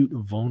of acute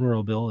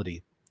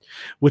vulnerability,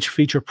 which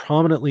feature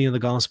prominently in the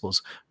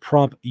Gospels,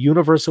 prompt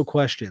universal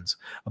questions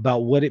about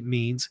what it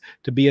means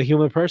to be a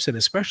human person,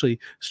 especially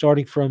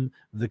starting from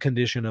the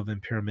condition of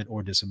impairment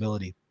or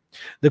disability.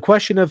 The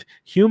question of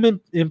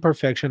human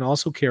imperfection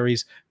also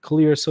carries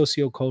clear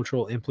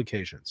sociocultural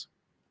implications,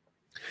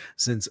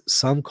 since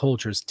some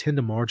cultures tend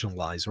to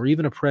marginalize or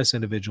even oppress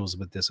individuals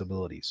with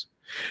disabilities,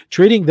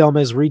 treating them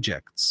as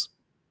rejects.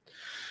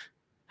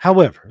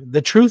 However,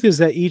 the truth is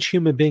that each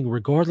human being,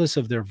 regardless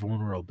of their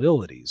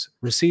vulnerabilities,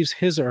 receives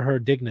his or her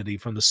dignity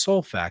from the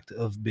sole fact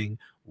of being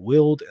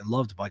willed and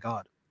loved by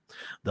God.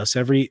 Thus,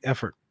 every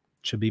effort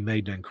should be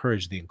made to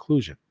encourage the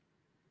inclusion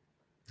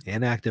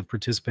and active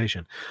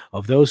participation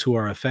of those who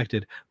are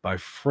affected by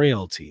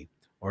frailty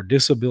or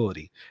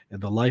disability in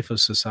the life of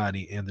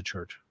society and the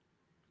church.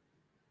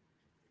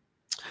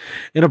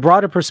 In a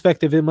broader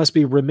perspective, it must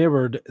be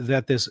remembered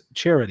that this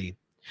charity,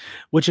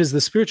 which is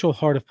the spiritual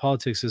heart of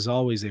politics, is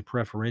always a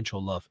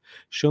preferential love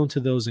shown to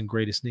those in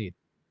greatest need.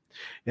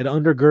 It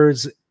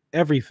undergirds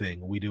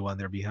everything we do on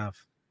their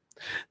behalf.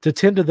 To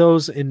tend to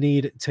those in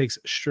need takes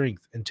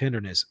strength and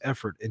tenderness,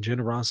 effort, and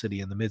generosity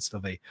in the midst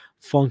of a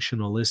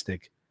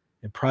functionalistic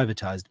and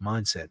privatized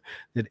mindset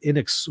that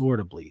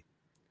inexorably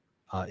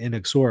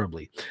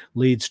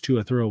leads to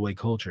a throwaway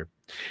culture.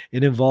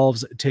 It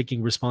involves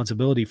taking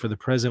responsibility for the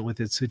present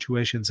with its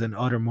situations in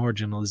utter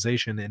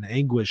marginalization and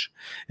anguish,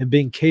 and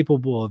being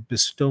capable of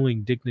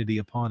bestowing dignity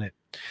upon it.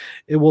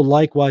 It will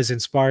likewise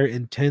inspire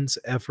intense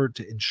effort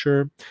to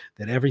ensure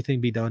that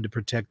everything be done to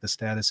protect the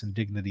status and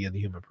dignity of the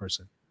human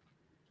person.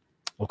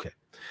 Okay,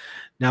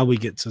 now we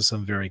get to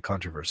some very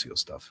controversial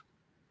stuff.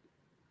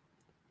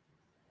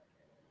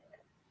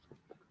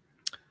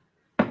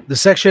 The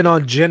section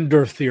on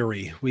gender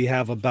theory, we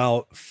have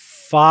about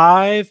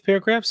 5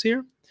 paragraphs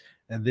here,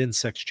 and then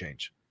sex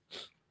change.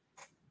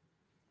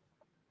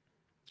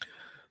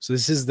 So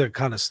this is the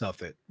kind of stuff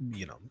that,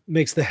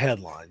 makes the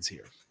headlines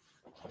here.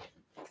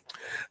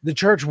 The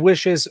church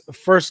wishes,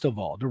 first of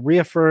all, to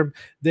reaffirm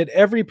that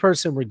every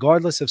person,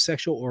 regardless of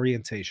sexual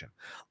orientation,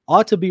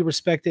 ought to be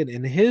respected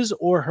in his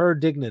or her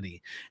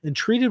dignity and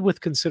treated with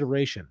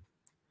consideration,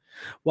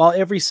 while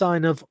every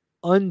sign of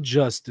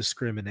unjust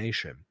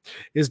discrimination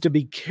is to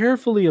be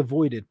carefully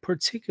avoided,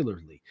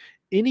 particularly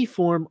any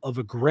form of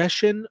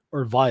aggression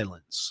or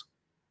violence.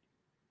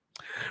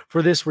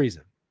 For this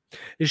reason,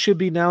 it should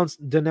be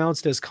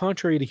denounced as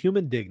contrary to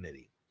human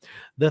dignity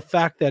the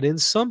fact that in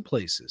some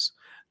places,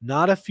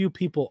 not a few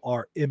people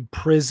are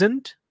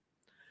imprisoned,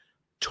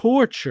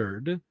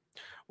 tortured,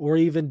 or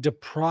even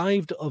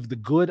deprived of the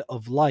good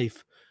of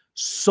life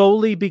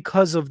solely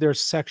because of their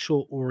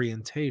sexual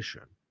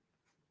orientation.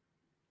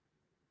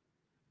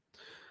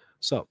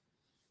 So,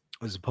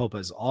 as the Pope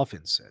has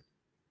often said,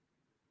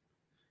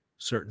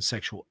 certain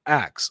sexual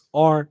acts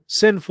are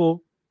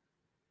sinful.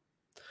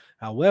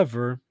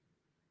 However,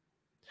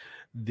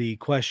 the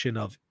question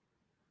of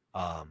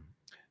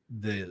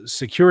the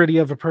security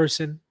of a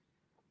person,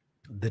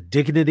 the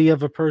dignity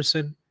of a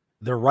person,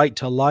 their right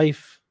to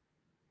life,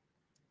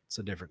 it's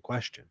a different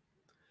question.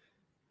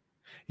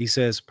 He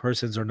says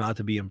persons are not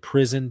to be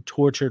imprisoned,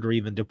 tortured, or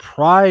even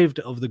deprived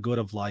of the good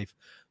of life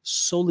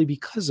solely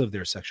because of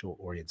their sexual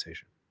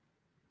orientation.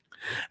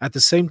 At the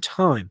same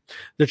time,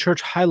 the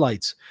church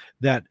highlights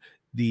that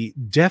the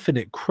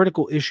definite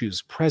critical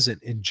issues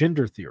present in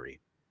gender theory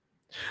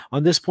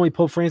On this point,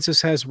 Pope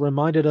Francis has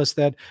reminded us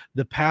that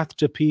the path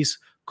to peace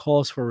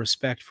calls for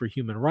respect for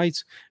human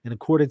rights in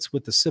accordance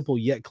with the simple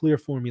yet clear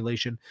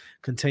formulation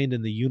contained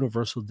in the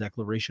Universal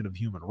Declaration of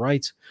Human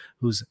Rights,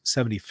 whose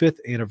 75th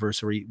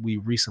anniversary we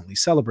recently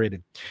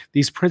celebrated.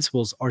 These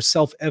principles are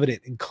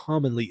self-evident and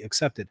commonly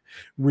accepted.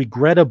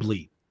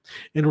 Regrettably,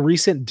 in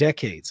recent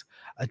decades,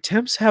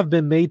 attempts have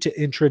been made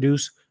to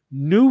introduce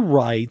new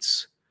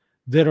rights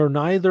that are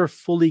neither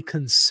fully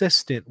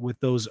consistent with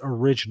those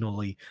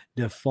originally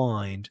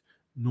defined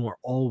nor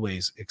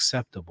always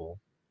acceptable.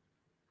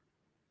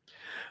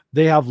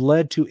 They have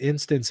led to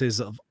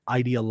instances of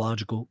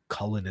ideological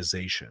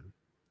colonization,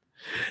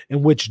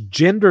 in which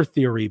gender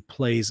theory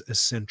plays a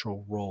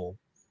central role.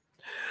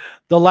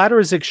 The latter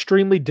is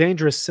extremely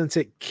dangerous since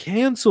it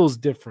cancels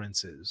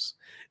differences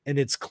in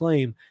its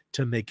claim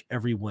to make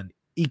everyone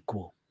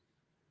equal.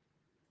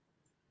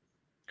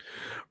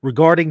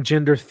 Regarding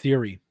gender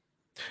theory,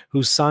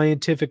 whose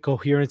scientific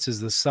coherence is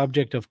the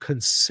subject of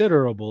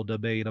considerable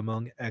debate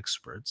among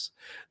experts,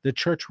 the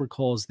Church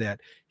recalls that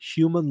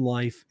human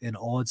life in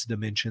all its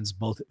dimensions,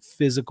 both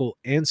physical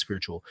and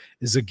spiritual,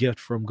 is a gift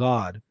from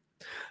God.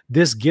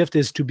 This gift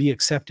is to be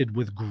accepted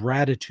with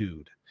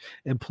gratitude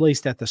and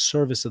placed at the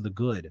service of the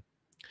good,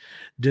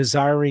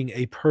 desiring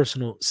a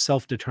personal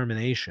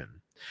self-determination,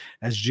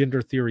 as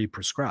gender theory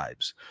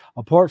prescribes.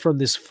 Apart from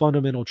this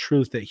fundamental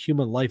truth that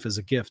human life is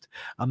a gift,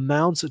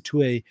 amounts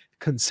to a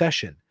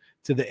concession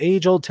to the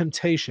age-old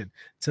temptation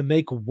to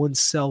make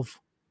oneself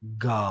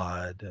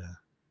God,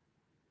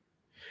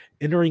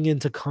 entering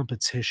into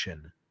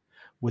competition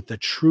with the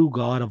true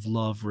God of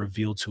love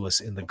revealed to us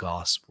in the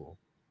gospel.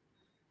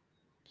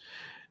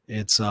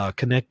 It's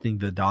connecting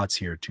the dots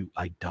here to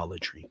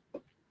idolatry.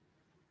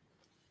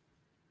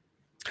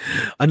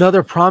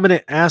 Another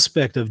prominent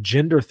aspect of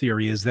gender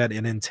theory is that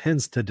it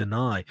intends to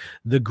deny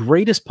the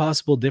greatest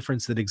possible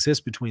difference that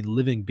exists between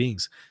living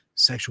beings,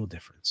 sexual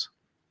difference.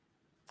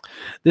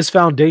 This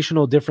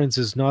foundational difference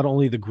is not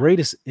only the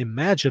greatest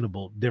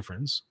imaginable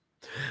difference,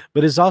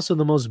 but is also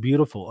the most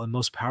beautiful and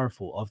most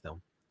powerful of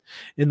them.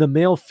 In the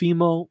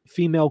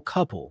male-female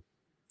couple,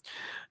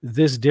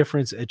 this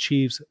difference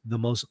achieves the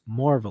most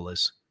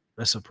marvelous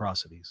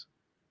reciprocities.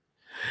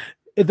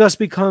 It thus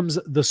becomes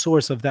the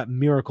source of that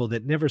miracle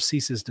that never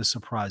ceases to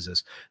surprise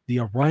us, the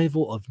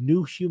arrival of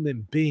new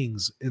human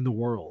beings in the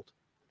world.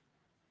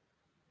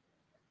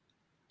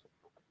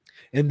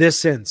 In this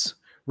sense,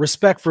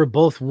 respect for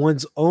both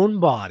one's own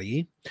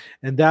body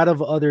and that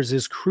of others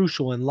is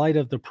crucial in light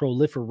of the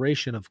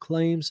proliferation of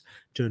claims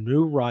to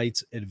new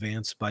rights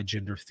advanced by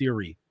gender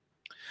theory.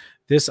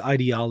 This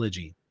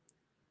ideology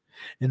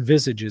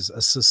envisages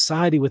a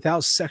society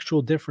without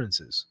sexual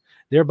differences,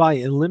 thereby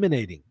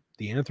eliminating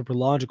the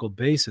anthropological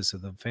basis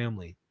of the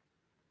family.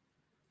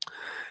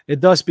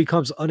 It thus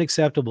becomes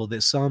unacceptable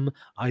that some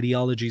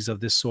ideologies of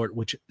this sort,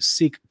 which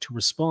seek to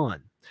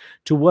respond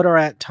to what are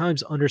at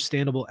times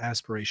understandable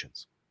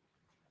aspirations,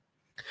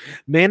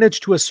 manage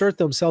to assert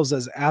themselves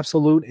as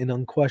absolute and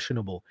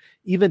unquestionable,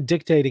 even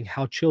dictating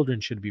how children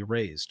should be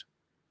raised.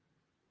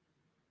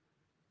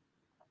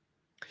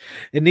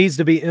 It needs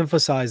to be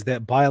emphasized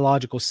that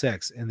biological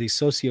sex and the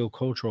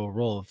sociocultural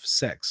role of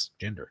sex,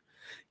 gender,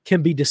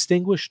 can be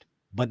distinguished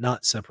but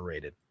not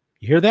separated.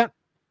 You hear that?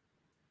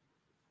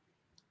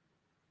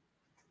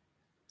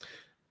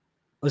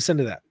 Listen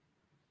to that.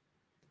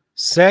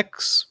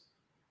 Sex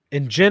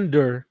and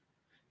gender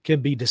can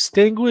be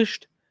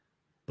distinguished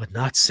but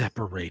not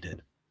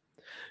separated.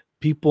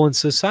 People in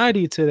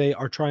society today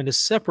are trying to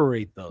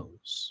separate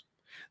those.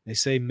 They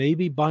say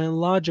maybe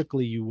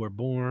biologically you were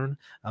born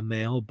a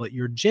male, but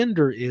your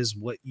gender is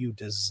what you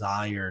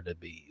desire to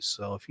be.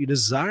 So if you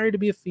desire to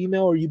be a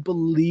female or you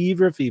believe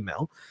you're a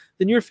female,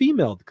 then you're a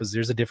female, because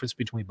there's a difference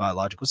between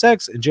biological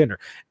sex and gender.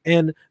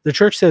 And the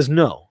church says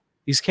no,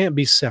 these can't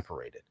be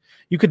separated.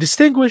 You could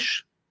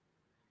distinguish.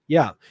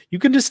 Yeah, you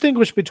can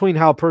distinguish between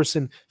how a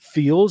person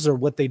feels or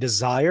what they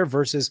desire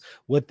versus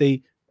what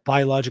they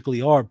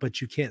biologically are,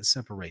 but you can't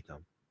separate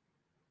them.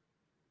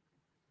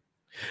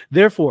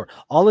 Therefore,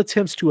 all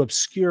attempts to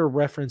obscure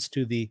reference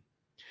to the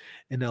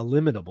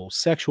ineliminable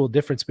sexual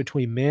difference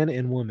between man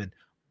and woman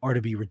are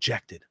to be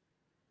rejected.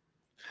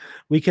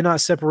 We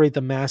cannot separate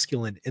the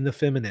masculine and the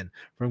feminine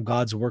from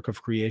God's work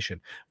of creation,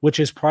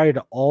 which is prior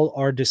to all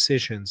our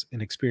decisions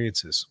and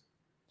experiences,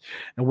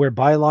 and where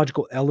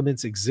biological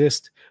elements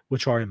exist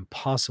which are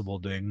impossible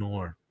to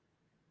ignore.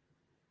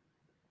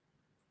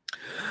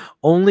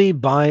 Only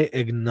by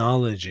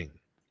acknowledging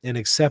and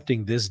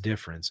accepting this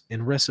difference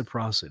in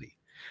reciprocity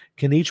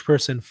can each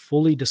person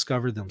fully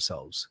discover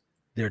themselves,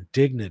 their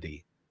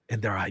dignity,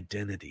 and their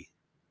identity.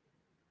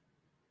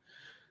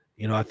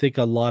 You know, I think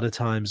a lot of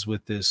times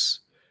with this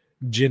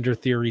gender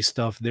theory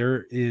stuff,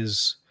 there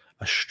is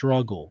a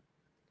struggle.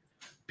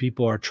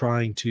 People are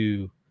trying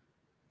to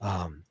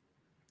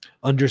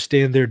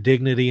understand their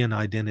dignity and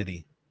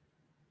identity.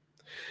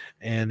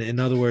 And in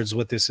other words,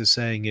 what this is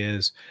saying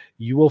is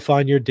you will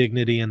find your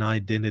dignity and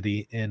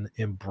identity in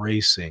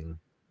embracing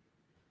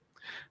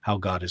how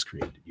God has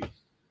created you,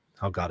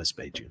 how God has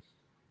made you.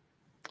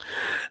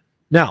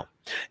 Now,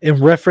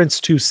 In reference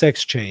to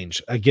sex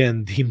change,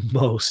 again, the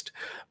most,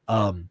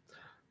 um,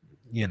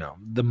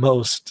 the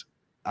most,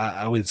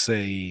 I would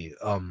say,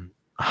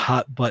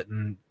 hot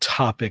button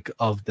topic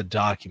of the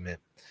document,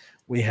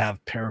 we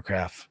have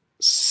paragraph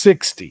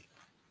 60.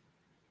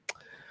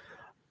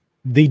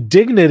 The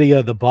dignity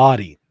of the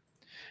body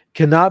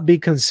cannot be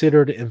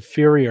considered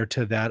inferior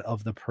to that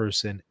of the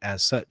person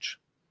as such.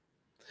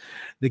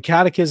 The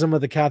Catechism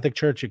of the Catholic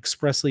Church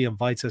expressly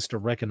invites us to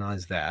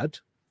recognize that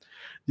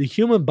the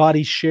human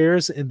body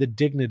shares in the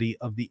dignity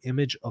of the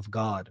image of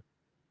God.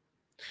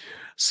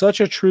 Such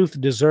a truth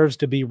deserves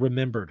to be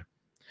remembered,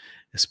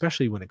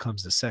 especially when it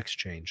comes to sex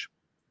change.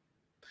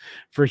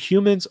 For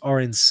humans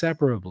are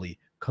inseparably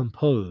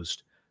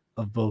composed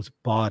of both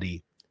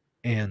body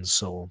and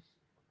soul.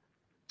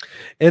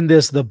 In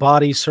this, the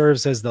body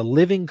serves as the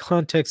living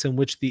context in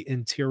which the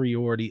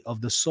interiority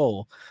of the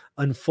soul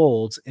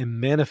unfolds and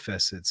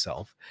manifests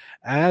itself,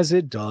 as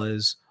it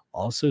does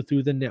also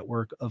through the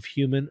network of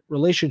human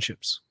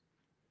relationships.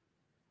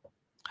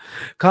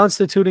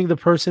 Constituting the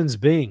person's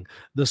being,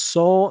 the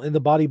soul and the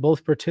body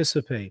both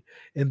participate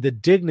in the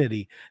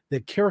dignity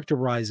that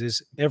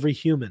characterizes every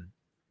human.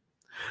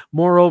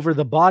 Moreover,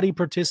 the body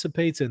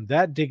participates in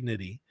that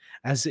dignity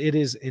as it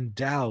is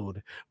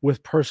endowed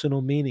with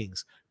personal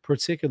meanings,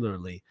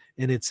 particularly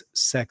in its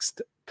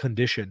sexed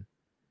condition.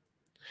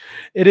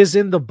 It is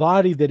in the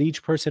body that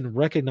each person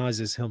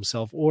recognizes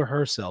himself or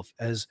herself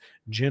as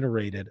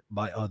generated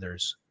by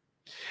others.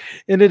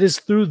 And it is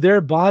through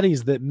their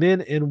bodies that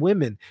men and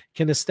women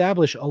can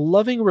establish a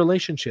loving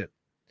relationship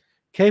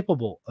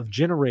capable of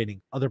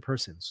generating other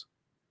persons.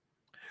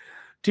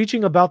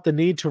 Teaching about the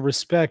need to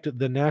respect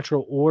the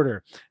natural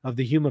order of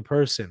the human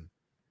person,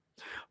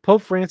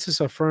 Pope Francis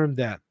affirmed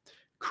that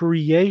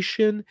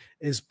creation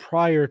is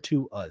prior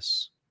to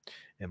us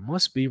and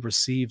must be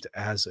received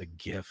as a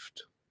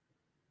gift.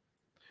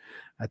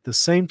 At the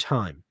same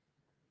time,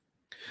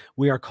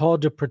 we are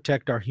called to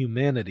protect our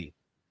humanity.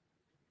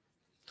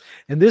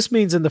 And this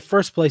means, in the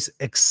first place,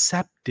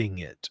 accepting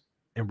it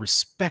and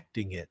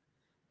respecting it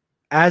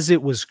as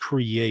it was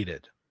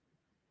created.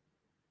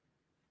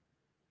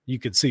 You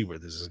can see where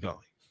this is going.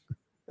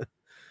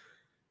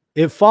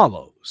 It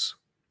follows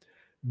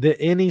that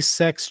any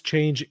sex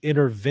change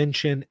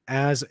intervention,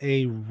 as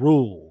a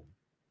rule,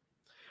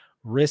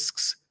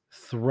 risks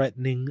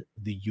threatening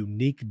the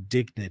unique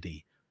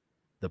dignity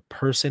the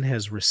person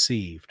has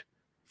received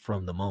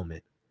from the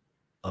moment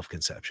of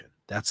conception.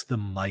 That's the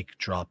mic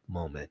drop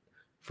moment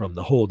from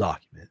the whole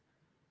document.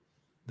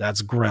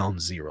 That's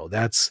ground zero.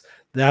 That's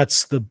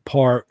the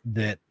part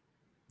that,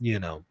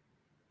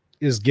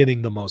 is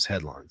getting the most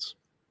headlines.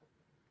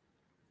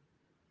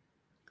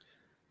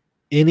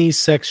 Any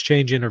sex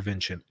change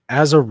intervention,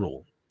 as a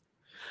rule,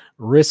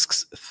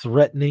 risks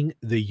threatening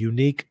the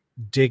unique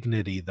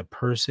dignity the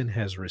person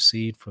has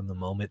received from the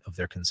moment of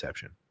their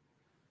conception.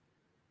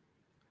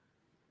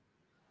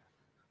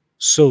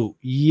 So,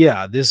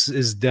 yeah, this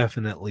is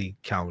definitely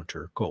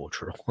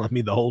countercultural. I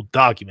mean, the whole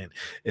document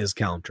is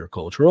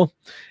countercultural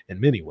in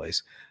many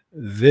ways.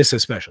 This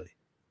especially,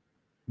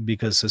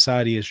 because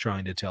society is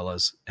trying to tell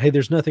us, hey,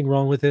 there's nothing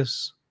wrong with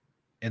this.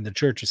 And the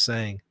church is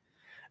saying,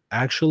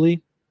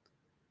 actually,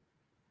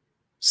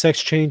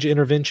 sex change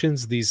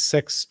interventions, these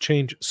sex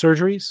change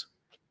surgeries,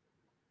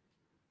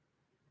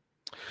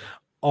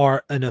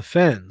 are an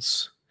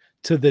offense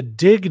to the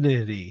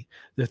dignity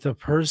that the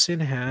person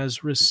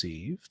has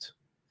received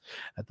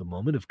at the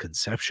moment of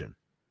conception.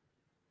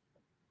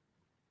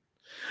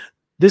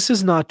 This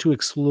is not to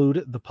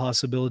exclude the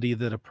possibility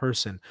that a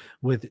person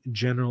with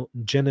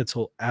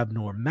genital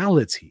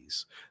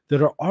abnormalities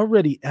that are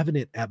already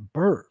evident at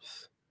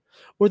birth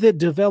or that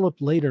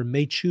develop later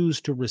may choose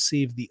to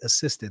receive the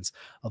assistance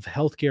of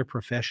healthcare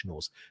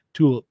professionals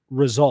to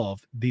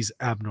resolve these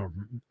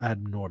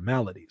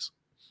abnormalities.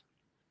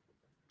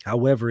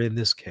 However, in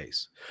this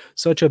case,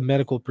 such a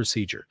medical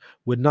procedure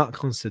would not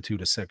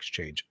constitute a sex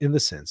change in the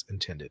sense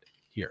intended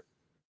here.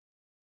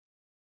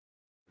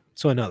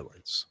 So, in other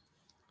words,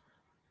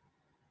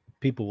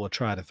 people will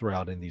try to throw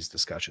out in these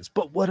discussions,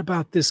 but what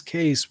about this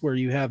case where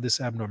you have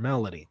this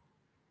abnormality?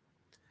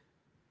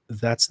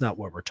 That's not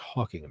what we're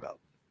talking about.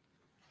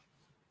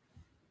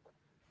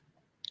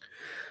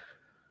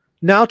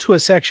 Now to a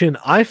section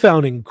I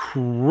found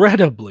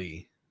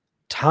incredibly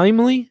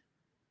timely,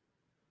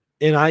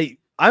 and I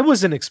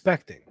wasn't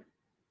expecting,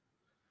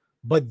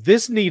 but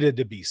this needed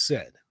to be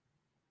said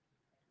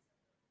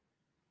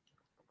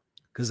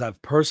because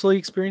I've personally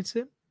experienced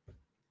it.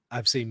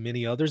 I've seen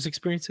many others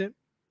experience it.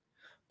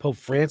 Pope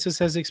Francis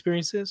has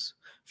experienced this.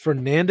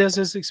 Fernandez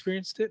has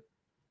experienced it.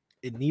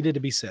 It needed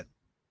to be said.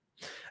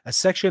 A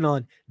section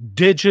on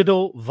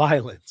digital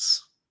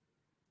violence.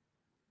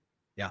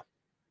 Yeah.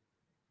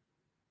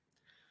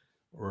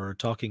 We're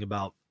talking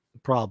about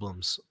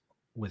problems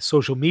with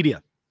social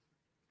media.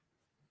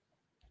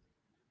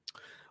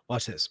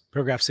 Watch this,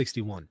 paragraph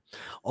 61.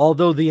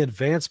 Although the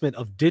advancement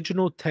of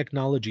digital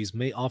technologies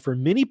may offer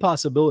many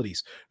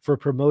possibilities for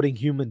promoting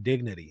human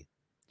dignity,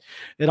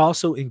 it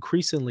also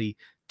increasingly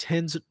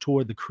tends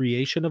toward the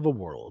creation of a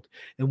world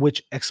in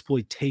which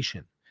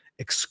exploitation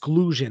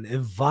exclusion,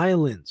 and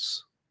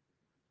violence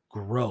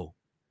grow,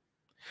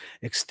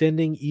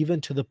 extending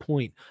even to the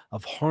point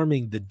of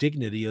harming the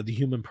dignity of the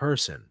human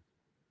person.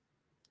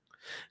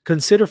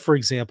 Consider, for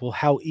example,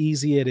 how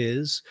easy it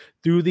is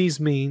through these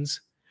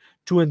means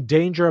to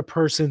endanger a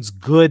person's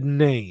good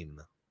name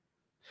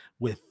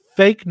with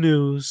fake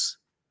news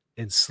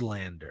and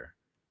slander.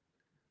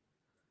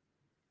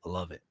 I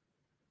love it,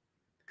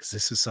 because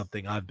this is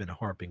something I've been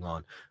harping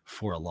on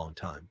for a long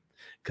time,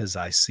 because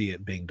I see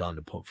it being done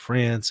to Pope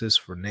Francis,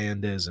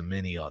 Fernandez, and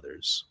many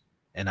others.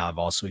 And I've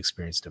also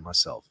experienced it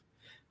myself.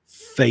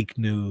 Fake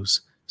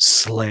news,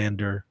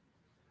 slander.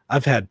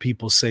 I've had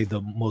people say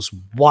the most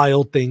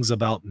wild things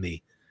about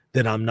me,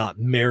 that I'm not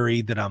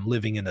married, that I'm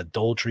living in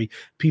adultery.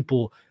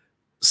 People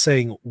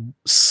saying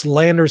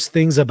slanderous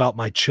things about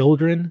my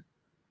children.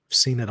 I've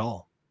seen it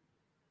all.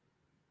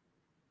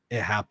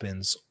 It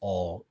happens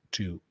all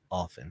too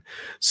often.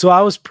 So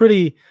I was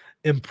pretty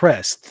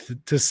impressed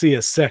to see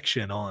a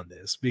section on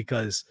this,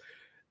 because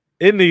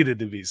it needed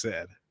to be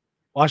said.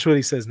 Watch what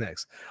he says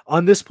next.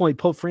 On this point,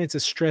 Pope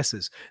Francis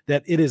stresses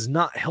that it is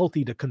not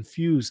healthy to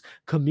confuse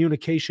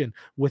communication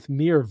with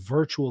mere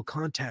virtual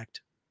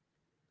contact.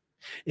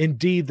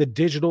 Indeed, the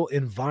digital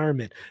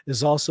environment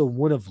is also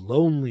one of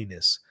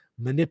loneliness,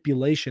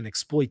 manipulation,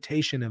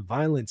 exploitation, and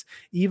violence,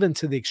 even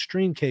to the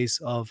extreme case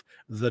of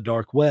the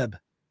dark web.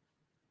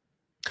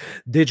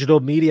 Digital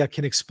media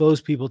can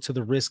expose people to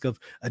the risk of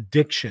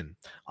addiction,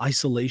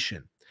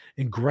 isolation,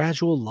 and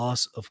gradual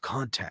loss of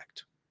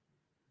contact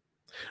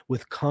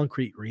with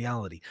concrete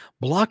reality,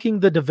 blocking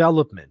the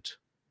development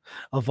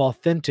of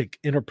authentic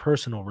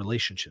interpersonal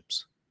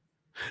relationships.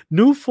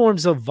 New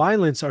forms of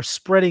violence are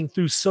spreading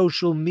through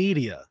social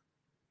media.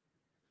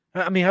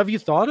 I mean, have you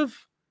thought of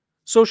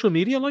social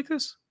media like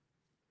this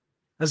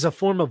as a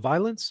form of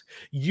violence?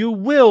 You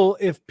will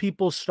if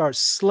people start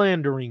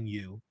slandering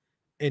you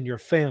and your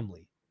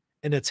family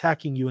and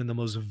attacking you in the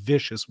most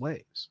vicious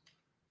ways.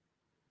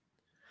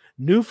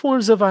 New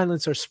forms of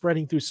violence are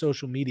spreading through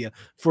social media.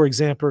 For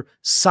example,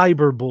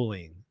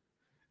 cyberbullying.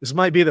 This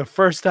might be the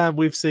first time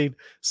we've seen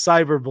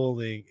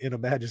cyberbullying in a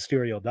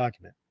magisterial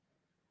document.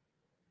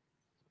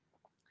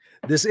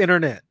 The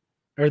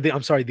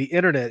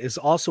internet is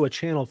also a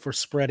channel for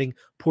spreading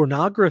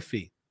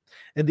pornography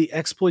and the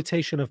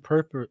exploitation of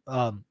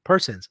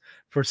persons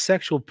for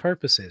sexual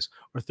purposes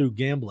or through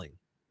gambling.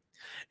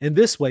 In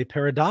this way,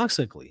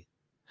 paradoxically,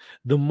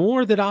 the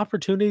more that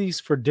opportunities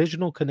for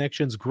digital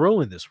connections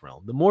grow in this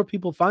realm, the more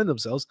people find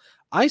themselves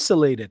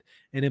isolated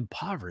and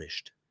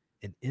impoverished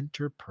in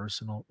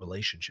interpersonal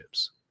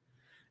relationships.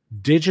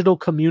 Digital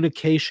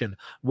communication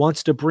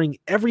wants to bring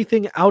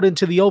everything out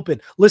into the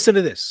open. Listen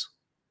to this.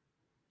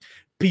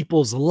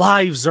 People's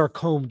lives are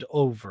combed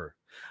over,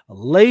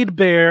 laid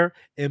bare,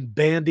 and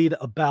bandied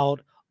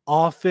about,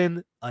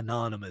 often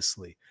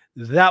anonymously.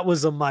 That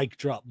was a mic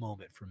drop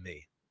moment for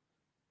me.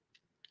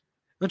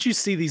 Don't you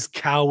see these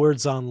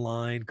cowards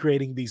online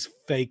creating these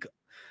fake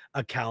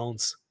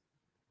accounts,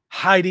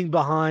 hiding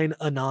behind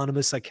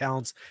anonymous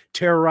accounts,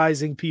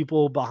 terrorizing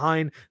people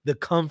behind the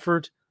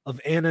comfort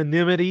of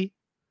anonymity,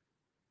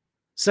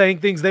 saying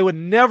things they would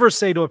never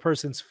say to a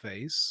person's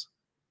face,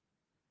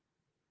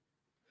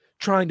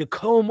 trying to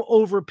comb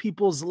over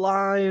people's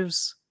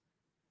lives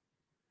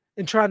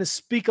and trying to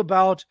speak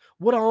about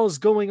what all is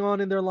going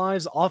on in their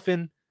lives,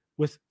 often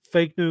with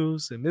fake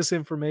news and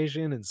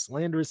misinformation and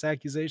slanderous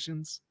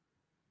accusations?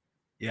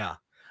 Yeah,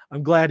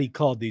 I'm glad he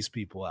called these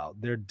people out.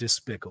 They're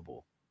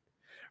despicable.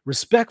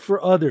 Respect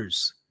for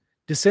others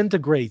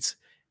disintegrates,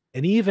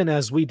 and even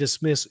as we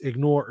dismiss,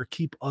 ignore, or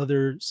keep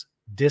others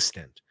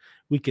distant,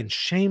 we can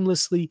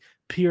shamelessly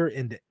peer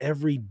into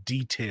every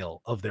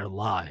detail of their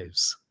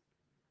lives.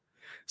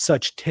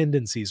 Such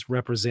tendencies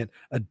represent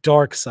a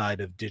dark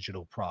side of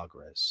digital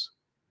progress.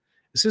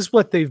 This is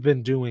what they've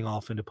been doing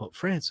often to Pope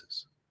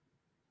Francis,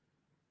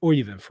 or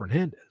even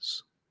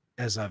Fernandez,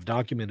 as I've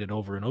documented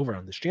over and over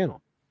on this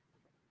channel.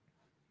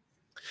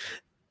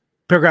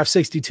 Paragraph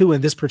 62,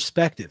 in this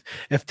perspective,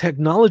 if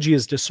technology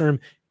is to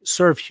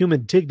serve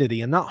human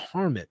dignity and not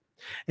harm it,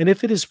 and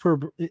if it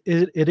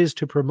is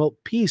to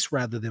promote peace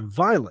rather than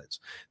violence,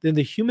 then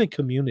the human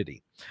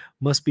community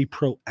must be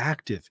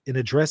proactive in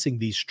addressing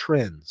these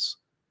trends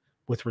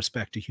with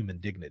respect to human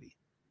dignity.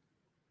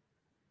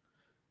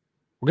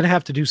 We're going to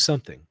have to do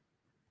something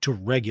to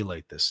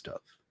regulate this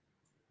stuff.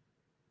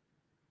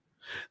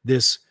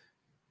 This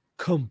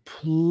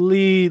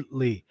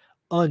completely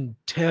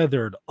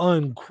untethered,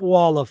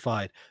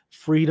 unqualified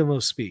freedom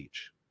of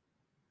speech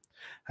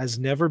has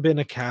never been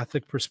a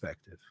Catholic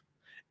perspective,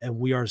 and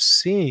we are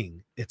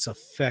seeing its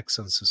effects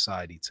on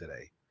society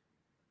today.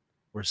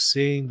 We're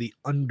seeing the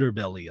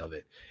underbelly of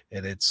it,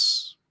 and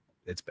it's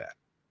bad.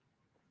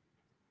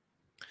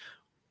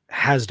 It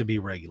has to be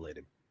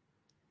regulated.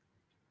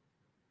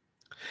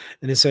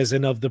 And it says,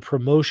 and of the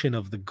promotion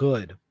of the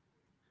good,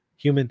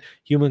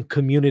 human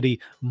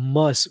community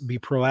must be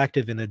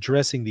proactive in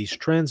addressing these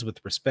trends with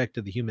respect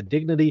to the human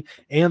dignity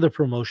and the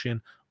promotion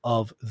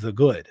of the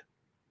good.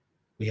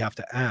 We have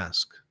to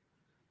ask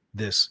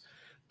this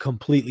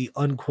completely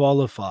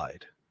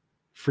unqualified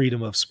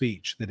freedom of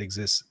speech that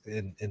exists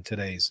in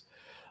today's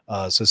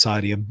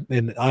society.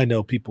 And I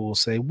know people will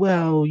say,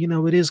 well,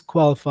 it is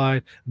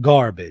qualified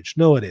garbage.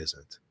 No, it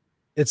isn't.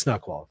 It's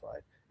not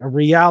qualified. In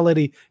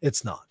reality,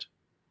 it's not.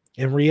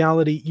 In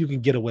reality, you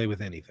can get away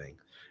with anything.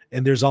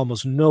 And there's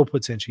almost no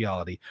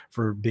potentiality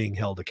for being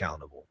held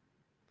accountable.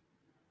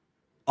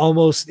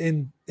 Almost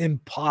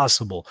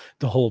impossible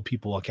to hold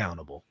people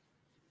accountable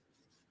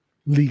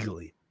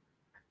legally.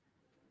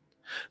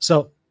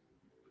 So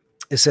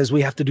it says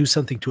we have to do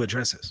something to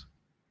address this.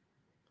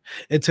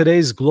 In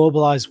today's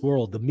globalized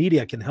world, the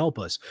media can help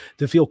us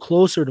to feel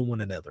closer to one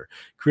another,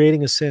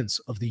 creating a sense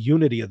of the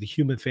unity of the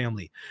human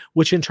family,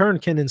 which in turn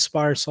can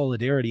inspire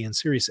solidarity and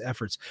serious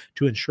efforts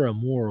to ensure a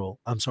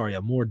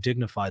more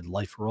dignified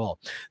life for all.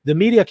 The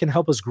media can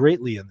help us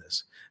greatly in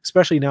this,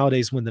 especially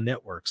nowadays when the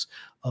networks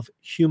of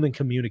human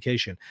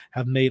communication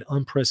have made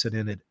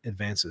unprecedented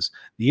advances.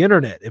 The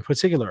internet, in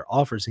particular,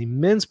 offers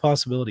immense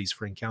possibilities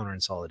for encounter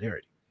and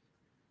solidarity.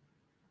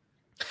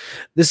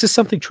 This is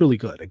something truly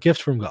good, a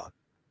gift from God.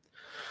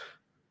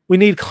 We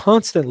need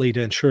constantly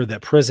to ensure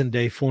that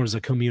present-day forms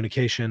of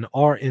communication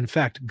are, in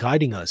fact,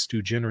 guiding us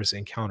to generous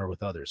encounter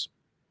with others,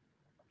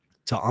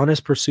 to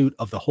honest pursuit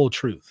of the whole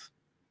truth,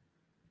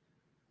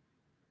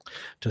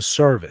 to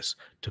service,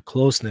 to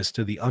closeness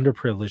to the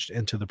underprivileged,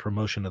 and to the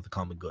promotion of the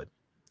common good.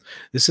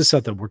 This is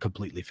something we're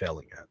completely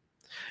failing at,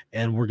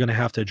 and we're going to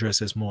have to address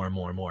this more and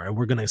more and more, and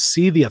we're going to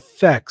see the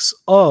effects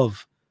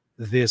of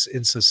this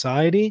in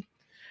society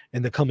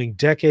in the coming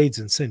decades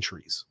and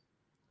centuries.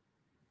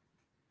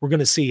 We're going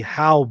to see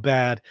how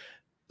bad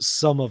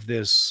some of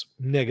this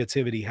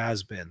negativity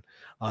has been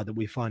that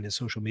we find in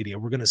social media.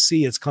 We're going to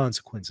see its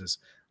consequences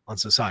on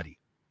society.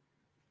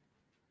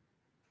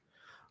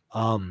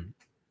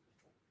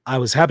 I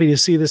was happy to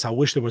see this. I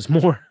wish there was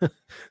more.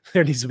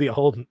 There needs to be a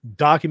whole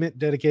document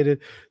dedicated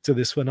to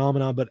this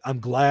phenomenon, but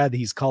I'm glad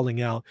he's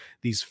calling out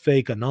these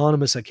fake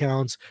anonymous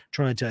accounts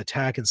trying to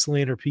attack and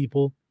slander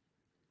people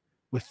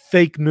with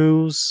fake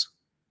news.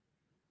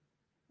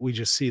 We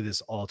just see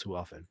this all too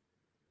often.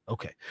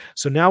 Okay,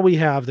 so now we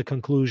have the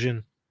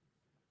conclusion,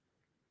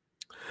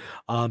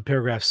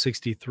 paragraph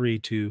 63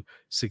 to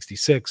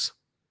 66.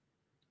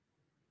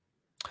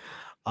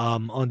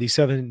 On the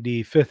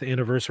 75th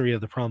anniversary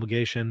of the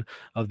promulgation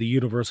of the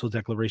Universal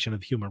Declaration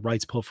of Human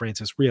Rights, Pope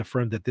Francis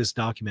reaffirmed that this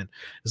document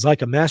is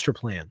like a master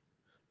plan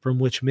from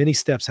which many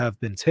steps have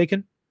been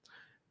taken,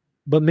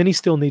 but many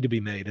still need to be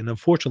made. And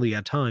unfortunately,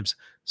 at times,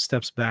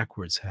 steps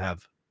backwards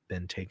have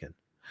been taken.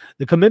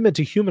 The commitment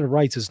to human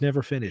rights is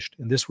never finished.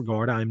 In this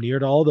regard, I am near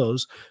to all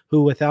those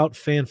who, without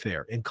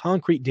fanfare, in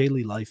concrete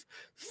daily life,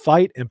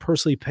 fight and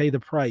personally pay the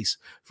price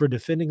for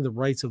defending the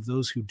rights of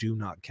those who do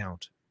not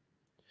count.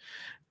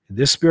 In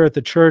this spirit,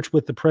 the Church,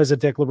 with the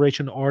present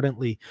declaration,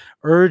 ardently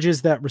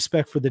urges that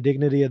respect for the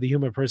dignity of the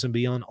human person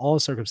beyond all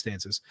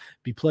circumstances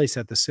be placed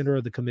at the center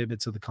of the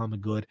commitments of the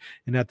common good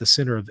and at the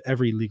center of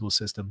every legal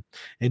system.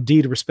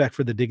 Indeed, respect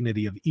for the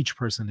dignity of each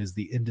person is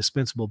the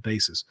indispensable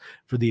basis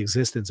for the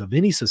existence of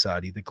any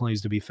society that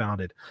claims to be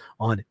founded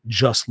on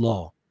just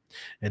law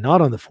and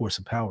not on the force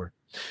of power.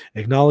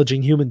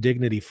 Acknowledging human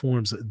dignity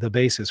forms the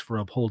basis for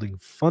upholding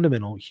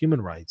fundamental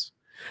human rights,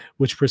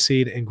 which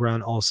precede and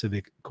ground all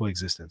civic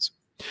coexistence.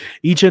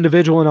 Each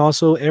individual and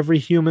also every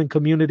human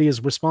community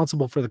is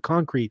responsible for the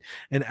concrete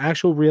and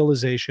actual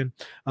realization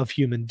of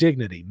human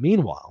dignity.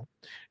 Meanwhile,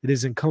 it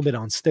is incumbent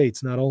on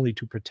states not only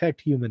to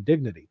protect human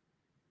dignity,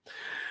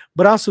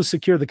 but also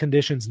secure the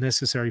conditions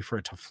necessary for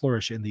it to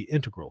flourish in the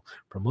integral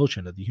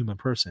promotion of the human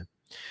person.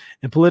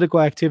 In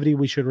political activity,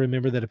 we should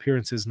remember that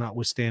appearances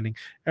notwithstanding,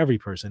 every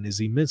person is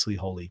immensely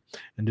holy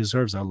and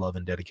deserves our love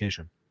and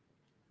dedication.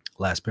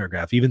 Last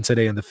paragraph. Even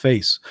today, in the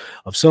face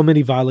of so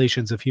many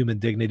violations of human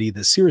dignity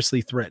that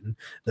seriously threaten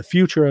the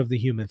future of the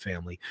human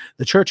family,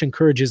 the Church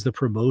encourages the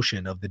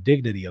promotion of the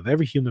dignity of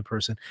every human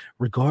person,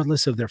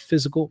 regardless of their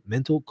physical,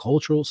 mental,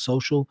 cultural,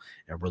 social,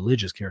 and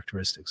religious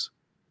characteristics.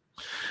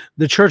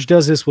 The Church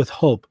does this with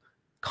hope,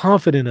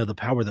 confident of the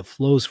power that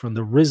flows from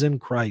the risen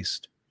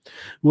Christ,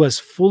 who has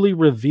fully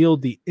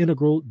revealed the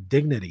integral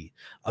dignity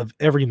of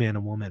every man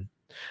and woman.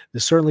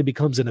 This certainly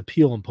becomes an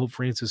appeal in Pope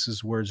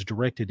Francis's words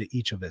directed to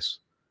each of us.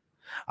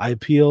 I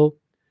appeal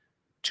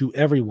to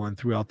everyone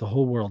throughout the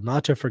whole world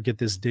not to forget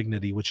this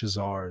dignity which is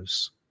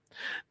ours.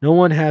 No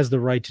one has the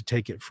right to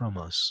take it from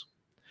us.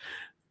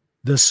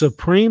 The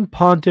Supreme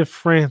Pontiff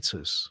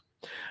Francis,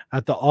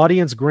 at the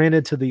audience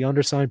granted to the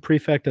undersigned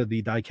prefect of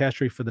the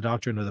Dicastery for the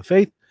Doctrine of the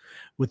Faith,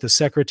 with the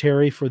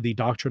secretary for the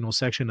doctrinal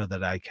section of the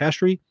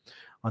Dicastery,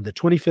 on the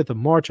 25th of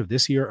March of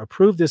this year,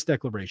 approved this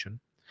declaration,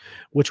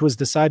 which was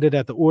decided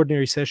at the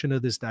ordinary session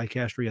of this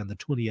Dicastery on the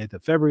 28th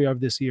of February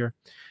of this year,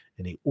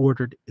 and he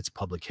ordered its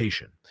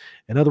publication.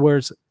 In other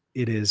words,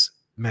 it is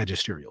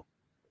magisterial.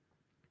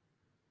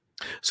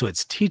 So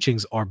its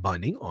teachings are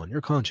binding on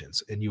your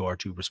conscience, and you are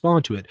to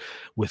respond to it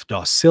with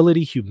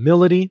docility,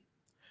 humility,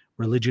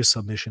 religious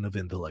submission of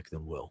intellect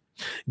and will.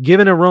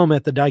 Given in Rome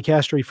at the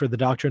Dicastery for the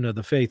Doctrine of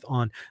the Faith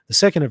on the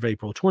 2nd of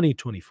April,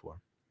 2024,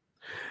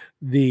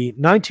 the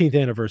 19th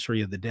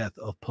anniversary of the death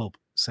of Pope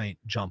St.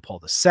 John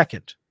Paul II,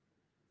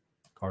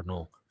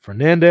 Cardinal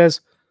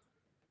Fernandez,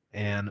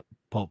 and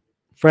Pope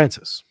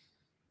Francis.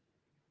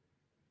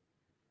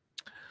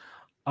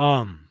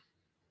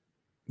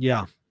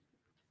 Yeah,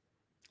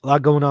 a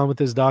lot going on with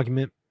this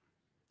document.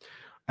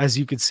 As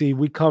you can see,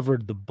 we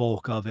covered the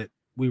bulk of it.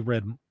 We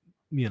read,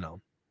 you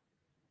know,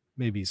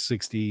 maybe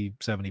 60,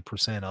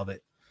 70% of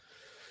it.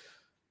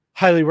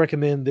 Highly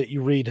recommend that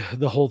you read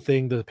the whole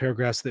thing, the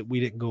paragraphs that we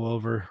didn't go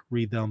over,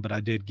 read them, but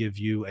I did give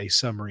you a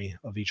summary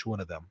of each one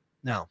of them.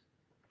 Now,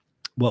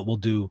 what we'll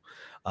do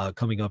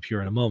coming up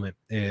here in a moment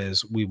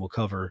is we will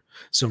cover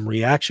some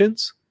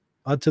reactions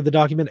to the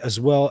document, as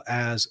well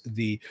as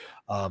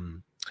a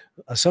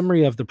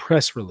summary of the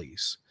press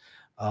release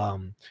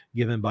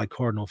given by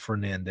Cardinal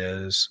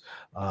Fernandez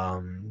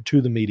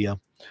to the media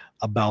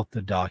about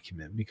the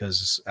document,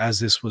 because as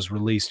this was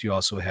released, you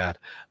also had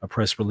a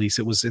press release.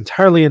 It was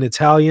entirely in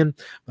Italian,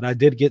 but I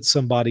did get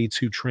somebody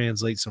to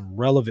translate some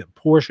relevant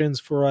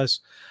portions for us.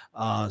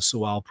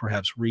 So I'll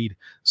perhaps read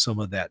some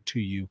of that to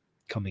you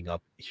coming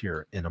up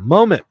here in a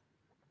moment.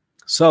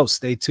 So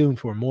stay tuned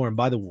for more. And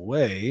by the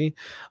way,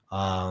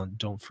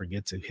 don't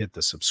forget to hit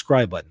the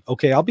subscribe button.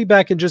 Okay, I'll be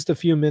back in just a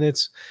few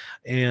minutes,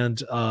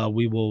 and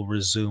we will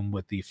resume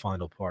with the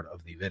final part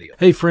of the video.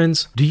 Hey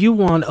friends, do you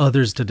want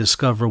others to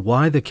discover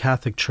why the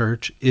Catholic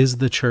Church is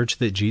the church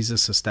that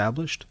Jesus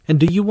established? And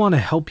do you want to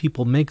help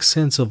people make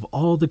sense of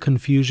all the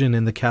confusion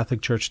in the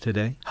Catholic Church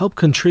today? Help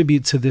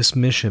contribute to this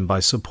mission by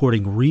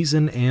supporting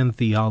Reason and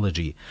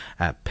Theology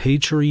at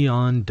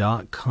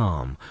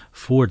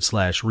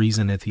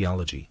patreon.com/Reason and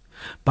Theology.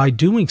 By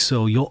doing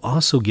so, you'll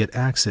also get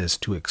access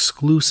to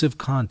exclusive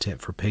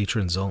content for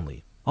patrons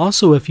only.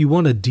 Also, if you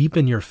want to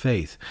deepen your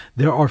faith,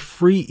 there are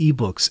free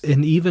ebooks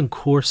and even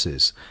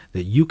courses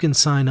that you can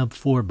sign up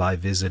for by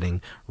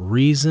visiting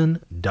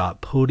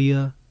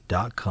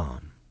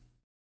reason.podia.com.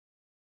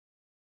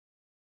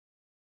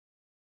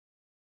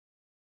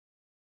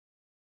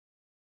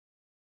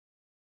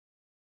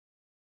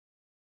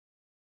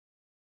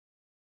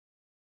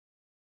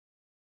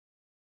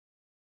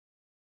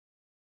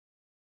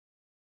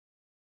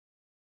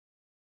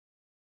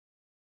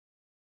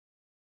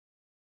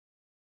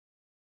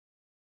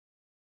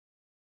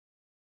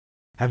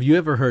 Have you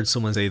ever heard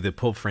someone say that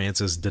Pope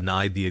Francis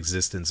denied the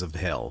existence of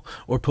hell,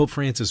 or Pope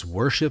Francis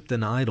worshipped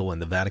an idol in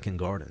the Vatican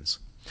gardens?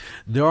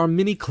 There are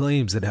many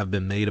claims that have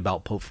been made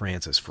about Pope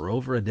Francis for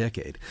over a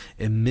decade,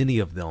 and many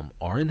of them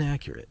are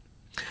inaccurate.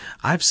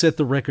 I've set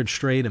the record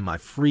straight in my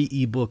free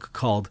ebook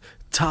called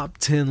Top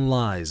 10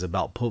 Lies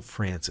About Pope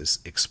Francis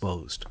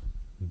Exposed.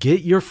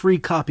 Get your free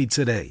copy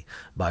today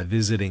by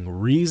visiting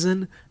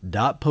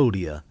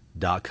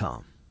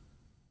reason.podia.com.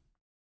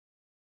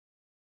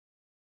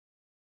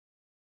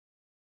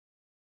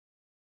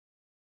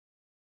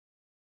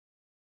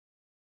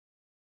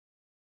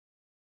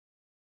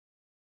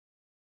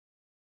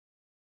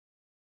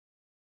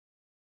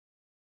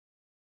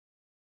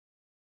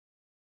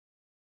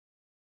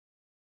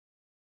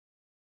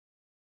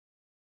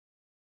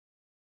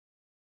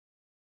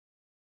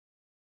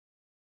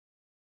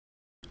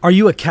 Are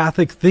you a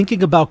Catholic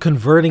thinking about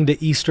converting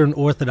to Eastern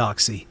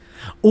Orthodoxy?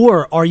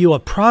 Or are you a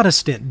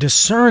Protestant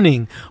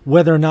discerning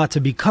whether or not to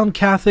become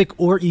Catholic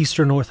or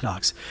Eastern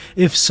Orthodox?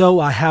 If so,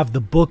 I have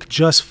the book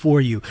just for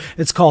you.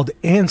 It's called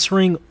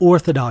Answering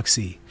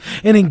Orthodoxy.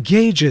 It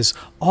engages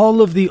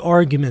all of the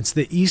arguments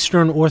that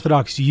Eastern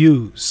Orthodox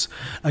use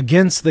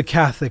against the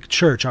Catholic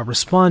Church. I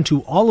respond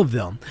to all of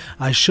them.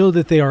 I show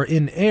that they are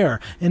in error,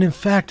 and in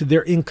fact,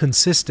 they're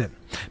inconsistent,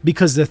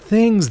 because the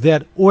things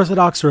that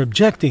Orthodox are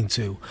objecting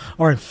to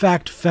are in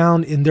fact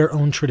found in their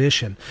own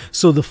tradition.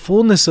 So the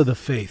fullness of the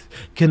faith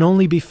can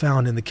only be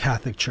found in the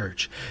Catholic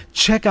Church.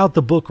 Check out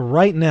the book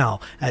right now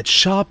at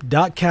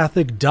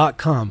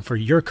shop.catholic.com for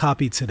your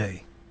copy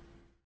today.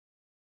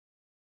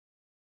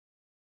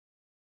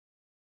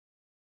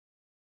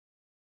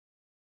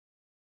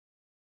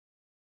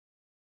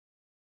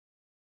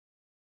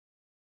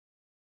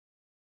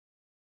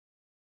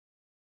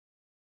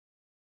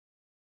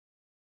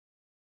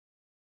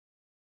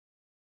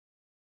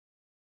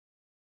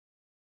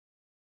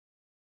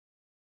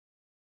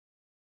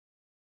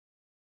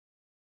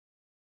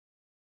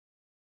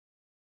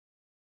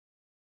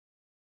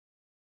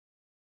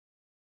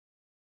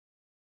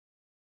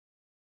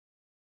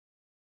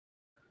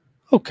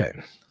 Okay,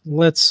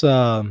 let's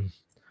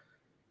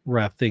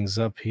wrap things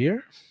up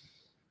here.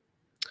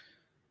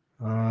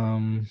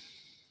 For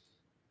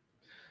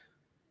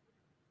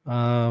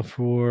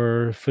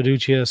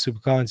Fiducia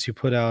Supercollins, you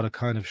put out a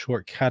kind of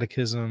short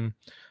catechism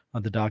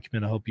of the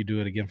document. I hope you do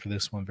it again for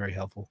this one. Very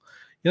helpful.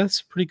 Yeah,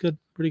 that's pretty good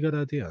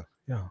idea.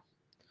 Yeah.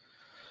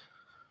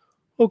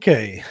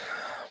 Okay.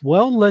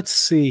 Well, let's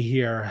see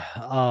here.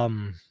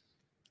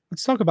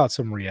 Let's talk about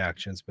some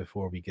reactions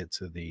before we get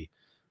to the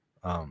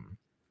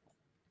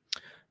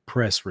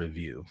press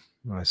review.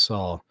 I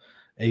saw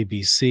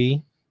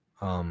ABC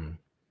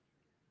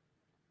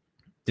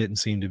didn't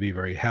seem to be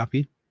very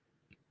happy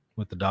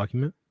with the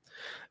document.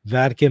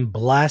 Vatican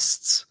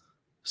blasts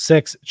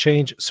sex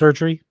change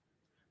surgery,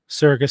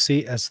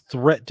 surrogacy as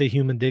threat to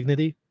human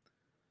dignity.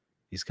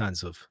 These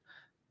kinds of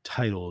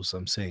titles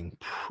I'm saying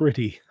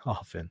pretty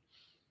often.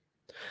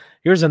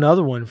 Here's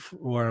another one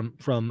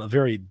from a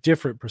very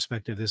different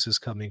perspective. This is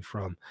coming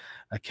from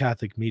a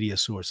Catholic media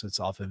source that's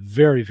often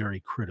very,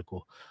 very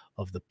critical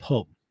of the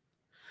Pope.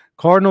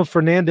 Cardinal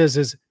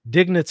Fernandez's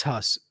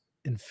Dignitas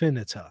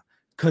Infinita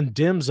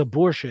condemns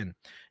abortion,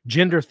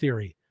 gender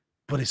theory,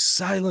 but is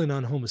silent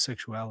on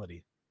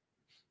homosexuality.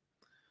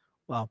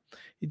 Well,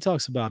 he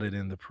talks about it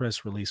in the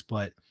press release,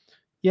 but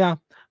yeah,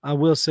 I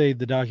will say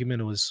the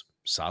document was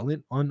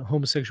silent on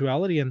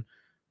homosexuality, and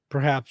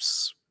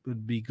perhaps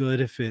would be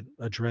good if it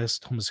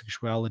addressed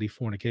homosexuality,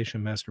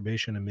 fornication,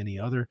 masturbation, and many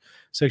other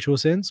sexual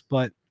sins,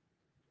 but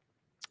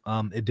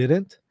it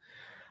didn't.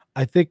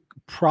 I think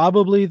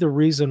probably the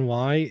reason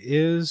why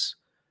is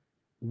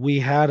we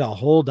had a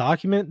whole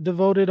document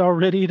devoted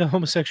already to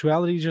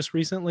homosexuality just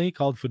recently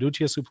called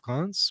Fiducia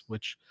Supplicans,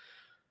 which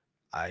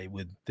I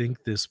would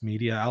think this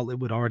media outlet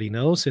would already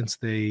know since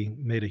they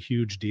made a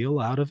huge deal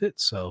out of it.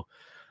 So,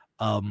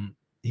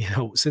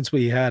 since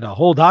we had a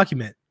whole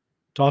document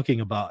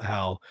talking about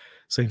how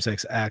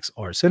same-sex acts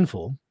are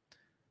sinful,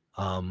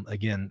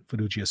 again,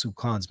 Fiducia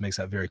Supplicans makes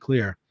that very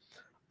clear.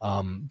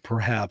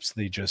 Perhaps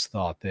they just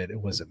thought that it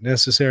wasn't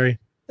necessary.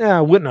 Yeah,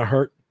 it wouldn't have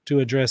hurt to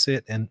address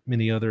it and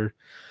many other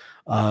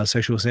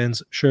sexual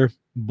sins, sure,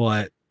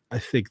 but I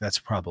think that's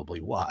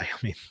probably why. I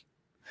mean,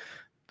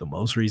 the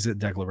most recent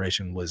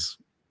declaration was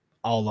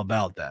all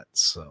about that,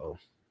 so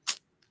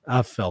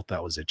I felt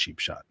that was a cheap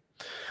shot.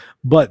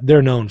 But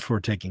they're known for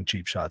taking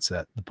cheap shots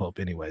at the Pope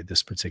anyway,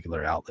 this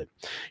particular outlet.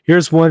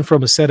 Here's one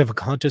from a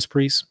Sedevacantis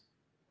priest.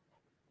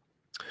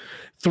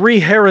 3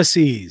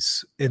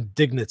 heresies in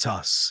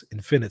Dignitas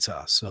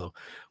Infinita. So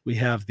we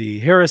have the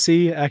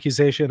heresy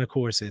accusation. Of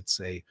course, it's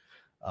a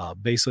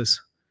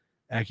baseless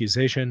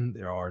accusation.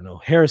 There are no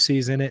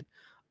heresies in it.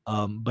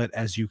 But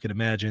as you can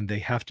imagine, they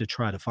have to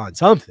try to find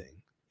something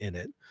in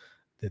it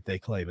that they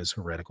claim is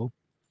heretical.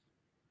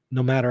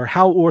 No matter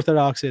how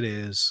orthodox it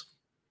is,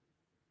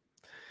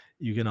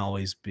 you can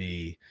always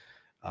be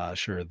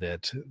sure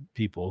that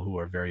people who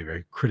are very,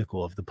 very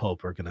critical of the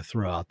Pope are going to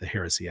throw out the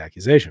heresy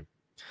accusation,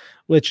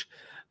 which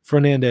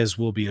Fernandez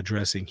will be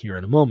addressing here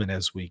in a moment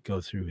as we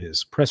go through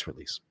his press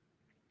release.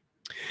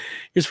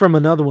 Here's from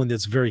another one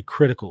that's very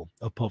critical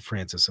of Pope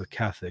Francis, a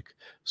Catholic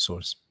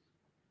source.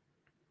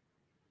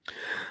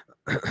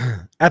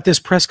 At this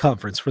press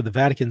conference for the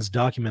Vatican's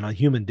document on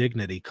human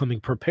dignity, coming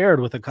prepared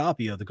with a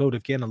copy of the Code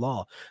of Canon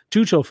Law,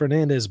 Tucho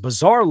Fernandez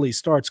bizarrely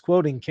starts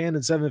quoting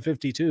Canon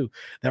 752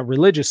 that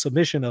religious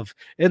submission of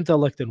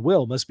intellect and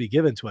will must be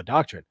given to a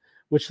doctrine,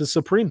 which the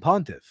Supreme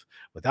Pontiff,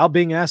 without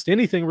being asked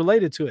anything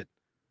related to it,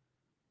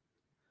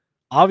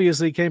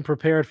 obviously came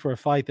prepared for a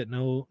fight that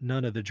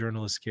none of the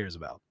journalists cares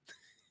about.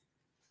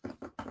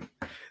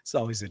 It's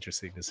always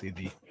interesting to see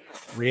the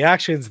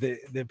reactions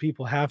that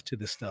people have to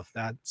this stuff.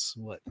 That's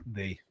what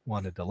they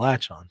wanted to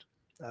latch on.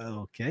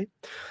 Okay.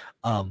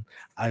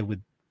 I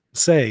would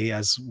say,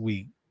 as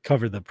we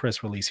cover the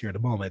press release here in a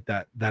moment,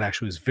 that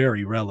actually is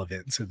very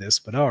relevant to this,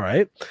 but all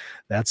right,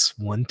 that's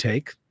one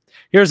take.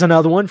 Here's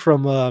another one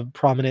from a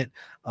prominent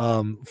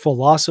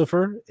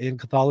philosopher in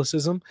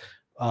Catholicism,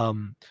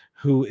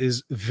 who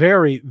is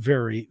very,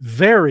 very,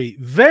 very,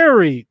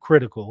 very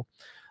critical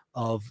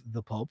of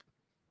the Pope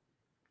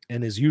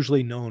and is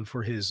usually known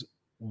for his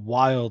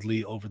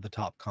wildly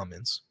over-the-top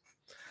comments.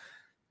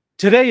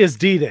 Today is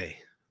D-Day.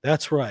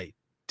 That's right,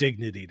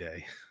 Dignity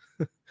Day.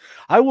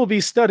 I will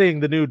be studying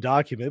the new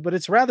document, but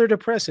it's rather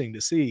depressing to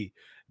see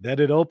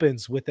that it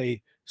opens with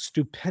a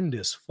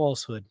stupendous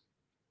falsehood.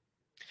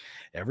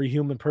 Every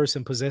human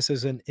person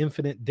possesses an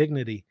infinite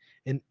dignity,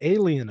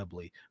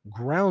 inalienably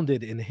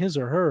grounded in his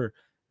or her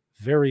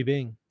very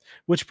being,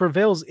 which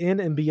prevails in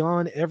and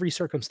beyond every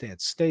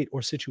circumstance, state,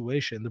 or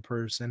situation the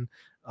person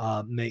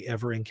may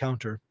ever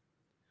encounter.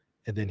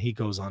 And then he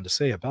goes on to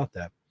say about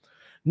that,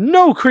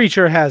 no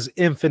creature has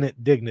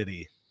infinite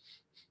dignity.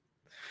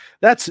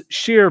 That's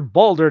sheer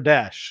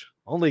balderdash.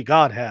 Only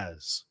God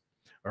has,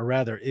 or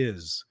rather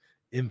is,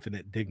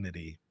 infinite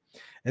dignity.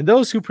 And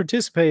those who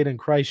participate in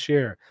Christ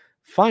share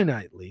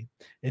finitely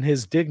in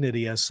his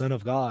dignity as Son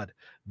of God.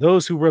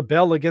 Those who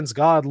rebel against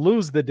God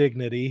lose the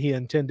dignity he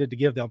intended to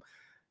give them.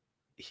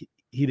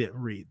 He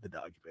didn't read the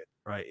document,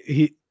 right?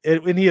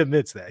 And he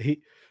admits that.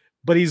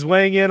 But he's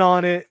weighing in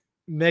on it,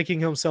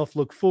 making himself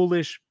look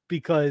foolish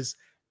because,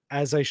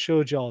 as I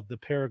showed y'all, the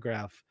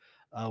paragraph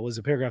was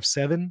it paragraph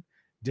 7,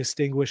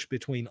 distinguish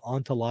between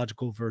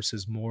ontological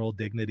versus moral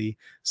dignity,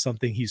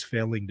 something he's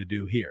failing to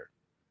do here.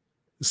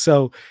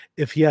 So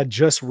if he had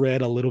just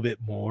read a little bit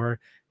more,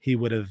 he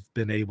would have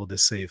been able to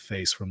save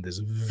face from this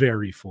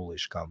very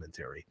foolish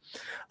commentary.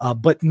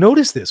 But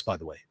notice this, by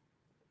the way.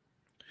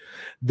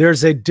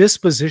 There's a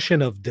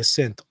disposition of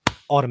dissent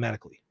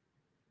automatically.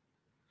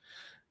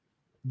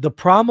 The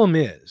problem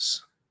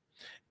is,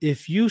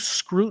 if you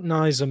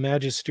scrutinize a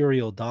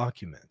magisterial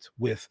document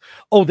with,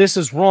 oh, this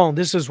is wrong,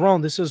 this is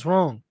wrong, this is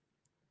wrong,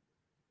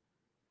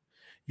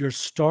 you're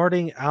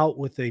starting out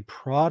with a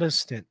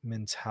Protestant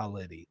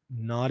mentality,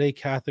 not a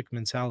Catholic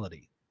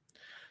mentality.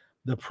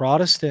 The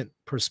Protestant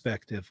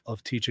perspective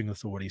of teaching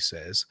authority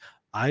says,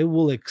 I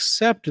will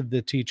accept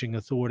the teaching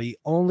authority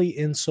only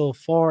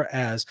insofar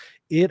as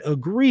it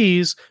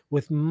agrees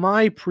with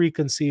my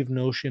preconceived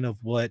notion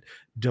of what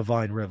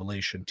divine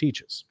revelation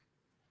teaches.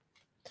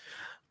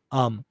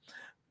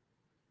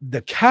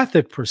 The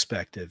Catholic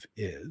perspective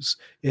is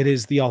it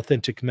is the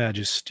authentic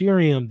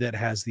magisterium that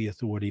has the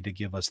authority to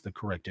give us the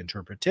correct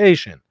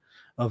interpretation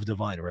of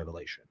divine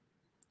revelation.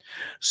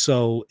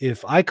 So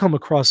if I come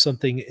across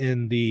something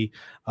in the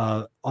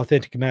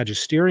authentic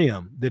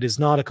magisterium that is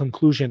not a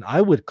conclusion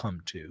I would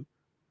come to,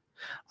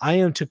 I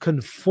am to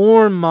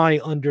conform my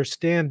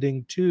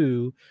understanding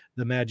to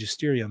the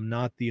magisterium,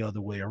 not the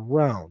other way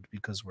around,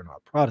 because we're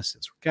not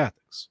Protestants, we're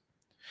Catholics.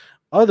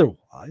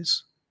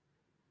 Otherwise,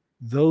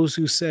 those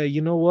who say,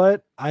 you know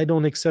what, I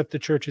don't accept the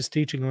church's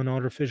teaching on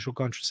artificial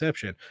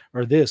contraception,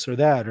 or this or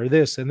that, or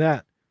this and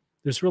that,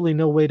 there's really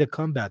no way to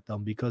combat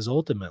them, because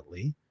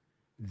ultimately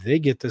they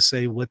get to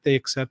say what they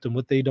accept and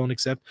what they don't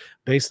accept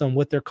based on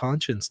what their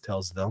conscience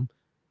tells them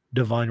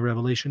divine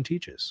revelation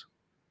teaches.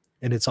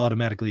 And it's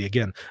automatically,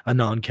 again, a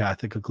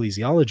non-Catholic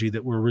ecclesiology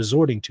that we're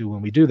resorting to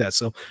when we do that.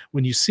 So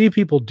when you see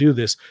people do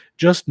this,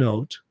 just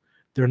note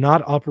they're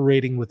not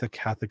operating with a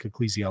Catholic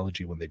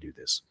ecclesiology when they do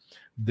this.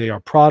 They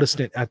are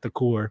Protestant at the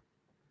core,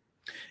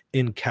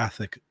 in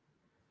Catholic,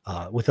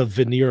 with a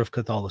veneer of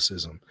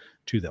Catholicism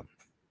to them.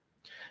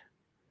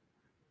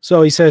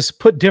 So he says,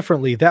 put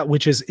differently, that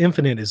which is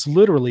infinite is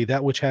literally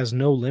that which has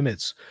no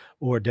limits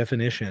or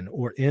definition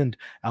or end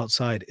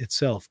outside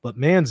itself. But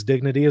man's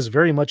dignity is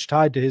very much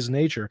tied to his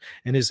nature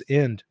and his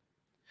end.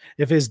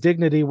 If his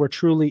dignity were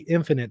truly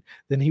infinite,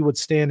 then he would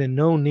stand in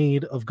no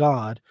need of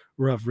God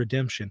or of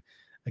redemption.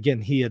 Again,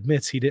 he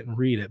admits he didn't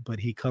read it, but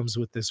he comes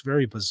with this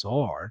very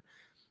bizarre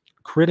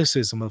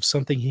criticism of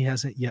something he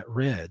hasn't yet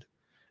read.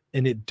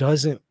 And it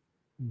doesn't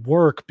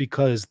work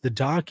because the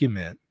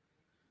document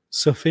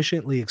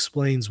sufficiently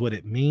explains what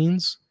it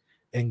means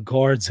and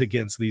guards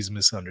against these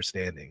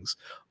misunderstandings.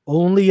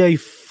 Only a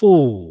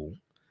fool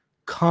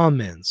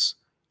comments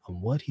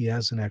on what he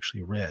hasn't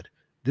actually read.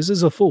 This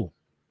is a fool.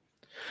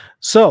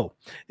 So,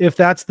 if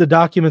that's the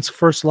document's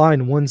first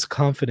line, one's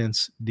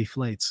confidence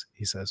deflates,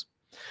 he says.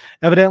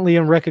 Evidently,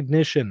 in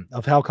recognition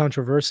of how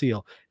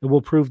controversial it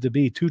will prove to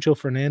be, Cardinal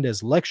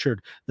Fernandez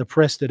lectured the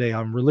press today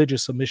on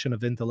religious submission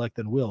of intellect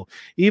and will,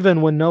 even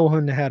when no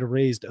one had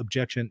raised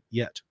objection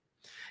yet.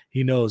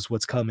 He knows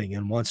what's coming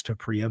and wants to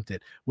preempt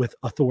it with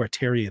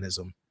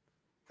authoritarianism.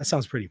 That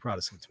sounds pretty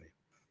Protestant to me,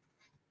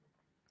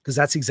 because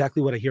that's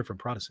exactly what I hear from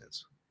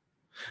Protestants.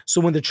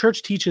 So when the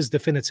church teaches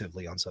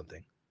definitively on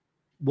something,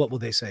 what will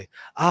they say?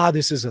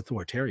 This is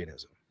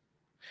authoritarianism.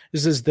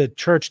 This is the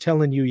church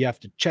telling you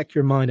have to check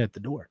your mind at the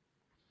door.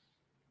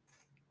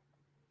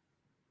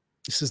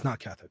 This is not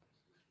Catholic.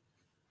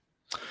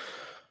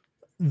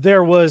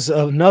 There was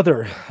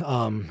another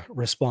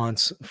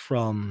response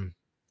from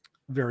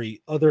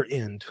very other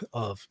end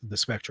of the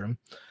spectrum,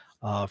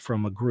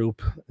 from a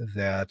group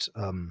that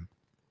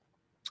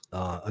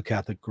a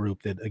Catholic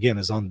group that, again,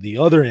 is on the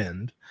other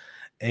end,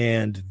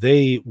 and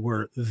they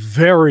were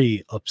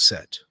very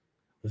upset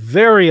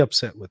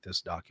with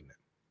this document.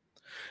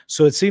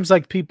 So it seems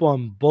like people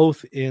on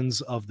both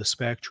ends of the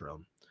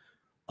spectrum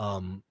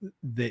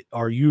that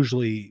are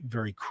usually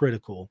very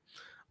critical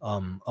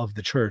of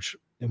the church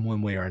in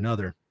one way or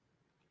another,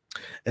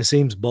 it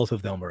seems both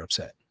of them are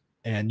upset.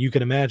 And you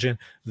can imagine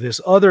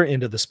this other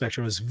end of the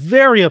spectrum is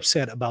very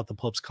upset about the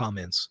Pope's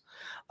comments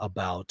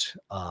about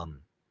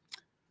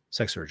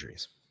sex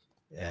surgeries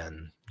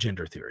and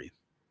gender theory.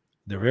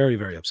 They're very,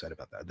 very upset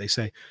about that. They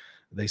say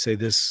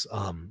this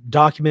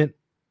document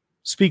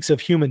speaks of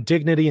human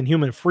dignity and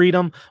human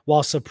freedom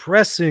while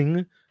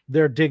suppressing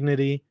their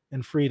dignity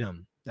and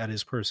freedom. That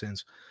is,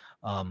 persons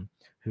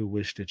who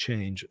wish to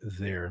change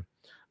their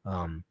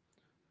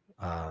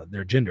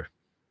gender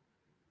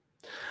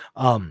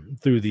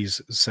through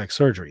these sex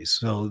surgeries.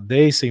 So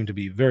they seem to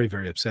be very,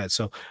 very upset.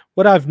 So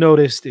what I've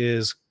noticed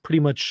is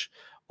pretty much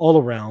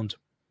all around,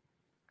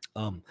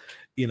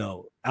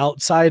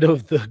 outside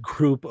of the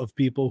group of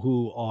people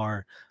who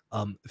are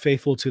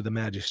faithful to the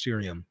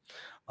magisterium,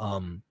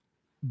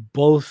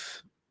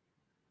 both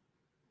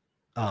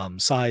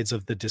sides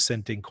of the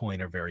dissenting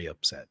coin are very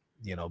upset.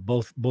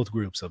 Both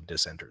groups of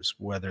dissenters,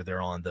 whether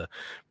they're on the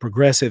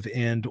progressive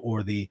end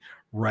or the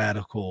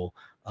radical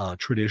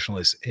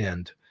traditionalist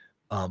end,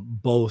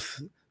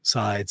 both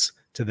sides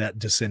to that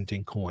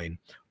dissenting coin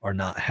are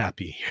not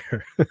happy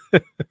here.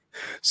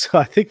 So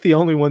I think the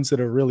only ones that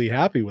are really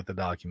happy with the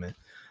document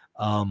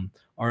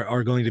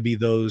are going to be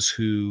those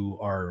who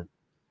are,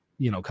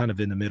 kind of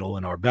in the middle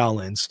and are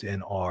balanced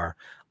and are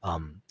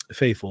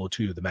faithful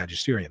to the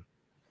magisterium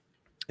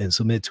and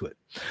submit to it.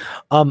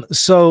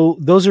 So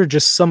those are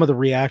just some of the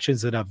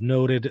reactions that I've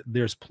noted.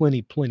 There's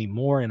plenty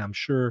more, and I'm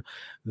sure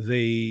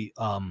they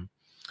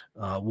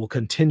will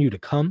continue to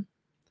come.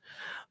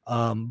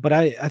 But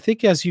I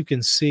think, as you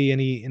can see,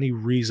 any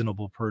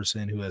reasonable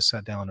person who has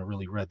sat down and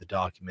really read the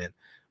document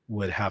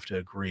would have to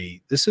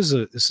agree this is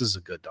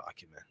a good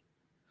document.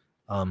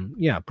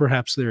 Yeah,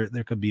 perhaps there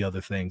could be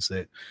other things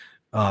that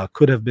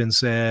could have been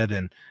said,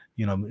 and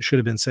should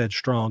have been said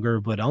stronger,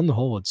 but on the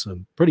whole, it's a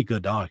pretty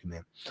good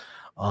document.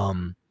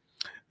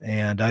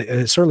 And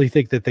I certainly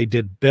think that they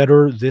did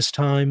better this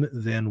time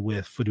than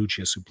with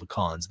Fiducia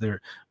Supplicans.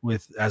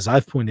 As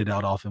I've pointed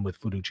out often with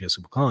Fiducia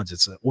Supplicans,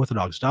 it's an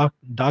orthodox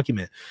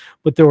document,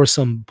 but there were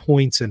some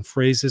points and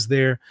phrases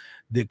there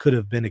that could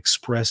have been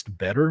expressed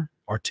better,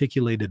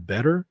 articulated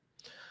better,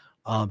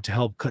 to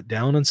help cut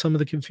down on some of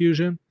the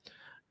confusion.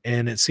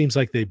 And it seems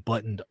like they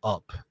buttoned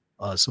up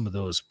some of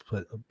those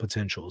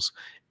potentials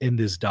in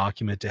this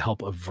document to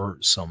help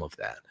avert some of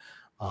that.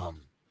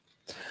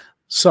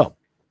 So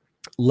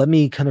let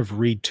me kind of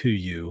read to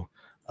you.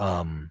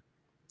 Well,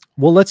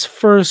 let's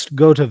first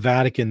go to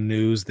Vatican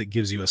News that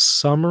gives you a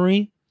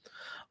summary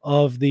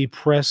of the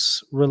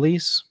press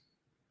release.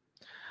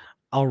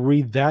 I'll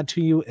read that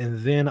to you, and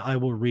then I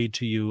will read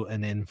to you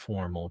an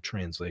informal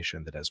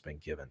translation that has been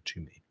given to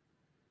me.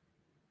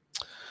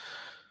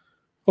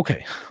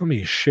 Okay, let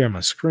me share my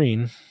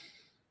screen.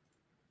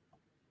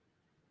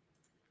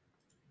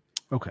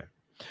 Okay.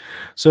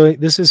 So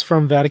this is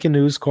from Vatican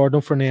News.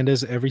 Cardinal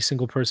Fernandez, every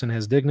single person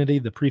has dignity.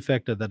 The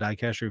prefect of the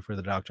Dicastery for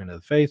the Doctrine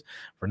of the Faith,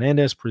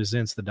 Fernandez,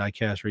 presents the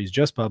Dicastery's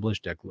just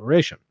published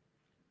declaration.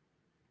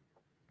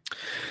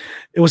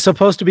 It was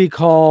supposed to be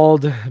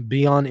called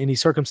Beyond Any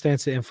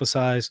Circumstance to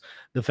emphasize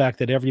the fact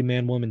that every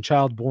man, woman,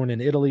 child born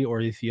in Italy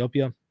or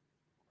Ethiopia,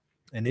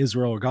 in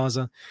Israel or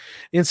Gaza,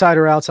 inside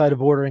or outside a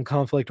border, in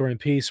conflict or in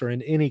peace, or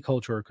in any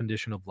culture or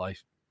condition of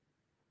life,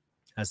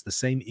 has the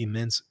same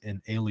immense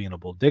and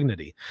inalienable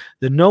dignity,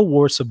 that no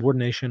war,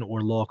 subordination,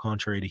 or law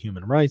contrary to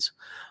human rights,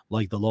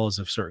 like the laws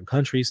of certain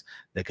countries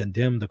that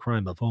condemn the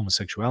crime of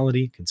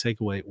homosexuality, can take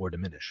away or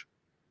diminish.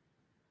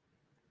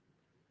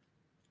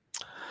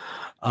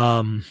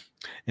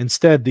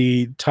 Instead,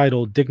 the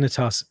title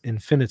Dignitas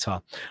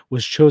Infinita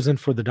was chosen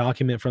for the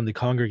document from the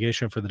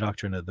Congregation for the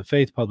Doctrine of the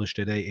Faith, published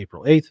today,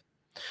 April 8th,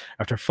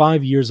 after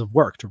 5 years of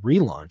work to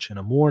relaunch in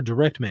a more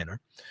direct manner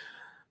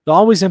the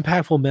always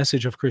impactful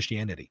message of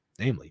Christianity,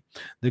 namely,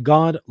 that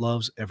God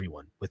loves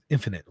everyone with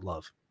infinite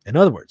love. In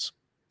other words,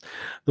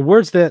 the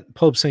words that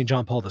Pope St.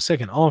 John Paul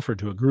II offered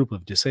to a group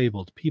of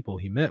disabled people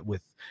he met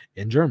with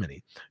in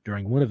Germany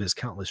during one of his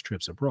countless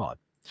trips abroad.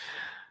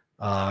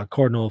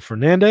 Cardinal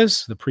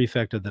Fernandez, the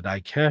prefect of the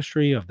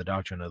Dicastery of the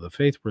Doctrine of the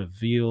Faith,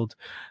 revealed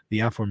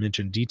the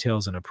aforementioned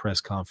details in a press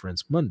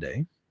conference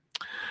Monday.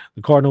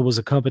 The cardinal was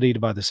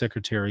accompanied by the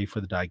secretary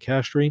for the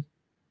Dicastery.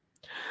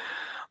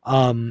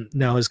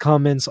 Now, his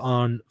comments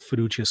on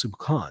Fiducia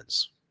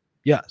Supplicans.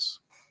 Yes,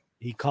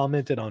 he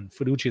commented on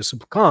Fiducia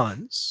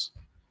Supplicans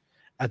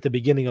at the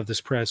beginning of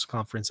this press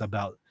conference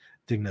about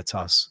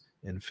Dignitas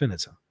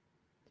Infinita.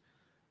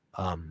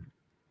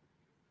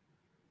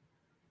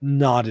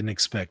 Not an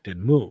expected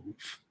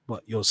move,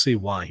 but you'll see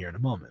why here in a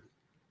moment.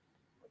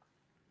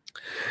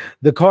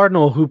 The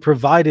cardinal, who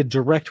provided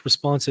direct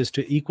responses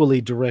to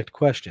equally direct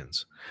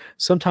questions,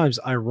 sometimes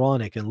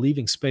ironic and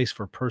leaving space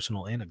for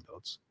personal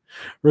anecdotes,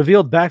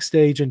 revealed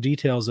backstage and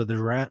details of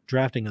the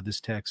drafting of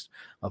this text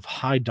of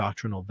high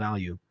doctrinal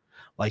value,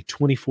 like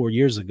 24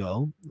 years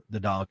ago, the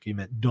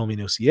document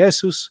Dominus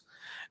Jesus,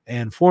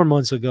 and 4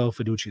 months ago,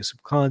 Fiducia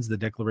Supplicans, the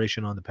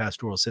Declaration on the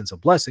Pastoral Sense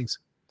of Blessings,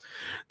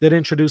 that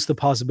introduced the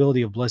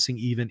possibility of blessing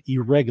even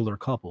irregular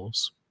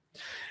couples,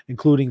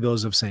 including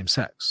those of same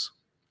sex.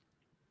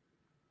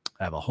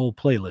 I have a whole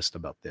playlist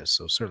about this,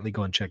 so certainly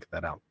go and check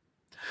that out.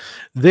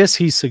 This,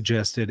 he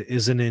suggested,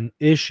 is an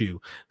issue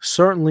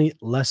certainly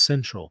less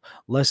central,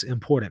 less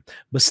important,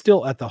 but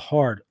still at the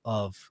heart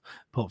of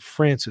Pope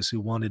Francis, who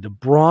wanted to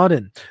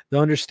broaden the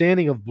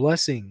understanding of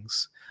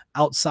blessings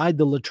outside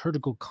the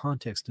liturgical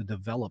context to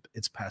develop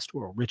its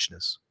pastoral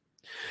richness.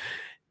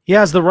 He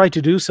has the right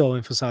to do so,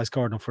 emphasized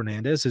Cardinal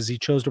Fernandez, as he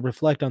chose to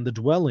reflect on the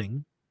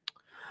dwelling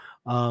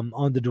on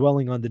the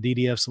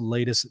DDF's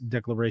latest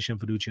declaration,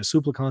 Fiducia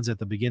Supplicans, at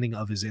the beginning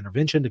of his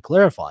intervention to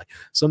clarify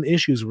some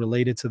issues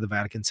related to the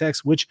Vatican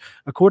text, which,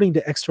 according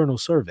to external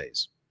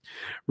surveys,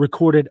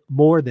 recorded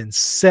more than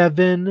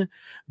 7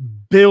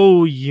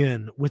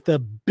 billion, with a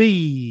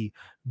B,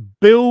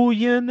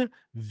 billion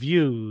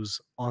views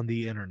on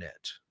the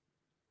internet.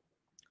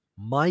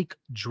 Mic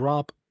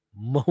drop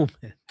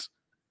moment.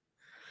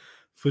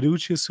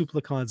 Fiducia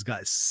Supplicans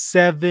got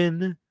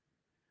 7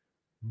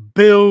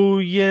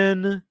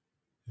 billion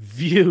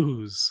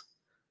views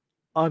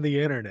on the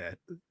internet.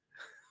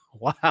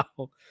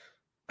 Wow.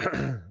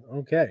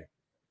 Okay.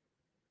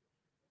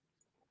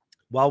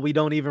 While we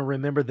don't even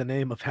remember the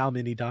name of how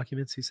many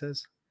documents, he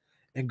says,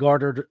 and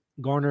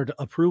garnered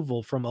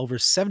approval from over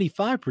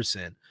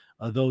 75%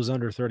 of those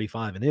under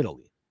 35 in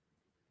Italy.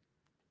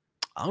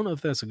 I don't know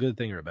if that's a good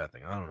thing or a bad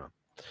thing. I don't know.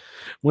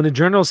 When a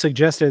journal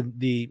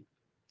suggested the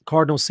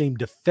cardinal seemed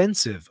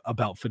defensive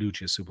about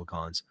Fiducia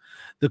Supplicans,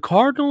 the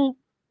cardinal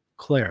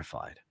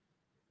clarified.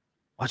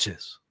 Watch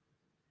this.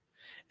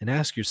 And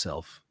ask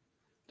yourself,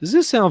 does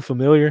this sound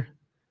familiar?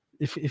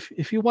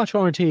 If you watch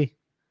RT, does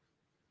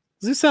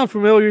this sound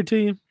familiar to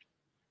you?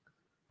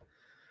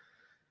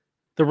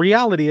 The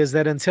reality is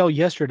that until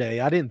yesterday,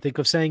 I didn't think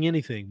of saying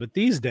anything. But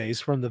these days,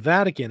 from the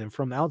Vatican and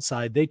from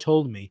outside, they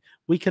told me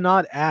we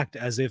cannot act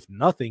as if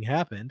nothing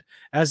happened,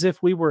 as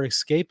if we were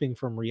escaping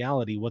from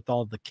reality with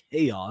all the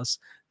chaos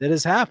that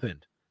has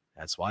happened.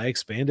 That's why I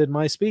expanded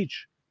my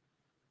speech.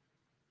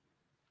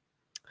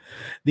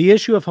 The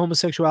issue of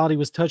homosexuality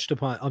was touched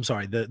upon. I'm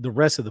sorry, the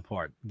rest of the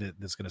part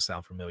that's going to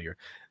sound familiar,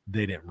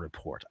 they didn't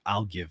report.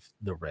 I'll give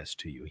the rest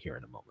to you here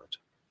in a moment.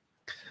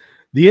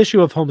 The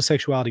issue of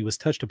homosexuality was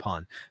touched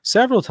upon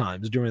several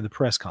times during the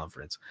press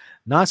conference,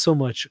 not so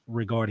much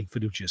regarding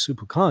fiducia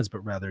supplicans, but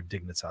rather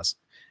Dignitas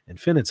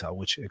Infinita,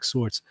 which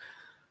exhorts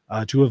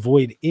to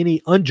avoid any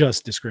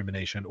unjust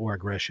discrimination or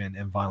aggression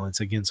and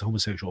violence against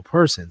homosexual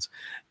persons,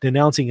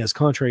 denouncing as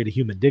contrary to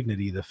human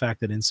dignity the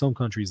fact that in some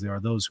countries there are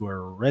those who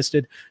are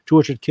arrested,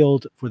 tortured,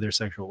 killed for their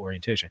sexual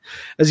orientation.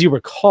 As you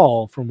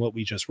recall from what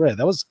we just read,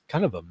 that was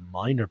kind of a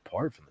minor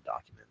part from the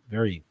document,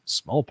 very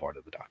small part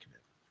of the document,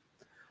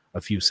 a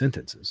few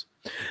sentences.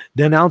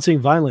 Denouncing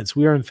violence,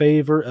 we are in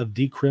favor of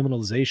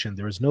decriminalization.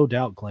 There is no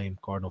doubt,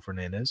 claimed Cardinal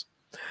Fernandez.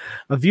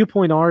 A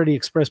viewpoint already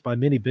expressed by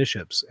many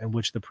bishops, and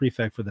which the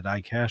prefect for the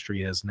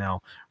dicastery has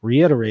now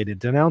reiterated,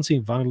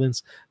 denouncing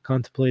violence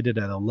contemplated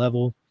at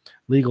a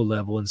legal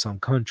level in some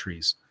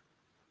countries,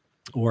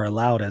 or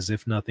allowed as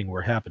if nothing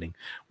were happening.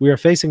 We are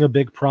facing a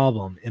big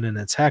problem in an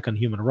attack on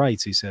human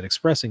rights, he said,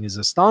 expressing his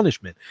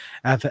astonishment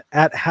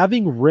at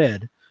having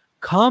read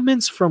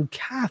comments from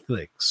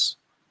Catholics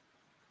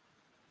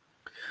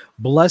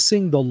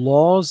blessing the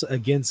laws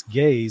against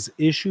gays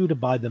issued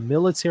by the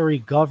military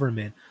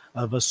government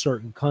of a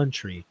certain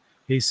country.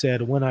 He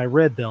said, when I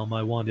read them,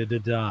 I wanted to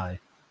die.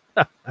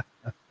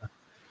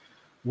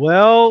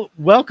 Well,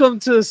 welcome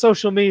to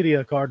social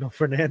media, Cardinal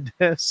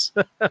Fernandez.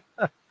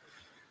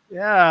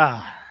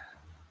 Yeah,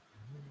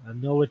 I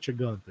know what you're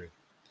going through.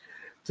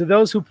 To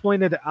those who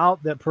pointed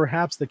out that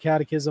perhaps the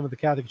Catechism of the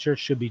Catholic Church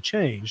should be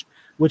changed,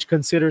 which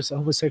considers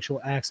homosexual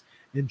acts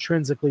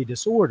intrinsically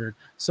disordered,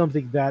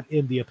 something that,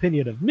 in the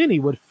opinion of many,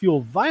 would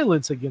fuel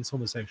violence against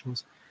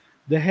homosexuals,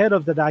 the head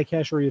of the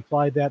dicastery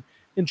replied that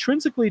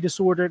intrinsically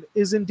disordered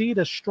is indeed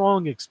a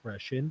strong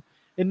expression.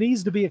 It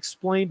needs to be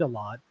explained a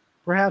lot.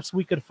 Perhaps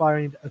we could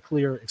find a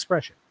clear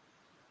expression.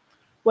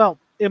 Well,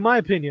 in my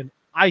opinion,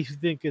 I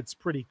think it's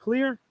pretty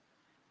clear.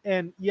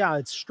 And yeah,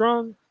 it's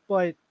strong,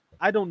 but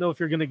I don't know if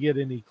you're going to get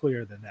any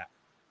clearer than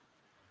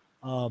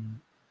that.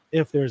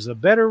 If there's a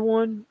better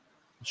one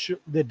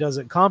that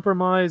doesn't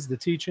compromise the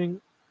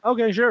teaching,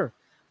 okay, sure.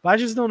 But I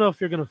just don't know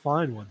if you're going to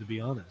find one, to be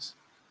honest.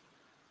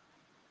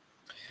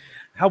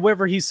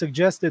 However, he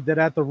suggested that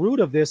at the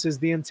root of this is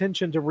the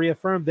intention to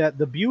reaffirm that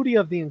the beauty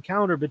of the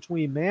encounter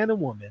between man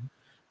and woman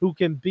who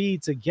can be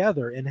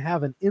together and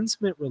have an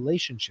intimate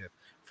relationship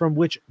from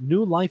which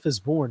new life is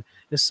born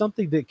is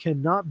something that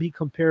cannot be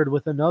compared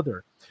with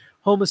another.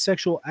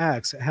 Homosexual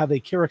acts have a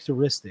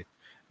characteristic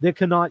that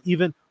cannot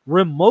even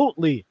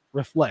remotely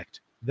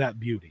reflect that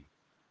beauty.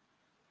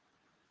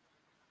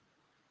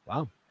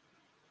 Wow.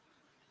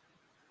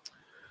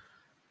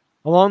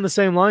 Along the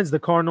same lines, the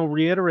Cardinal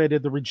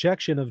reiterated the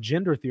rejection of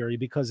gender theory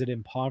because it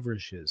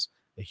impoverishes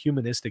a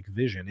humanistic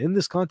vision. In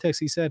this context,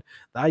 he said,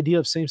 the idea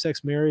of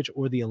same-sex marriage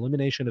or the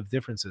elimination of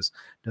differences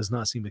does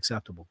not seem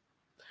acceptable.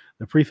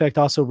 The prefect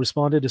also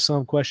responded to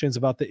some questions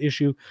about the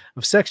issue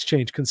of sex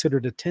change,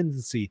 considered a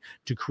tendency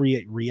to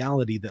create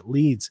reality that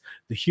leads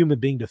the human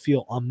being to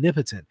feel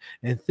omnipotent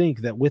and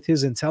think that with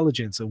his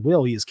intelligence and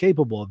will, he is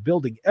capable of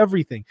building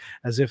everything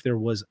as if there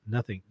was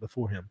nothing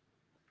before him.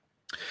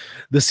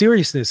 The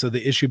seriousness of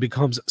the issue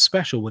becomes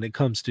special when it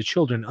comes to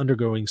children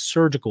undergoing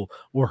surgical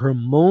or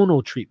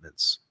hormonal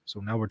treatments. So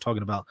now we're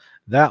talking about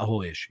that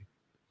whole issue.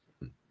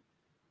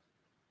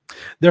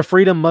 Their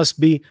freedom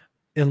must be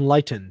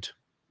enlightened.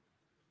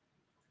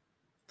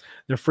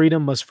 Their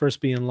freedom must first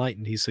be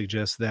enlightened. He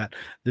suggests that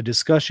the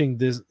discussing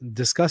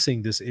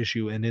this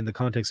issue and in the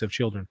context of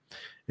children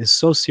is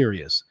so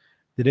serious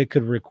that it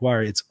could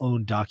require its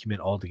own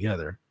document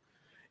altogether.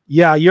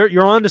 Yeah,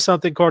 you're on to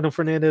something, Cardinal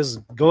Fernandez.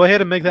 Go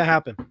ahead and make that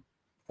happen.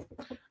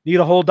 Need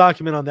a whole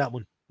document on that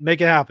one. Make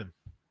it happen.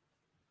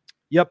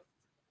 Yep.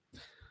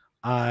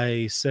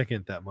 I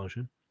second that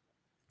motion.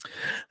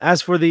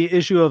 As for the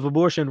issue of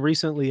abortion,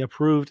 recently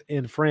approved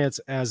in France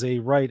as a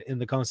right in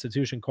the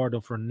Constitution,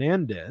 Cardinal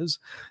Fernandez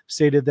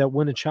stated that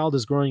when a child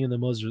is growing in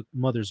the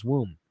mother's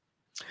womb,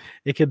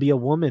 it can be a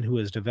woman who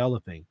is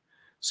developing.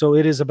 So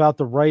it is about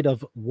the right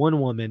of one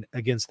woman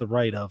against the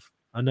right of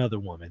another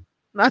woman.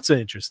 That's an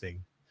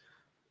interesting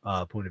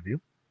point of view.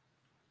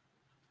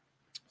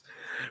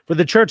 For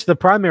the church, the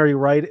primary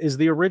right is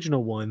the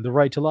original one, the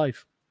right to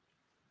life.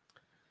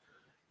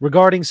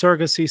 Regarding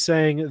surrogacy,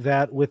 saying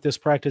that with this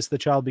practice, the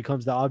child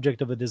becomes the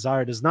object of a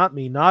desire does not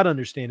mean not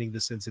understanding the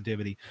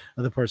sensitivity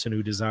of the person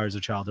who desires a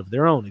child of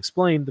their own,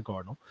 explained the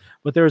Cardinal.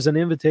 But there is an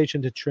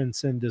invitation to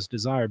transcend this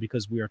desire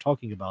because we are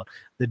talking about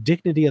the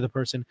dignity of the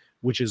person,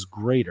 which is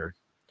greater,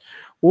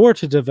 or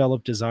to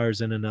develop desires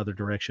in another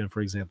direction,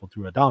 for example,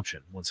 through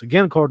adoption. Once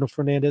again, Cardinal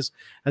Fernandez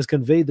has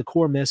conveyed the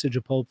core message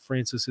of Pope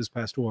Francis's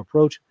pastoral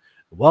approach.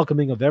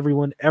 welcoming of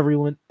everyone,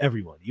 everyone,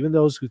 even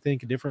those who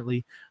think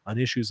differently on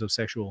issues of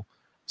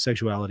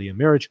sexuality and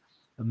marriage.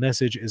 The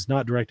message is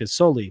not directed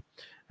solely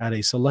at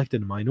a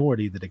selected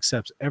minority that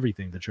accepts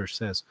everything the church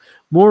says.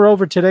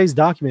 Moreover, today's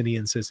document, he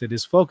insisted,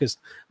 is focused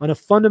on a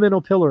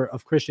fundamental pillar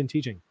of Christian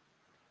teaching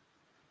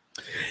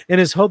and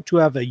is hoped to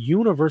have a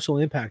universal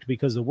impact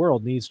because the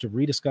world needs to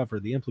rediscover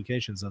the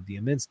implications of the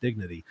immense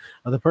dignity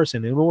of the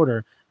person in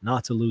order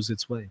not to lose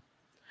its way.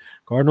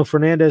 Cardinal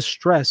Fernandez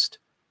stressed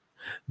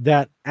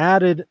that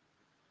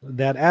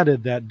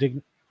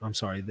I'm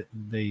sorry,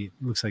 they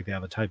looks like they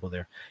have a typo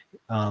there.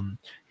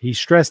 He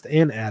stressed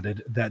and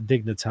added that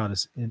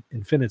Dignitas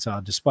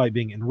Infinita, despite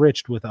being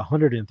enriched with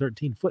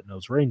 113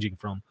 footnotes ranging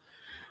from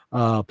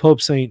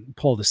Pope St.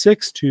 Paul VI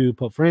to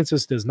Pope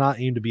Francis, does not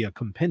aim to be a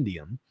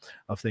compendium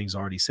of things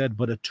already said,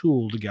 but a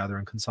tool to gather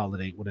and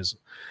consolidate what has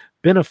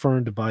been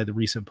affirmed by the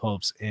recent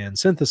popes and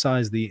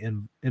synthesize the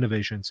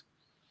innovations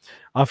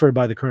offered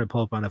by the current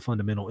pope on a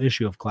fundamental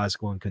issue of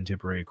classical and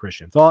contemporary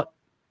Christian thought.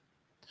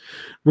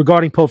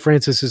 Regarding Pope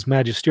Francis's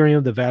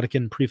magisterium, the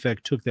Vatican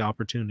prefect took the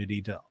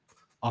opportunity to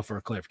offer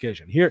a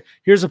clarification.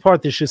 Here's a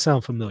part that should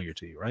sound familiar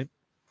to you, right?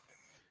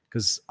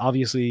 Because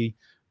obviously,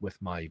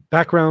 with my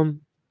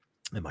background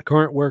and my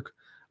current work,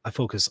 I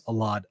focus a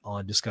lot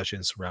on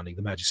discussions surrounding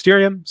the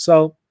magisterium.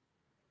 So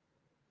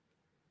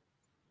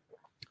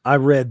I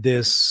read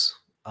this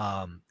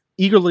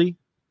eagerly,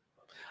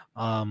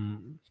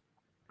 wanting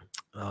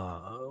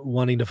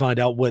to find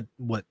out what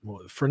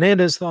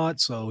Fernandez thought.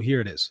 So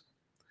here it is.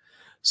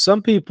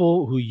 Some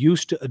people who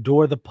used to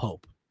adore the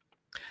Pope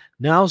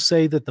now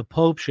say that the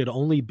Pope should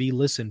only be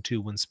listened to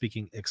when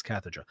speaking ex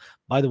cathedra.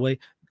 By the way,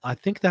 I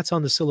think that's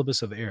on the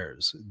syllabus of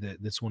errors.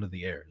 That's one of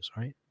the errors,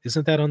 right?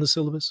 Isn't that on the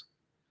syllabus?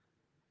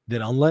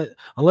 That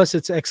unless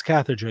it's ex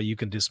cathedra, you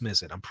can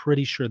dismiss it. I'm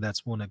pretty sure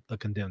that's a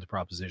condemned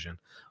proposition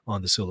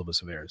on the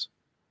syllabus of errors.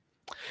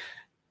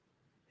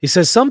 He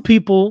says some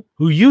people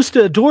who used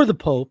to adore the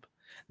Pope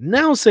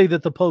now say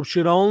that the Pope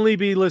should only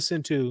be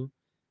listened to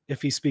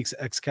if he speaks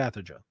ex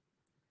cathedra.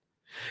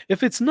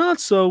 If it's not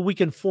so, we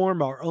can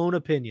form our own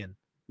opinion.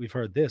 We've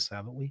heard this,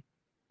 haven't we?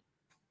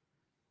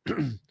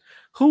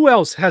 Who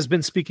else has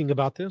been speaking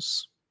about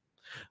this?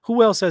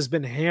 Who else has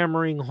been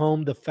hammering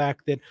home the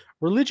fact that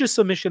religious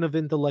submission of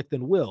intellect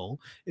and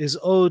will is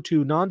owed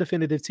to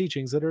non-definitive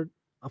teachings that are,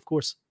 of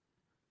course,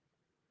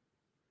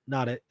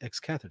 not ex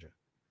cathedra?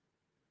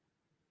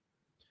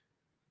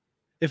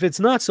 If it's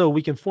not so,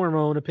 we can form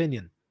our own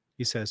opinion.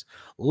 He says,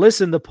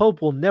 listen, the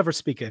Pope will never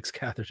speak ex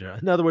cathedra.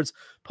 In other words,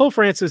 Pope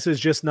Francis is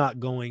just not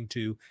going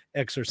to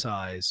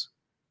exercise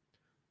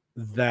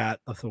that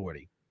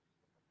authority.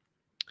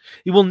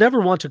 He will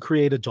never want to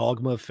create a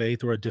dogma of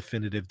faith or a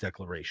definitive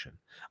declaration.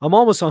 I'm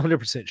almost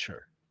 100%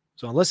 sure.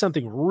 So unless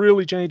something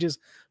really changes,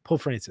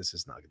 Pope Francis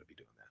is not going to be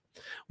doing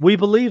that. We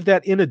believe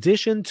that in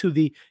addition to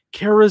the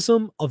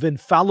charism of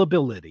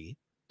infallibility,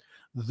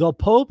 the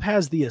Pope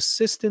has the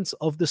assistance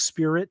of the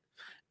Spirit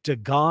to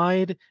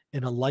guide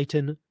and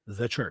enlighten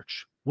the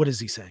church. What is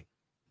he saying?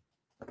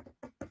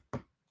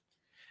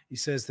 He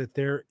says that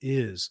there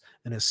is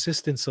an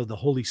assistance of the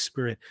Holy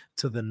Spirit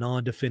to the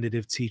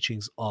non-definitive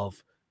teachings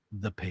of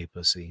the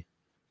papacy.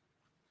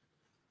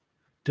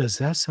 Does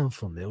that sound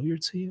familiar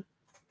to you?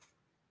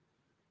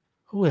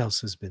 Who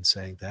else has been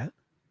saying that?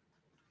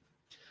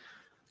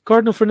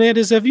 Cardinal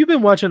Fernandez, have you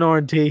been watching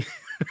R&T?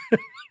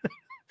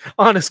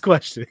 Honest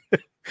question.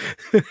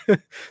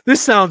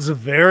 This sounds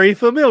very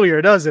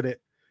familiar, doesn't it?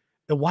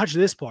 And watch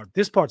this part.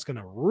 This part's going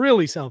to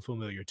really sound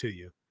familiar to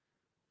you.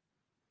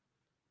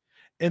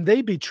 And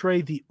they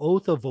betray the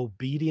oath of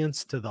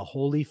obedience to the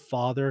Holy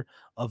Father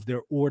of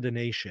their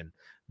ordination.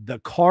 The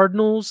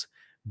cardinals,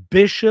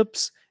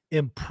 bishops,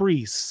 and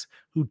priests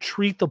who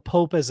treat the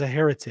Pope as a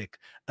heretic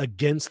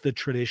against the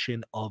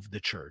tradition of the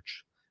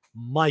church.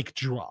 Mic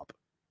drop.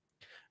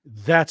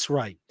 That's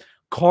right.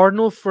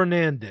 Cardinal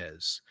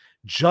Fernandez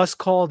just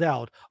called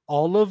out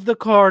all of the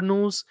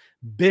cardinals,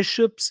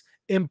 bishops,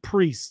 and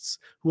priests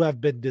who have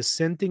been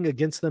dissenting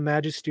against the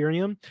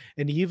magisterium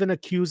and even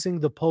accusing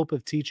the Pope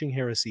of teaching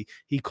heresy.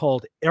 He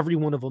called every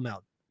one of them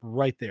out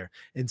right there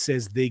and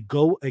says they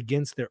go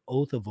against their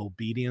oath of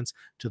obedience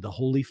to the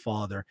Holy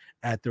Father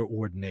at their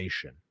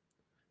ordination.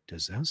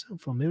 Does that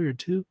sound familiar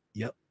too?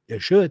 Yep,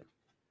 it should,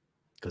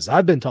 because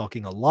I've been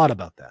talking a lot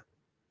about that.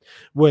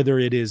 Whether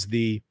it is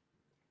the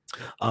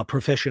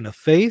profession of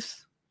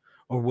faith,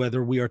 or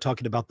whether we are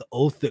talking about the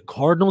oath that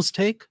cardinals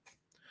take,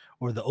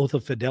 or the oath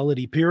of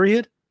fidelity,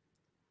 period,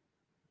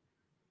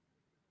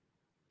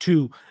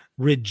 to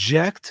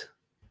reject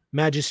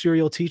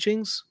magisterial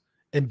teachings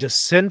and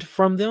dissent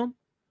from them,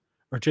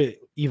 or to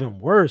even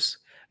worse,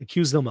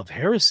 accuse them of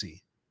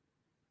heresy,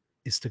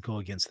 is to go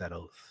against that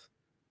oath.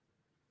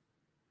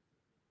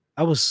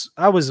 I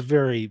was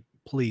very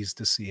pleased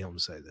to see him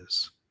say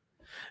this,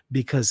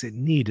 because it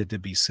needed to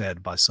be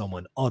said by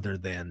someone other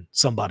than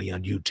somebody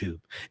on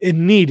YouTube. It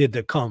needed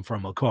to come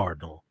from a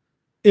cardinal.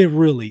 It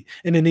really,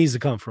 and it needs to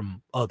come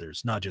from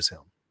others, not just him.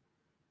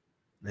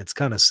 It's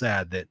kind of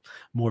sad that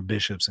more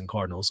bishops and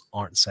cardinals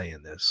aren't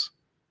saying this.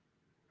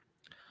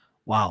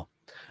 Wow.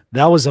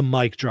 That was a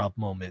mic drop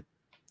moment.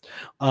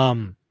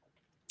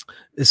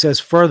 It says,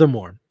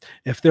 furthermore,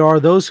 if there are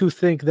those who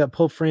think that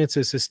Pope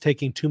Francis is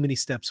taking too many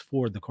steps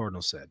forward, the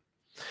cardinal said,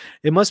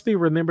 it must be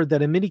remembered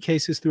that in many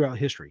cases throughout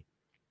history,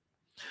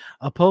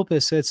 a pope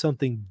has said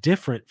something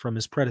different from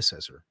his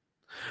predecessor.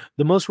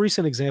 The most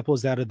recent example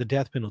is that of the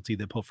death penalty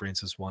that Pope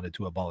Francis wanted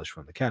to abolish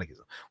from the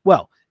catechism.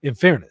 Well, in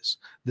fairness,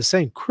 the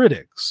same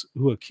critics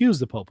who accuse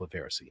the Pope of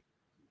heresy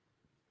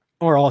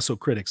are also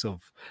critics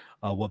of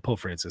what Pope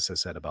Francis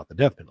has said about the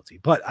death penalty.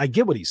 But I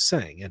get what he's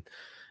saying. And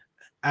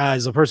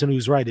as a person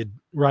who's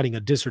writing a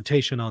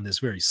dissertation on this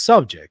very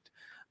subject,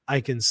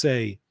 I can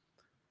say,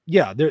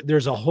 yeah,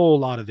 there's a whole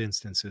lot of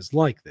instances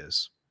like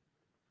this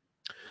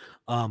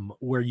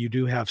where you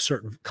do have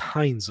certain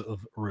kinds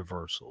of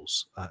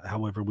reversals.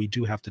 However, we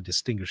do have to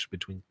distinguish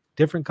between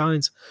different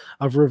kinds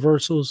of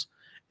reversals,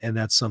 and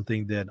that's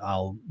something that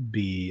I'll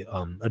be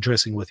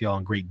addressing with y'all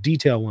in great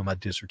detail when my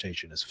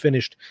dissertation is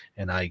finished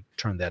and I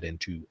turn that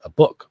into a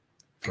book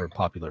for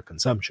popular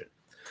consumption.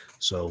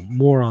 So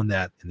more on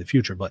that in the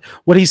future. But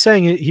what he's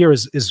saying here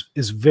is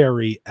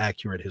very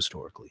accurate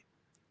historically.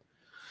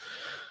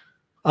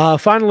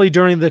 Finally,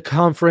 during the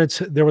conference,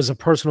 there was a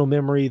personal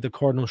memory the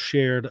cardinal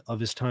shared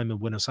of his time in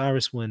Buenos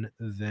Aires when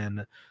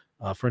then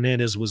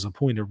Fernandez was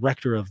appointed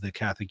rector of the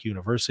Catholic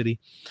University.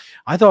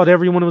 I thought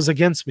everyone was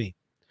against me,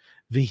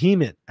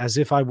 vehement as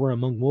if I were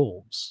among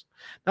wolves.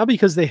 Not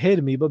because they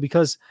hated me, but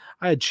because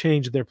I had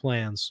changed their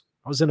plans.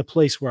 I was in a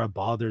place where I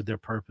bothered their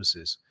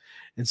purposes.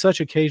 In such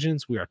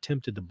occasions, we are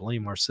tempted to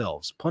blame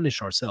ourselves,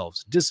 punish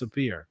ourselves,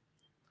 disappear.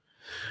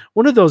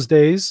 One of those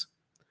days,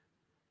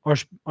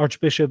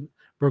 Archbishop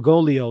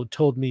Bergoglio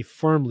told me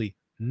firmly,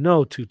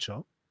 no,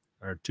 Tuco,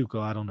 or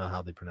Tuco, I don't know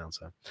how they pronounce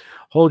that.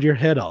 Hold your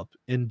head up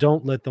and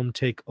don't let them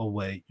take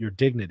away your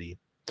dignity,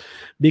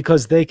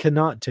 because they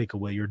cannot take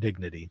away your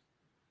dignity.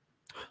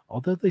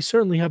 Although they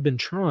certainly have been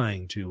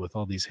trying to with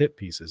all these hit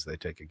pieces they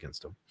take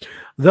against them.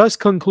 Thus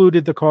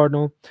concluded the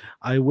cardinal,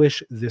 I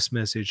wish this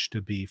message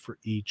to be for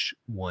each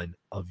one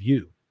of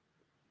you.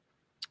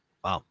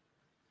 Wow.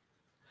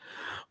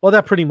 Well,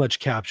 that pretty much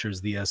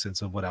captures the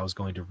essence of what I was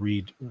going to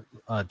read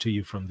to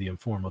you from the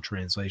informal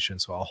translation.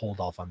 So I'll hold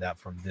off on that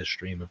from this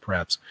stream and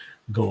perhaps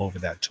go over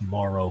that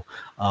tomorrow.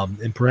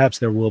 And perhaps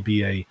there will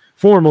be a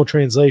formal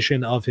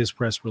translation of his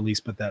press release,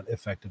 but that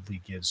effectively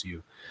gives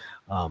you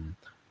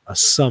a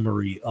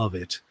summary of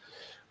it.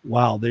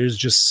 Wow, there's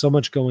just so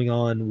much going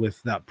on with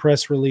that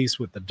press release,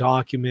 with the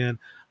document.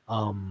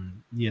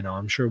 I'm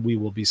sure we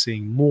will be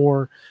seeing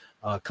more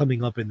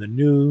coming up in the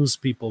news,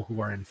 people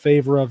who are in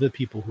favor of it,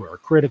 people who are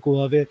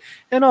critical of it,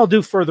 and I'll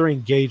do further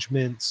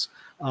engagements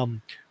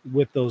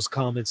with those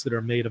comments that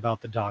are made about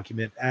the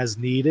document as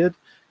needed.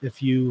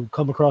 If you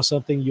come across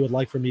something you would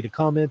like for me to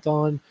comment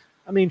on,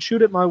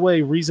 shoot it my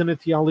way,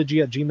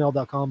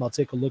 reasonandtheology@gmail.com. I'll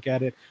take a look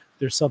at it. If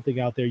there's something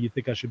out there you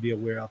think I should be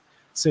aware of,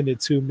 send it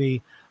to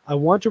me. I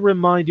want to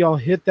remind y'all,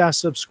 hit that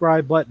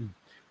subscribe button.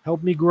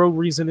 Help me grow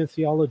Reason and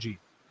Theology.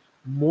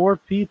 More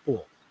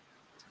people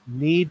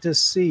need to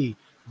see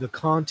the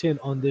content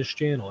on this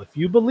channel. If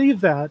you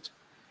believe that,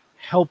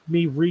 help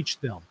me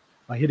reach them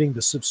by hitting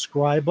the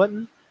subscribe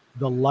button,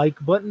 the like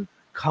button,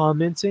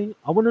 commenting.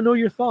 I want to know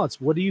your thoughts.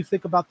 What do you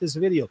think about this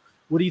video?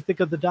 What do you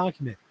think of the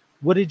document?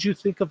 What did you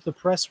think of the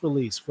press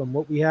release from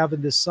what we have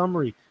in this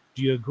summary?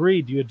 Do you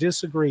agree? Do you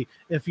disagree?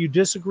 If you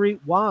disagree,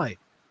 why?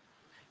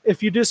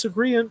 If you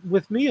disagree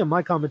with me and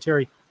my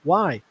commentary,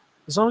 why?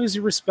 As long as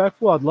you're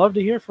respectful, I'd love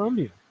to hear from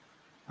you.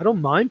 I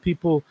don't mind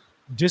people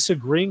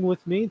disagreeing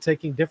with me,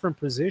 taking different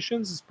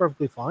positions. It's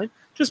perfectly fine.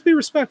 Just be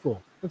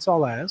respectful. That's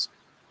all I ask.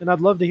 And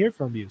I'd love to hear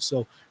from you.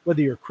 So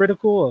whether you're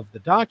critical of the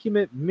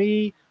document,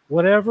 me,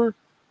 whatever,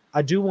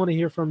 I do want to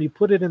hear from you.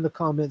 Put it in the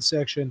comment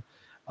section.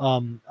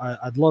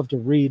 I'd love to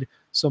read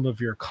some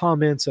of your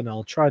comments, and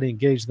I'll try to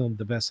engage them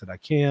the best that I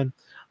can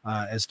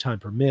as time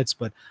permits.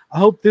 But I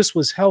hope this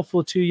was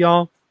helpful to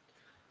y'all.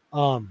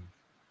 Like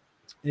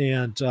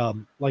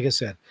I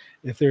said,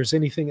 if there's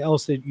anything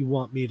else that you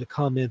want me to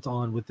comment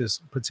on with this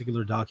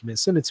particular document,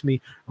 send it to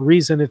me,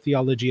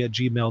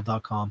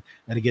 reasonandtheology@gmail.com.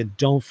 And again,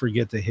 don't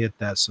forget to hit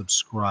that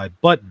subscribe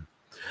button.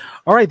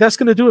 All right, that's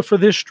going to do it for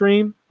this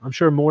stream. I'm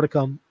sure more to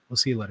come. We'll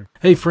see you later.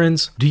 Hey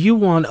friends, do you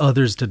want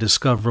others to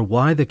discover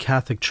why the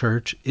Catholic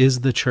Church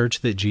is the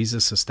church that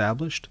Jesus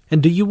established?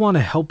 And do you want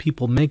to help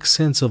people make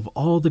sense of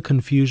all the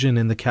confusion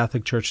in the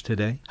Catholic Church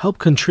today? Help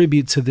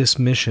contribute to this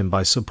mission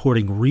by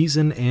supporting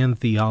Reason and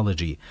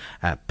Theology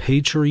at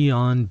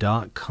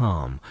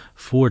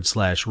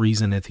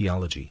patreon.com/Reason and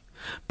Theology.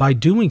 By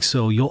doing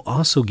so, you'll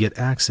also get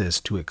access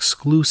to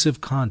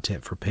exclusive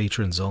content for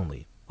patrons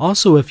only.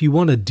 Also, if you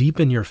want to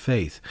deepen your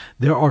faith,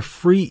 there are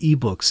free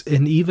ebooks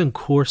and even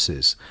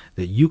courses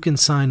that you can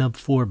sign up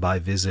for by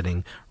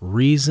visiting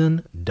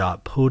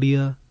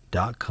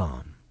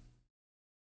reason.podia.com.